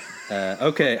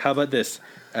 Okay, how about this?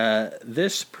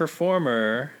 This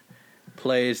performer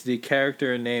plays the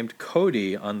character named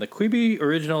Cody on the Quibi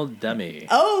original Dummy.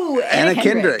 Oh, Anna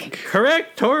Kendrick.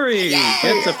 Correct, Tori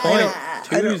gets a point.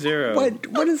 2-0.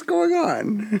 What is going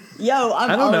on? Yo,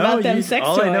 I'm I don't all know. about them sex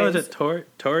all toys. I know is that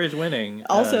Tori's winning.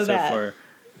 Also so that. far.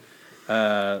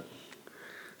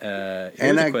 Here's a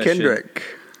Anna question. Kendrick.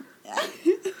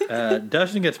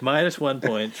 Dustin gets -1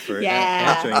 point for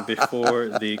answering before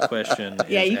the question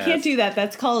Yeah, is you can't asked. do that.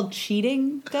 That's called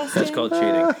cheating, Dustin. That's called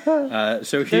cheating.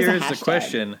 So here's the hashtag.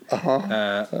 question.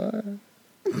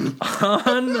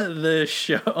 On the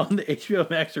show, on the HBO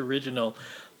Max original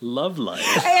Love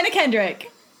Life, Anna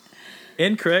Kendrick.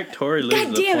 Incorrect. Tori loses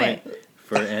God the damn point it.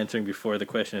 for answering before the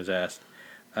question is asked.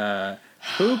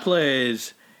 Who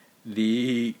plays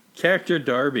the character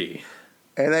Darby?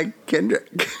 Anna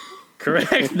Kendrick.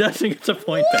 Correct. Dustin gets a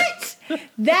point back.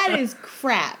 That is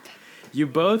crap. You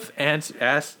both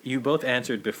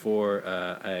answered before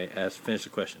I finished the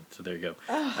question. So there you go.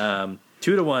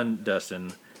 2-1,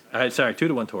 Dustin. Sorry,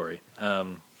 2-1, Tori.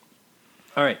 All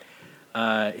right.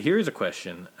 Here's a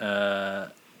question.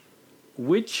 So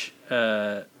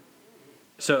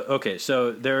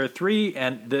there are three,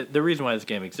 and the reason why this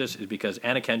game exists is because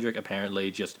Anna Kendrick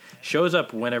apparently just shows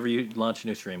up whenever you launch a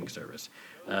new streaming service.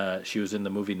 She was in the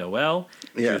movie Noelle.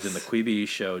 She was in the Quibi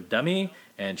show Dummy,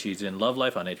 and she's in Love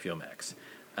Life on HBO Max.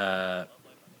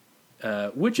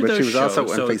 Which of those shows? But she was also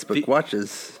on Facebook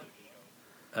Watches.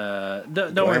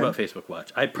 Don't worry about Facebook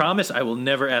Watch. I promise I will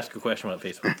never ask a question about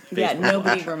Facebook. Yeah,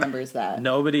 nobody remembers that.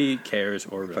 Nobody cares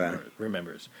or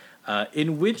remembers.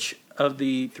 In which of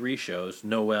the three shows,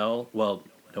 Noelle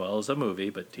is a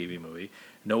movie, but TV movie,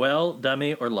 Noelle,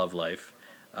 Dummy, or Love Life,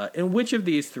 in which of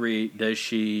these three does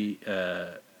she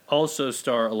also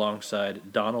star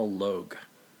alongside Donald Logue?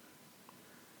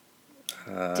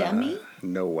 Dummy?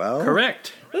 Noelle?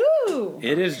 Correct. Ooh.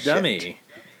 It is Dummy. Shit.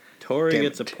 Tori Damn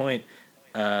gets a it. point.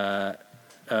 All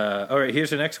right, here's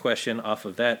the next question off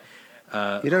of that.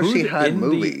 she had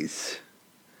movies.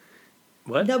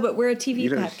 What? No, but we're a TV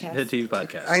The podcast. TV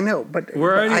podcast. I know, but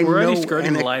We're already know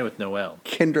skirting the Anna line with Noelle.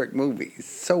 Kendrick movies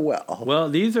so well. Well,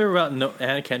 these are about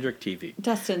Anna Kendrick TV.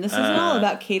 Dustin, this isn't all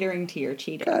about catering to your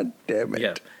cheating. God damn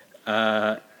it.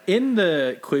 Yeah. In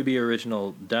the Quibi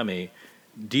original Dummy,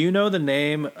 do you know the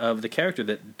name of the character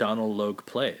that Donald Logue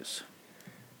plays?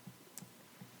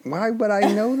 Why would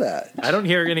I know that? I don't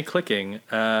hear any clicking.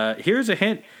 Here's a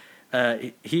hint.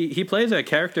 He plays a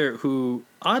character who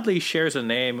oddly shares a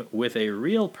name with a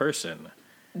real person.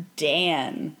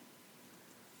 Dan.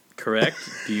 Correct?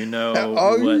 Do you know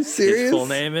Are what you serious? his full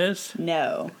name is?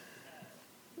 No.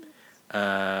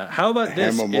 How about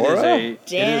this? Hamamura?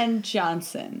 Dan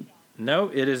Johnson. No,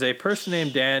 it is a person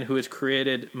named Dan who has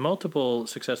created multiple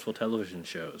successful television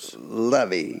shows.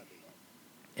 Levy.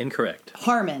 Incorrect.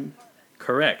 Harmon.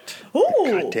 Correct. Ooh.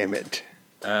 God damn it.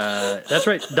 That's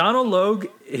right. Donald Logue,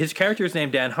 his character is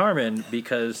named Dan Harmon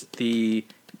because the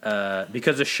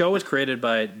show was created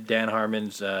by Dan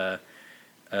Harmon's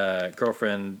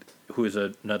girlfriend, who is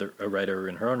a writer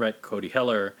in her own right, Cody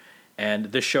Heller, and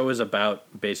this show is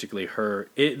about basically her.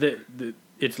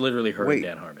 It's literally her and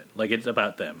Dan Harmon. Like, it's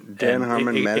about them. Dan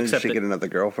Harmon managed to get another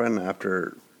girlfriend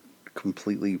after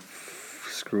completely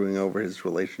screwing over his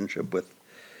relationship with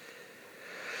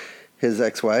his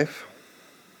ex-wife.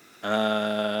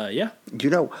 Yeah.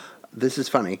 This is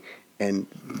funny, and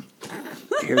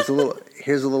here's a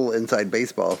little inside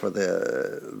baseball for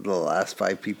the last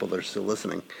 5 people that are still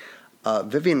listening.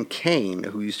 Vivian Kane,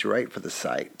 who used to write for the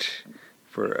site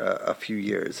for a few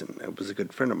years, and was a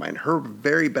good friend of mine. Her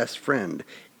very best friend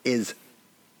is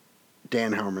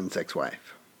Dan Harmon's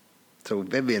ex-wife. So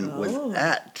Vivian was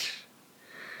at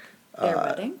Their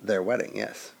wedding? Their wedding,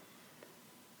 yes.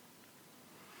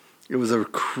 It was a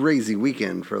crazy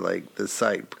weekend for the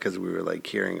site because we were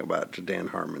hearing about Dan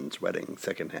Harmon's wedding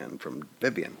secondhand from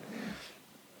Vivian.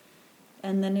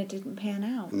 And then it didn't pan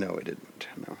out. No, it didn't.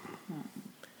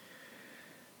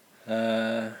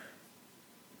 No.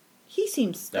 He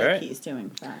seems like right. he's doing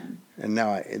fine. And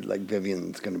now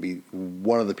Vivian's going to be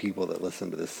one of the people that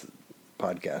listen to this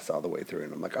podcast all the way through.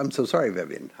 And I'm like, I'm so sorry,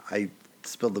 Vivian. I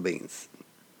spilled the beans.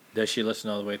 Does she listen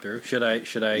all the way through? Should I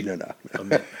No.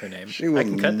 omit her name? She will I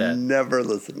can cut that. never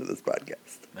listen to this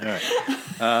podcast. All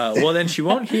right. Well, then she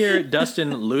won't hear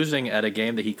Dustin losing at a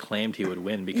game that he claimed he would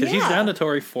win because he's down to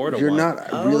Tori 4-1. You're not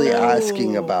really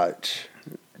asking about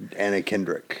Anna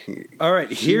Kendrick. All right.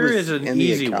 Here is an in the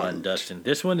easy accountant. one, Dustin.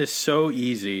 This one is so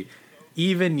easy,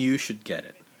 even you should get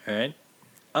it. All right.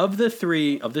 Of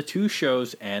the 2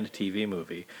 shows and TV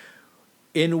movie,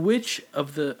 in which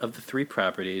of the 3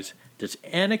 properties does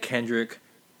Anna Kendrick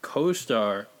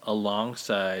co-star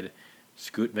alongside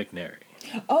Scoot McNairy?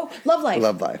 Oh, Love Life.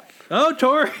 Love Life. Oh,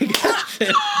 Tori!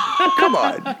 Come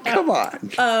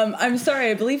on. I'm sorry.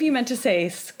 I believe you meant to say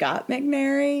Scott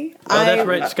McNairy. Oh, that's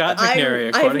right, Scott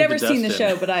McNairy. I've never to seen the Dustin.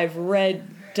 show, but I've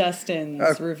read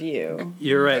Dustin's review.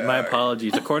 You're right. My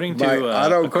apologies. According to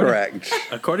autocorrect.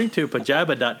 According to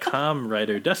Pajaba.com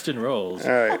writer Dustin Rolls,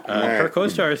 All right. her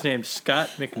co-star is named Scott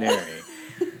McNairy.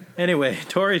 Anyway,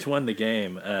 Tori's won the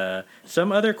game.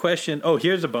 Some other question. Oh,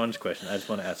 here's a bonus question. I just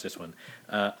want to ask this one.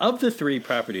 Of the 3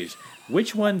 properties,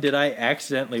 which one did I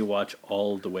accidentally watch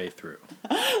all the way through?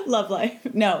 Love Life.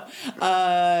 No.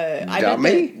 I bet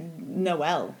Dummy? that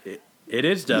Noelle. It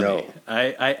is dummy. No.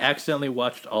 I accidentally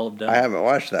watched all of Dummy. I haven't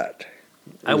watched that.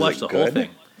 I Was watched it the whole good?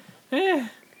 thing.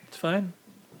 It's fine.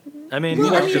 I mean, You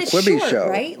Well, watched I mean, the it's Quibi short, show.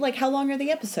 right? Like, how long are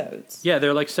the episodes? yeah,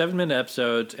 they're like 7-minute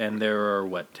episodes, and there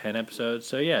are 10 episodes.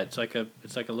 So yeah, it's like a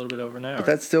little bit over an hour. But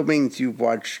that still means you've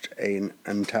watched an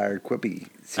entire Quibi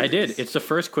series. I did. It's the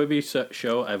first Quibi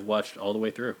show I've watched all the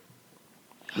way through.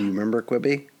 Do you remember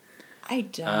Quibi? I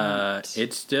don't.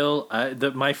 It's still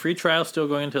my free trial's still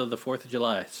going until the 4th of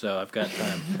July, so I've got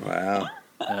time.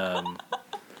 Wow.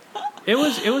 It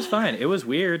was fine. It was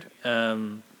weird.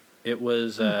 It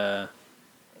was yeah,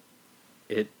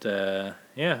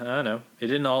 I don't know. It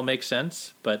didn't all make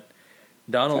sense, but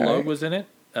Donald Logue was in it.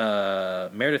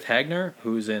 Meredith Hagner,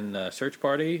 who's in Search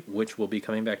Party, which will be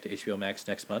coming back to HBO Max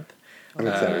next month. I'm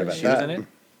excited about she that. was in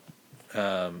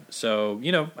it. So,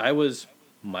 I was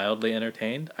mildly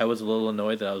entertained. I was a little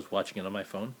annoyed that I was watching it on my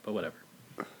phone, but whatever.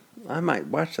 I might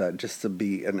watch that just to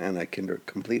be an Anna Kendrick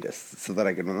completist, so that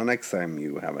I can, the next time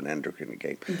you have an Kendrick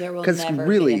game. There will 'Cause never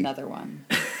really, be another one.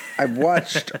 I've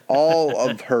watched all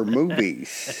of her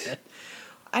movies.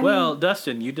 I Well, mean,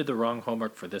 Dustin, you did the wrong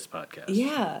homework for this podcast.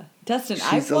 yeah. Dustin, She's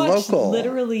I've a watched local.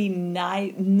 literally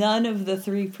none of the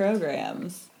 3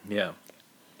 programs. Yeah.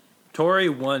 Tori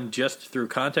won just through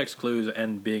context clues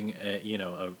and being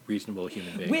a reasonable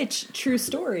human being. Which, true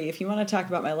story, if you want to talk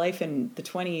about my life in the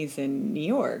 20s in New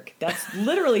York, that's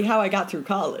literally how I got through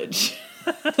college.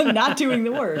 Not doing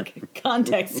the work.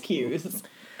 Context cues.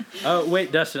 Oh,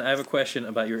 wait, Dustin, I have a question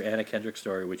about your Anna Kendrick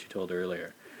story, which you told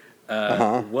earlier.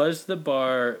 Was the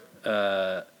bar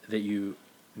that you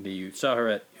saw her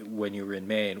at when you were in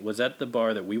Maine, was that the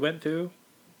bar that we went to?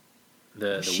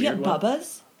 The She weird at one?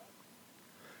 Bubba's?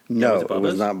 No, was it it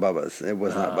was Bubba's? not Bubba's. It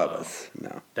was not Bubba's.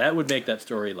 No, That would make that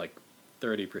story like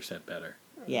 30% better.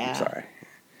 Yeah. sorry.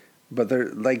 But they're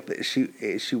like she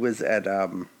was at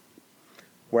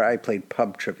where I played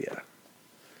pub trivia.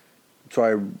 So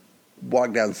I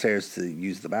walked downstairs to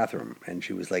use the bathroom, and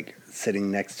she was like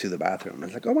sitting next to the bathroom. I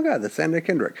was like, "Oh my god, that's Anna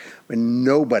Kendrick!" But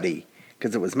nobody,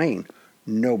 because it was Maine,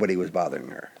 nobody was bothering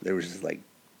her. There was just like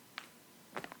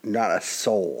not a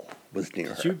soul was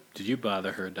near her. Did you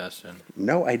bother her, Dustin?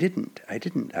 No, I didn't.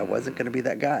 I wasn't going to be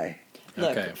that guy.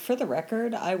 Look, Okay. for the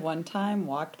record, I one time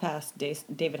walked past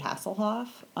David Hasselhoff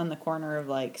on the corner of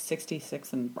like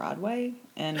 66 and Broadway,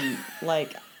 and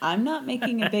like I'm not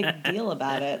making a big deal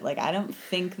about it. Like I don't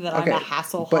think that I'm Okay, a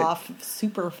Hasselhoff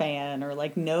super fan or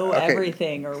like know Okay.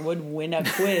 everything or would win a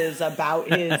quiz about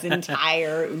his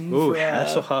entire Ooh, oeuvre.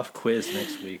 Hasselhoff quiz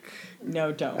next week.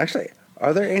 No, don't. Actually,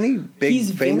 are there any big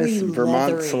He's famous very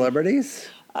Vermont leathery. celebrities?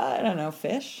 I don't know,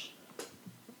 Fish,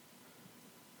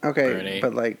 Okay, Bernie.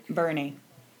 but like Bernie.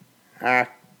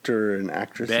 actor and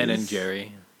actresses. Ben and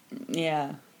Jerry.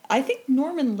 Yeah, I think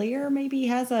Norman Lear maybe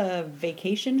has a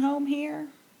vacation home here.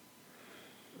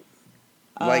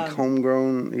 Like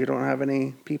homegrown, you don't have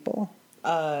any people?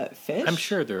 Fish. I'm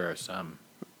sure there are some.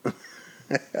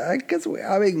 I guess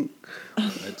I mean,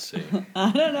 Let's see.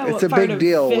 I don't know. it's what a part big of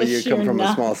deal when you Fish come you're from a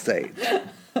not- small state.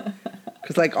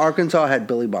 Because like Arkansas had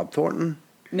Billy Bob Thornton.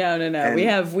 No. And- We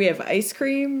have ice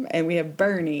cream and we have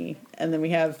Bernie and then we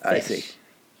have Fish.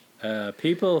 I see.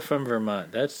 People from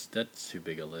Vermont. That's too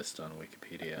big a list on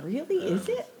Wikipedia. Really? Is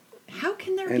it? How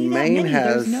can there and be that Maine many?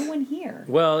 There's has- no one here.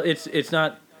 Well, it's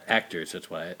not actors. That's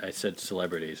why I said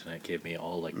celebrities, and it gave me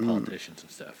all like politicians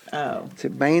and stuff. Oh, So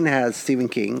Maine has Stephen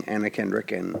King, Anna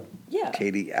Kendrick, and yeah.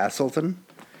 Katie Aselton.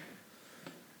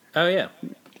 Oh yeah.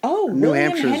 Oh, New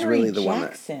William Hampshire's Henry really the one that-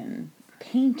 Jackson,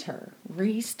 painter,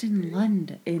 raised in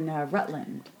London, in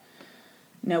Rutland.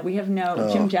 No, we have no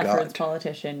Oh, Jim Jeffords, God.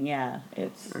 politician. Yeah,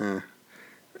 it's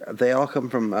They all come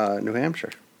from New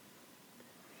Hampshire.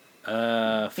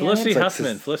 Felicity it's like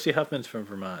Huffman. sis- Felicity Huffman's from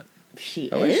Vermont. she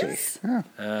Oh, is. is she? Oh.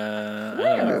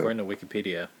 I don't know, according to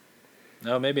Wikipedia.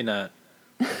 No, maybe not.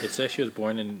 It says she was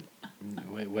born in.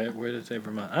 Wait, where did it say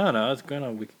Vermont? I don't know. I was going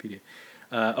on Wikipedia.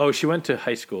 She went to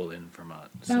high school in Vermont.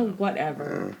 So Oh,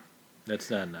 whatever. that's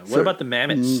not enough. So- What about the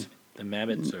Mammoths? The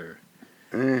Mammoths are.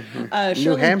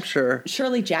 New Hampshire.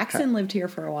 Shirley Jackson lived here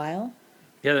for a while.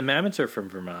 Yeah, the Mammoths are from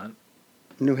Vermont.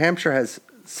 New Hampshire has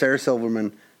Sarah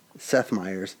Silverman, Seth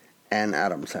Meyers, and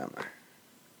Adam Sandler.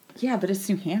 Yeah, but it's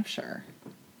New Hampshire.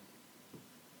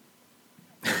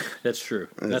 That's true.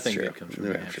 That's Nothing true. good comes from New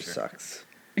New Hampshire Hampshire. sucks.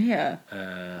 Yeah.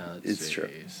 Let's It's see. true.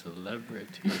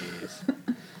 Celebrities.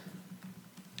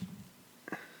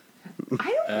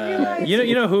 I don't realize.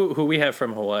 You know who we have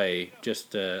from Hawaii?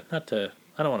 Just not to.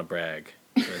 I don't want to brag,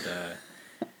 but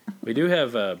we do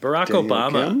have Barack Daniel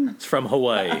Obama. Kim? It's from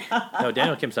Hawaii. No,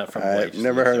 Daniel Kim's not from Hawaii. I've just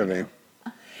never lives heard of there.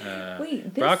 him.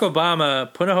 Wait, this, Barack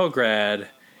Obama, Punahou grad.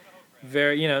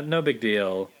 Very, no big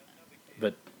deal,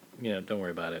 but don't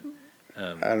worry about it. I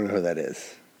don't know who that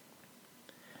is.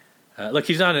 Look,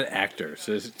 he's not an actor,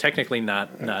 so it's technically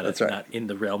not That's right. not in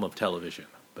the realm of television.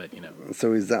 But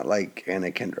So he's not like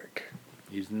Anna Kendrick.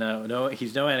 he's no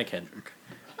Anna Kendrick.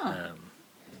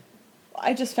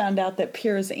 I just found out that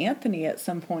Piers Anthony at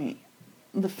some point,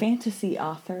 the fantasy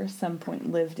author, some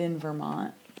point lived in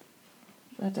Vermont.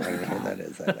 That I doesn't don't know who count. that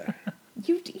is either.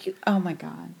 You, oh my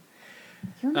God.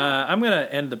 You're not, I'm going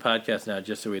to end the podcast now,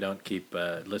 just so we don't keep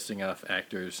listing off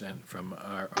actors and from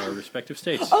our respective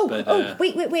states.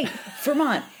 wait.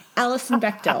 Vermont. Alison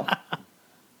Bechdel.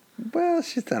 Well,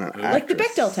 she's not an actress. Like the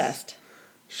Bechdel test.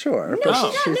 Sure. No,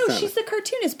 she's not. She's the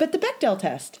cartoonist, but the Bechdel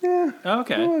test. Yeah. Oh,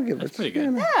 okay, We'll give that's it- pretty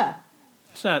good. Yeah.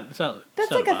 It's not. That's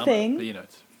it's not like a Obama, thing. But,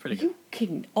 it's pretty good. You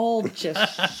can all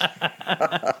just...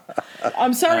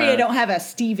 I'm sorry I don't have a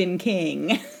Stephen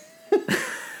King.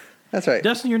 That's right.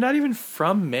 Dustin, you're not even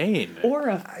from Maine. Or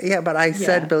a... Yeah, but I Yeah.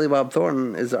 said Billy Bob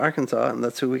Thornton is Arkansas, and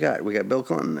that's who we got. We got Bill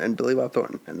Clinton and Billy Bob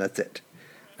Thornton, and that's it.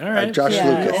 All right. Josh Yeah,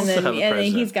 Lucas. and then, Also have a and then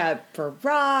he's president. got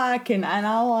Barack and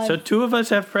all. So two of us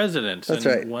have presidents. That's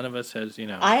and right. One of us has,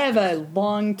 I have a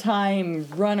longtime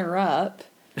runner-up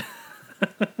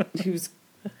who's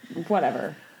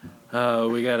whatever. Oh,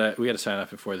 we gotta sign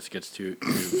off before this gets too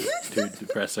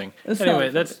depressing. That's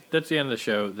Anyway, not- that's the end of the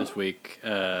show this week.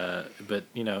 But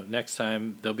next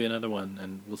time there'll be another one,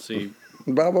 and we'll see.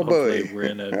 Baba Hopefully Booey. we're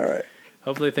in a. All right.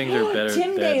 Hopefully things are better.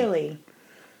 Tim than, Daly.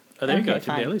 Oh, there you go. Okay, Tim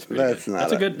fine. Daly's pretty That's good. not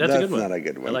That's a good. That's a good one. not a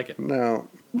good one. I like it. No.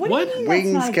 What? What? Do you mean that's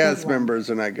Wings not a good cast one? members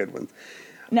are not good ones.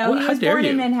 No, Well, he how was dare born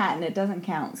in you? Manhattan. It doesn't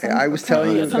count. I was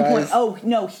telling you at some point. guys- Oh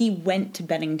no, he went to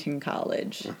Bennington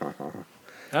College.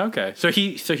 Okay, so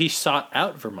he sought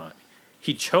out Vermont.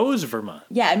 He chose Vermont.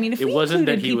 Yeah, I mean, if It we wasn't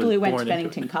included that he people was who went born to into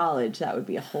Bennington College, that would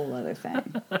be a whole other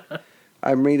thing.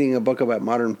 I'm reading a book about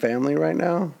Modern Family right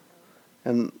now,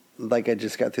 and like I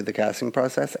just got through the casting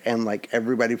process, and like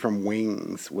everybody from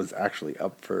Wings was actually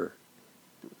up for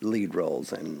lead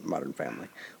roles in Modern Family,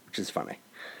 which is funny.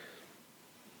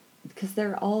 Because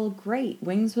they're all great.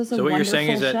 Wings was a So what wonderful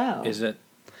you're saying show. is that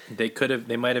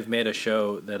they might have made a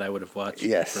show that I would have watched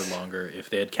Yes. for longer if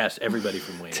they had cast everybody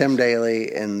from Wings. Tim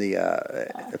Daly in the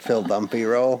Phil Dunphy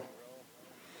role.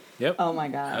 Yep. Oh my I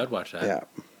God. would watch that. Yeah.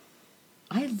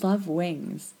 I love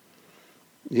Wings.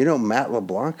 You know, Matt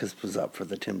LeBlanc was up for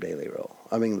the Tim Daly role.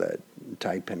 I mean, the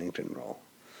Ty Pennington role.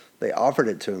 They offered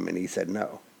it to him, and he said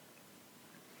no.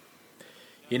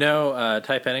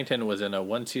 Ty Pennington was in a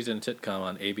one-season sitcom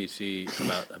on ABC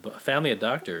about a family of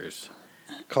doctors.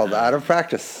 Called Out of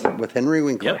Practice with Henry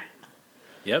Winkler.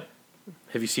 Yep.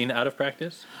 Have you seen Out of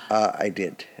Practice? I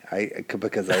did.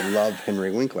 Because I love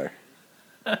Henry Winkler.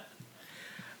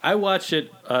 I watched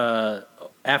it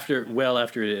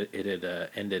after it had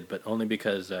ended, but only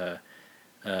because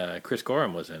Chris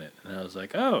Gorham was in it, and I was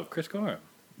like, "Oh, Chris Gorham,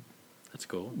 that's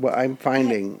cool." Well, I'm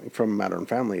finding from Modern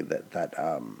Family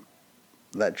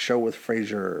that show with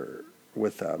Frasier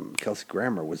with Kelsey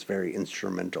Grammer was very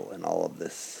instrumental in all of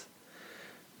this.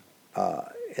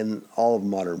 In all of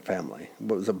Modern Family,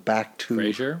 what was it? Back to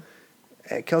Frasier,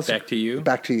 Kelsey, Back to You?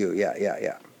 Back to You.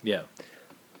 Yeah. Yeah,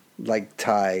 Like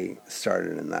Ty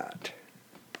started in that.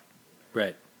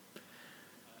 right.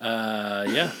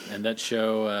 Yeah, and that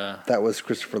show. That was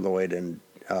Christopher Lloyd and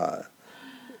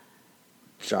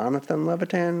Jonathan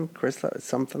Levitan,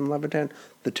 something Levitan,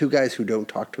 the two guys who don't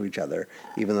talk to each other,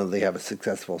 even though they have a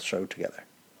successful show together.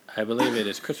 I believe it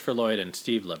is Christopher Lloyd and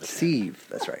Steve Levitan. Steve,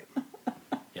 that's right.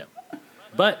 Yeah,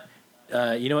 but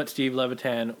you know what Steve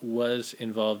Levitan was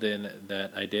involved in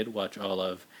that I did watch all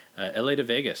of? L.A. to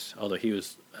Vegas, although he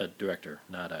was a director,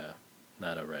 not a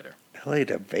writer. L.A.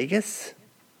 to Vegas?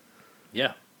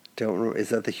 Yeah. Don't remember. Is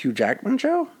that the Hugh Jackman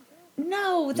show?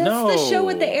 No, that's the show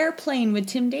with the airplane with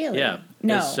Tim Daly. Yeah,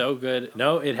 No. it was so good.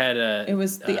 No, it had It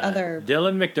was the other...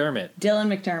 Dylan McDermott. Dylan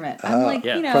McDermott. I'm like,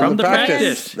 yeah, you know... from the friends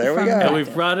practice. There we from go. the And we've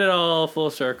practice. brought it all full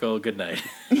circle. Good night.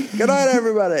 Good night,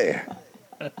 everybody.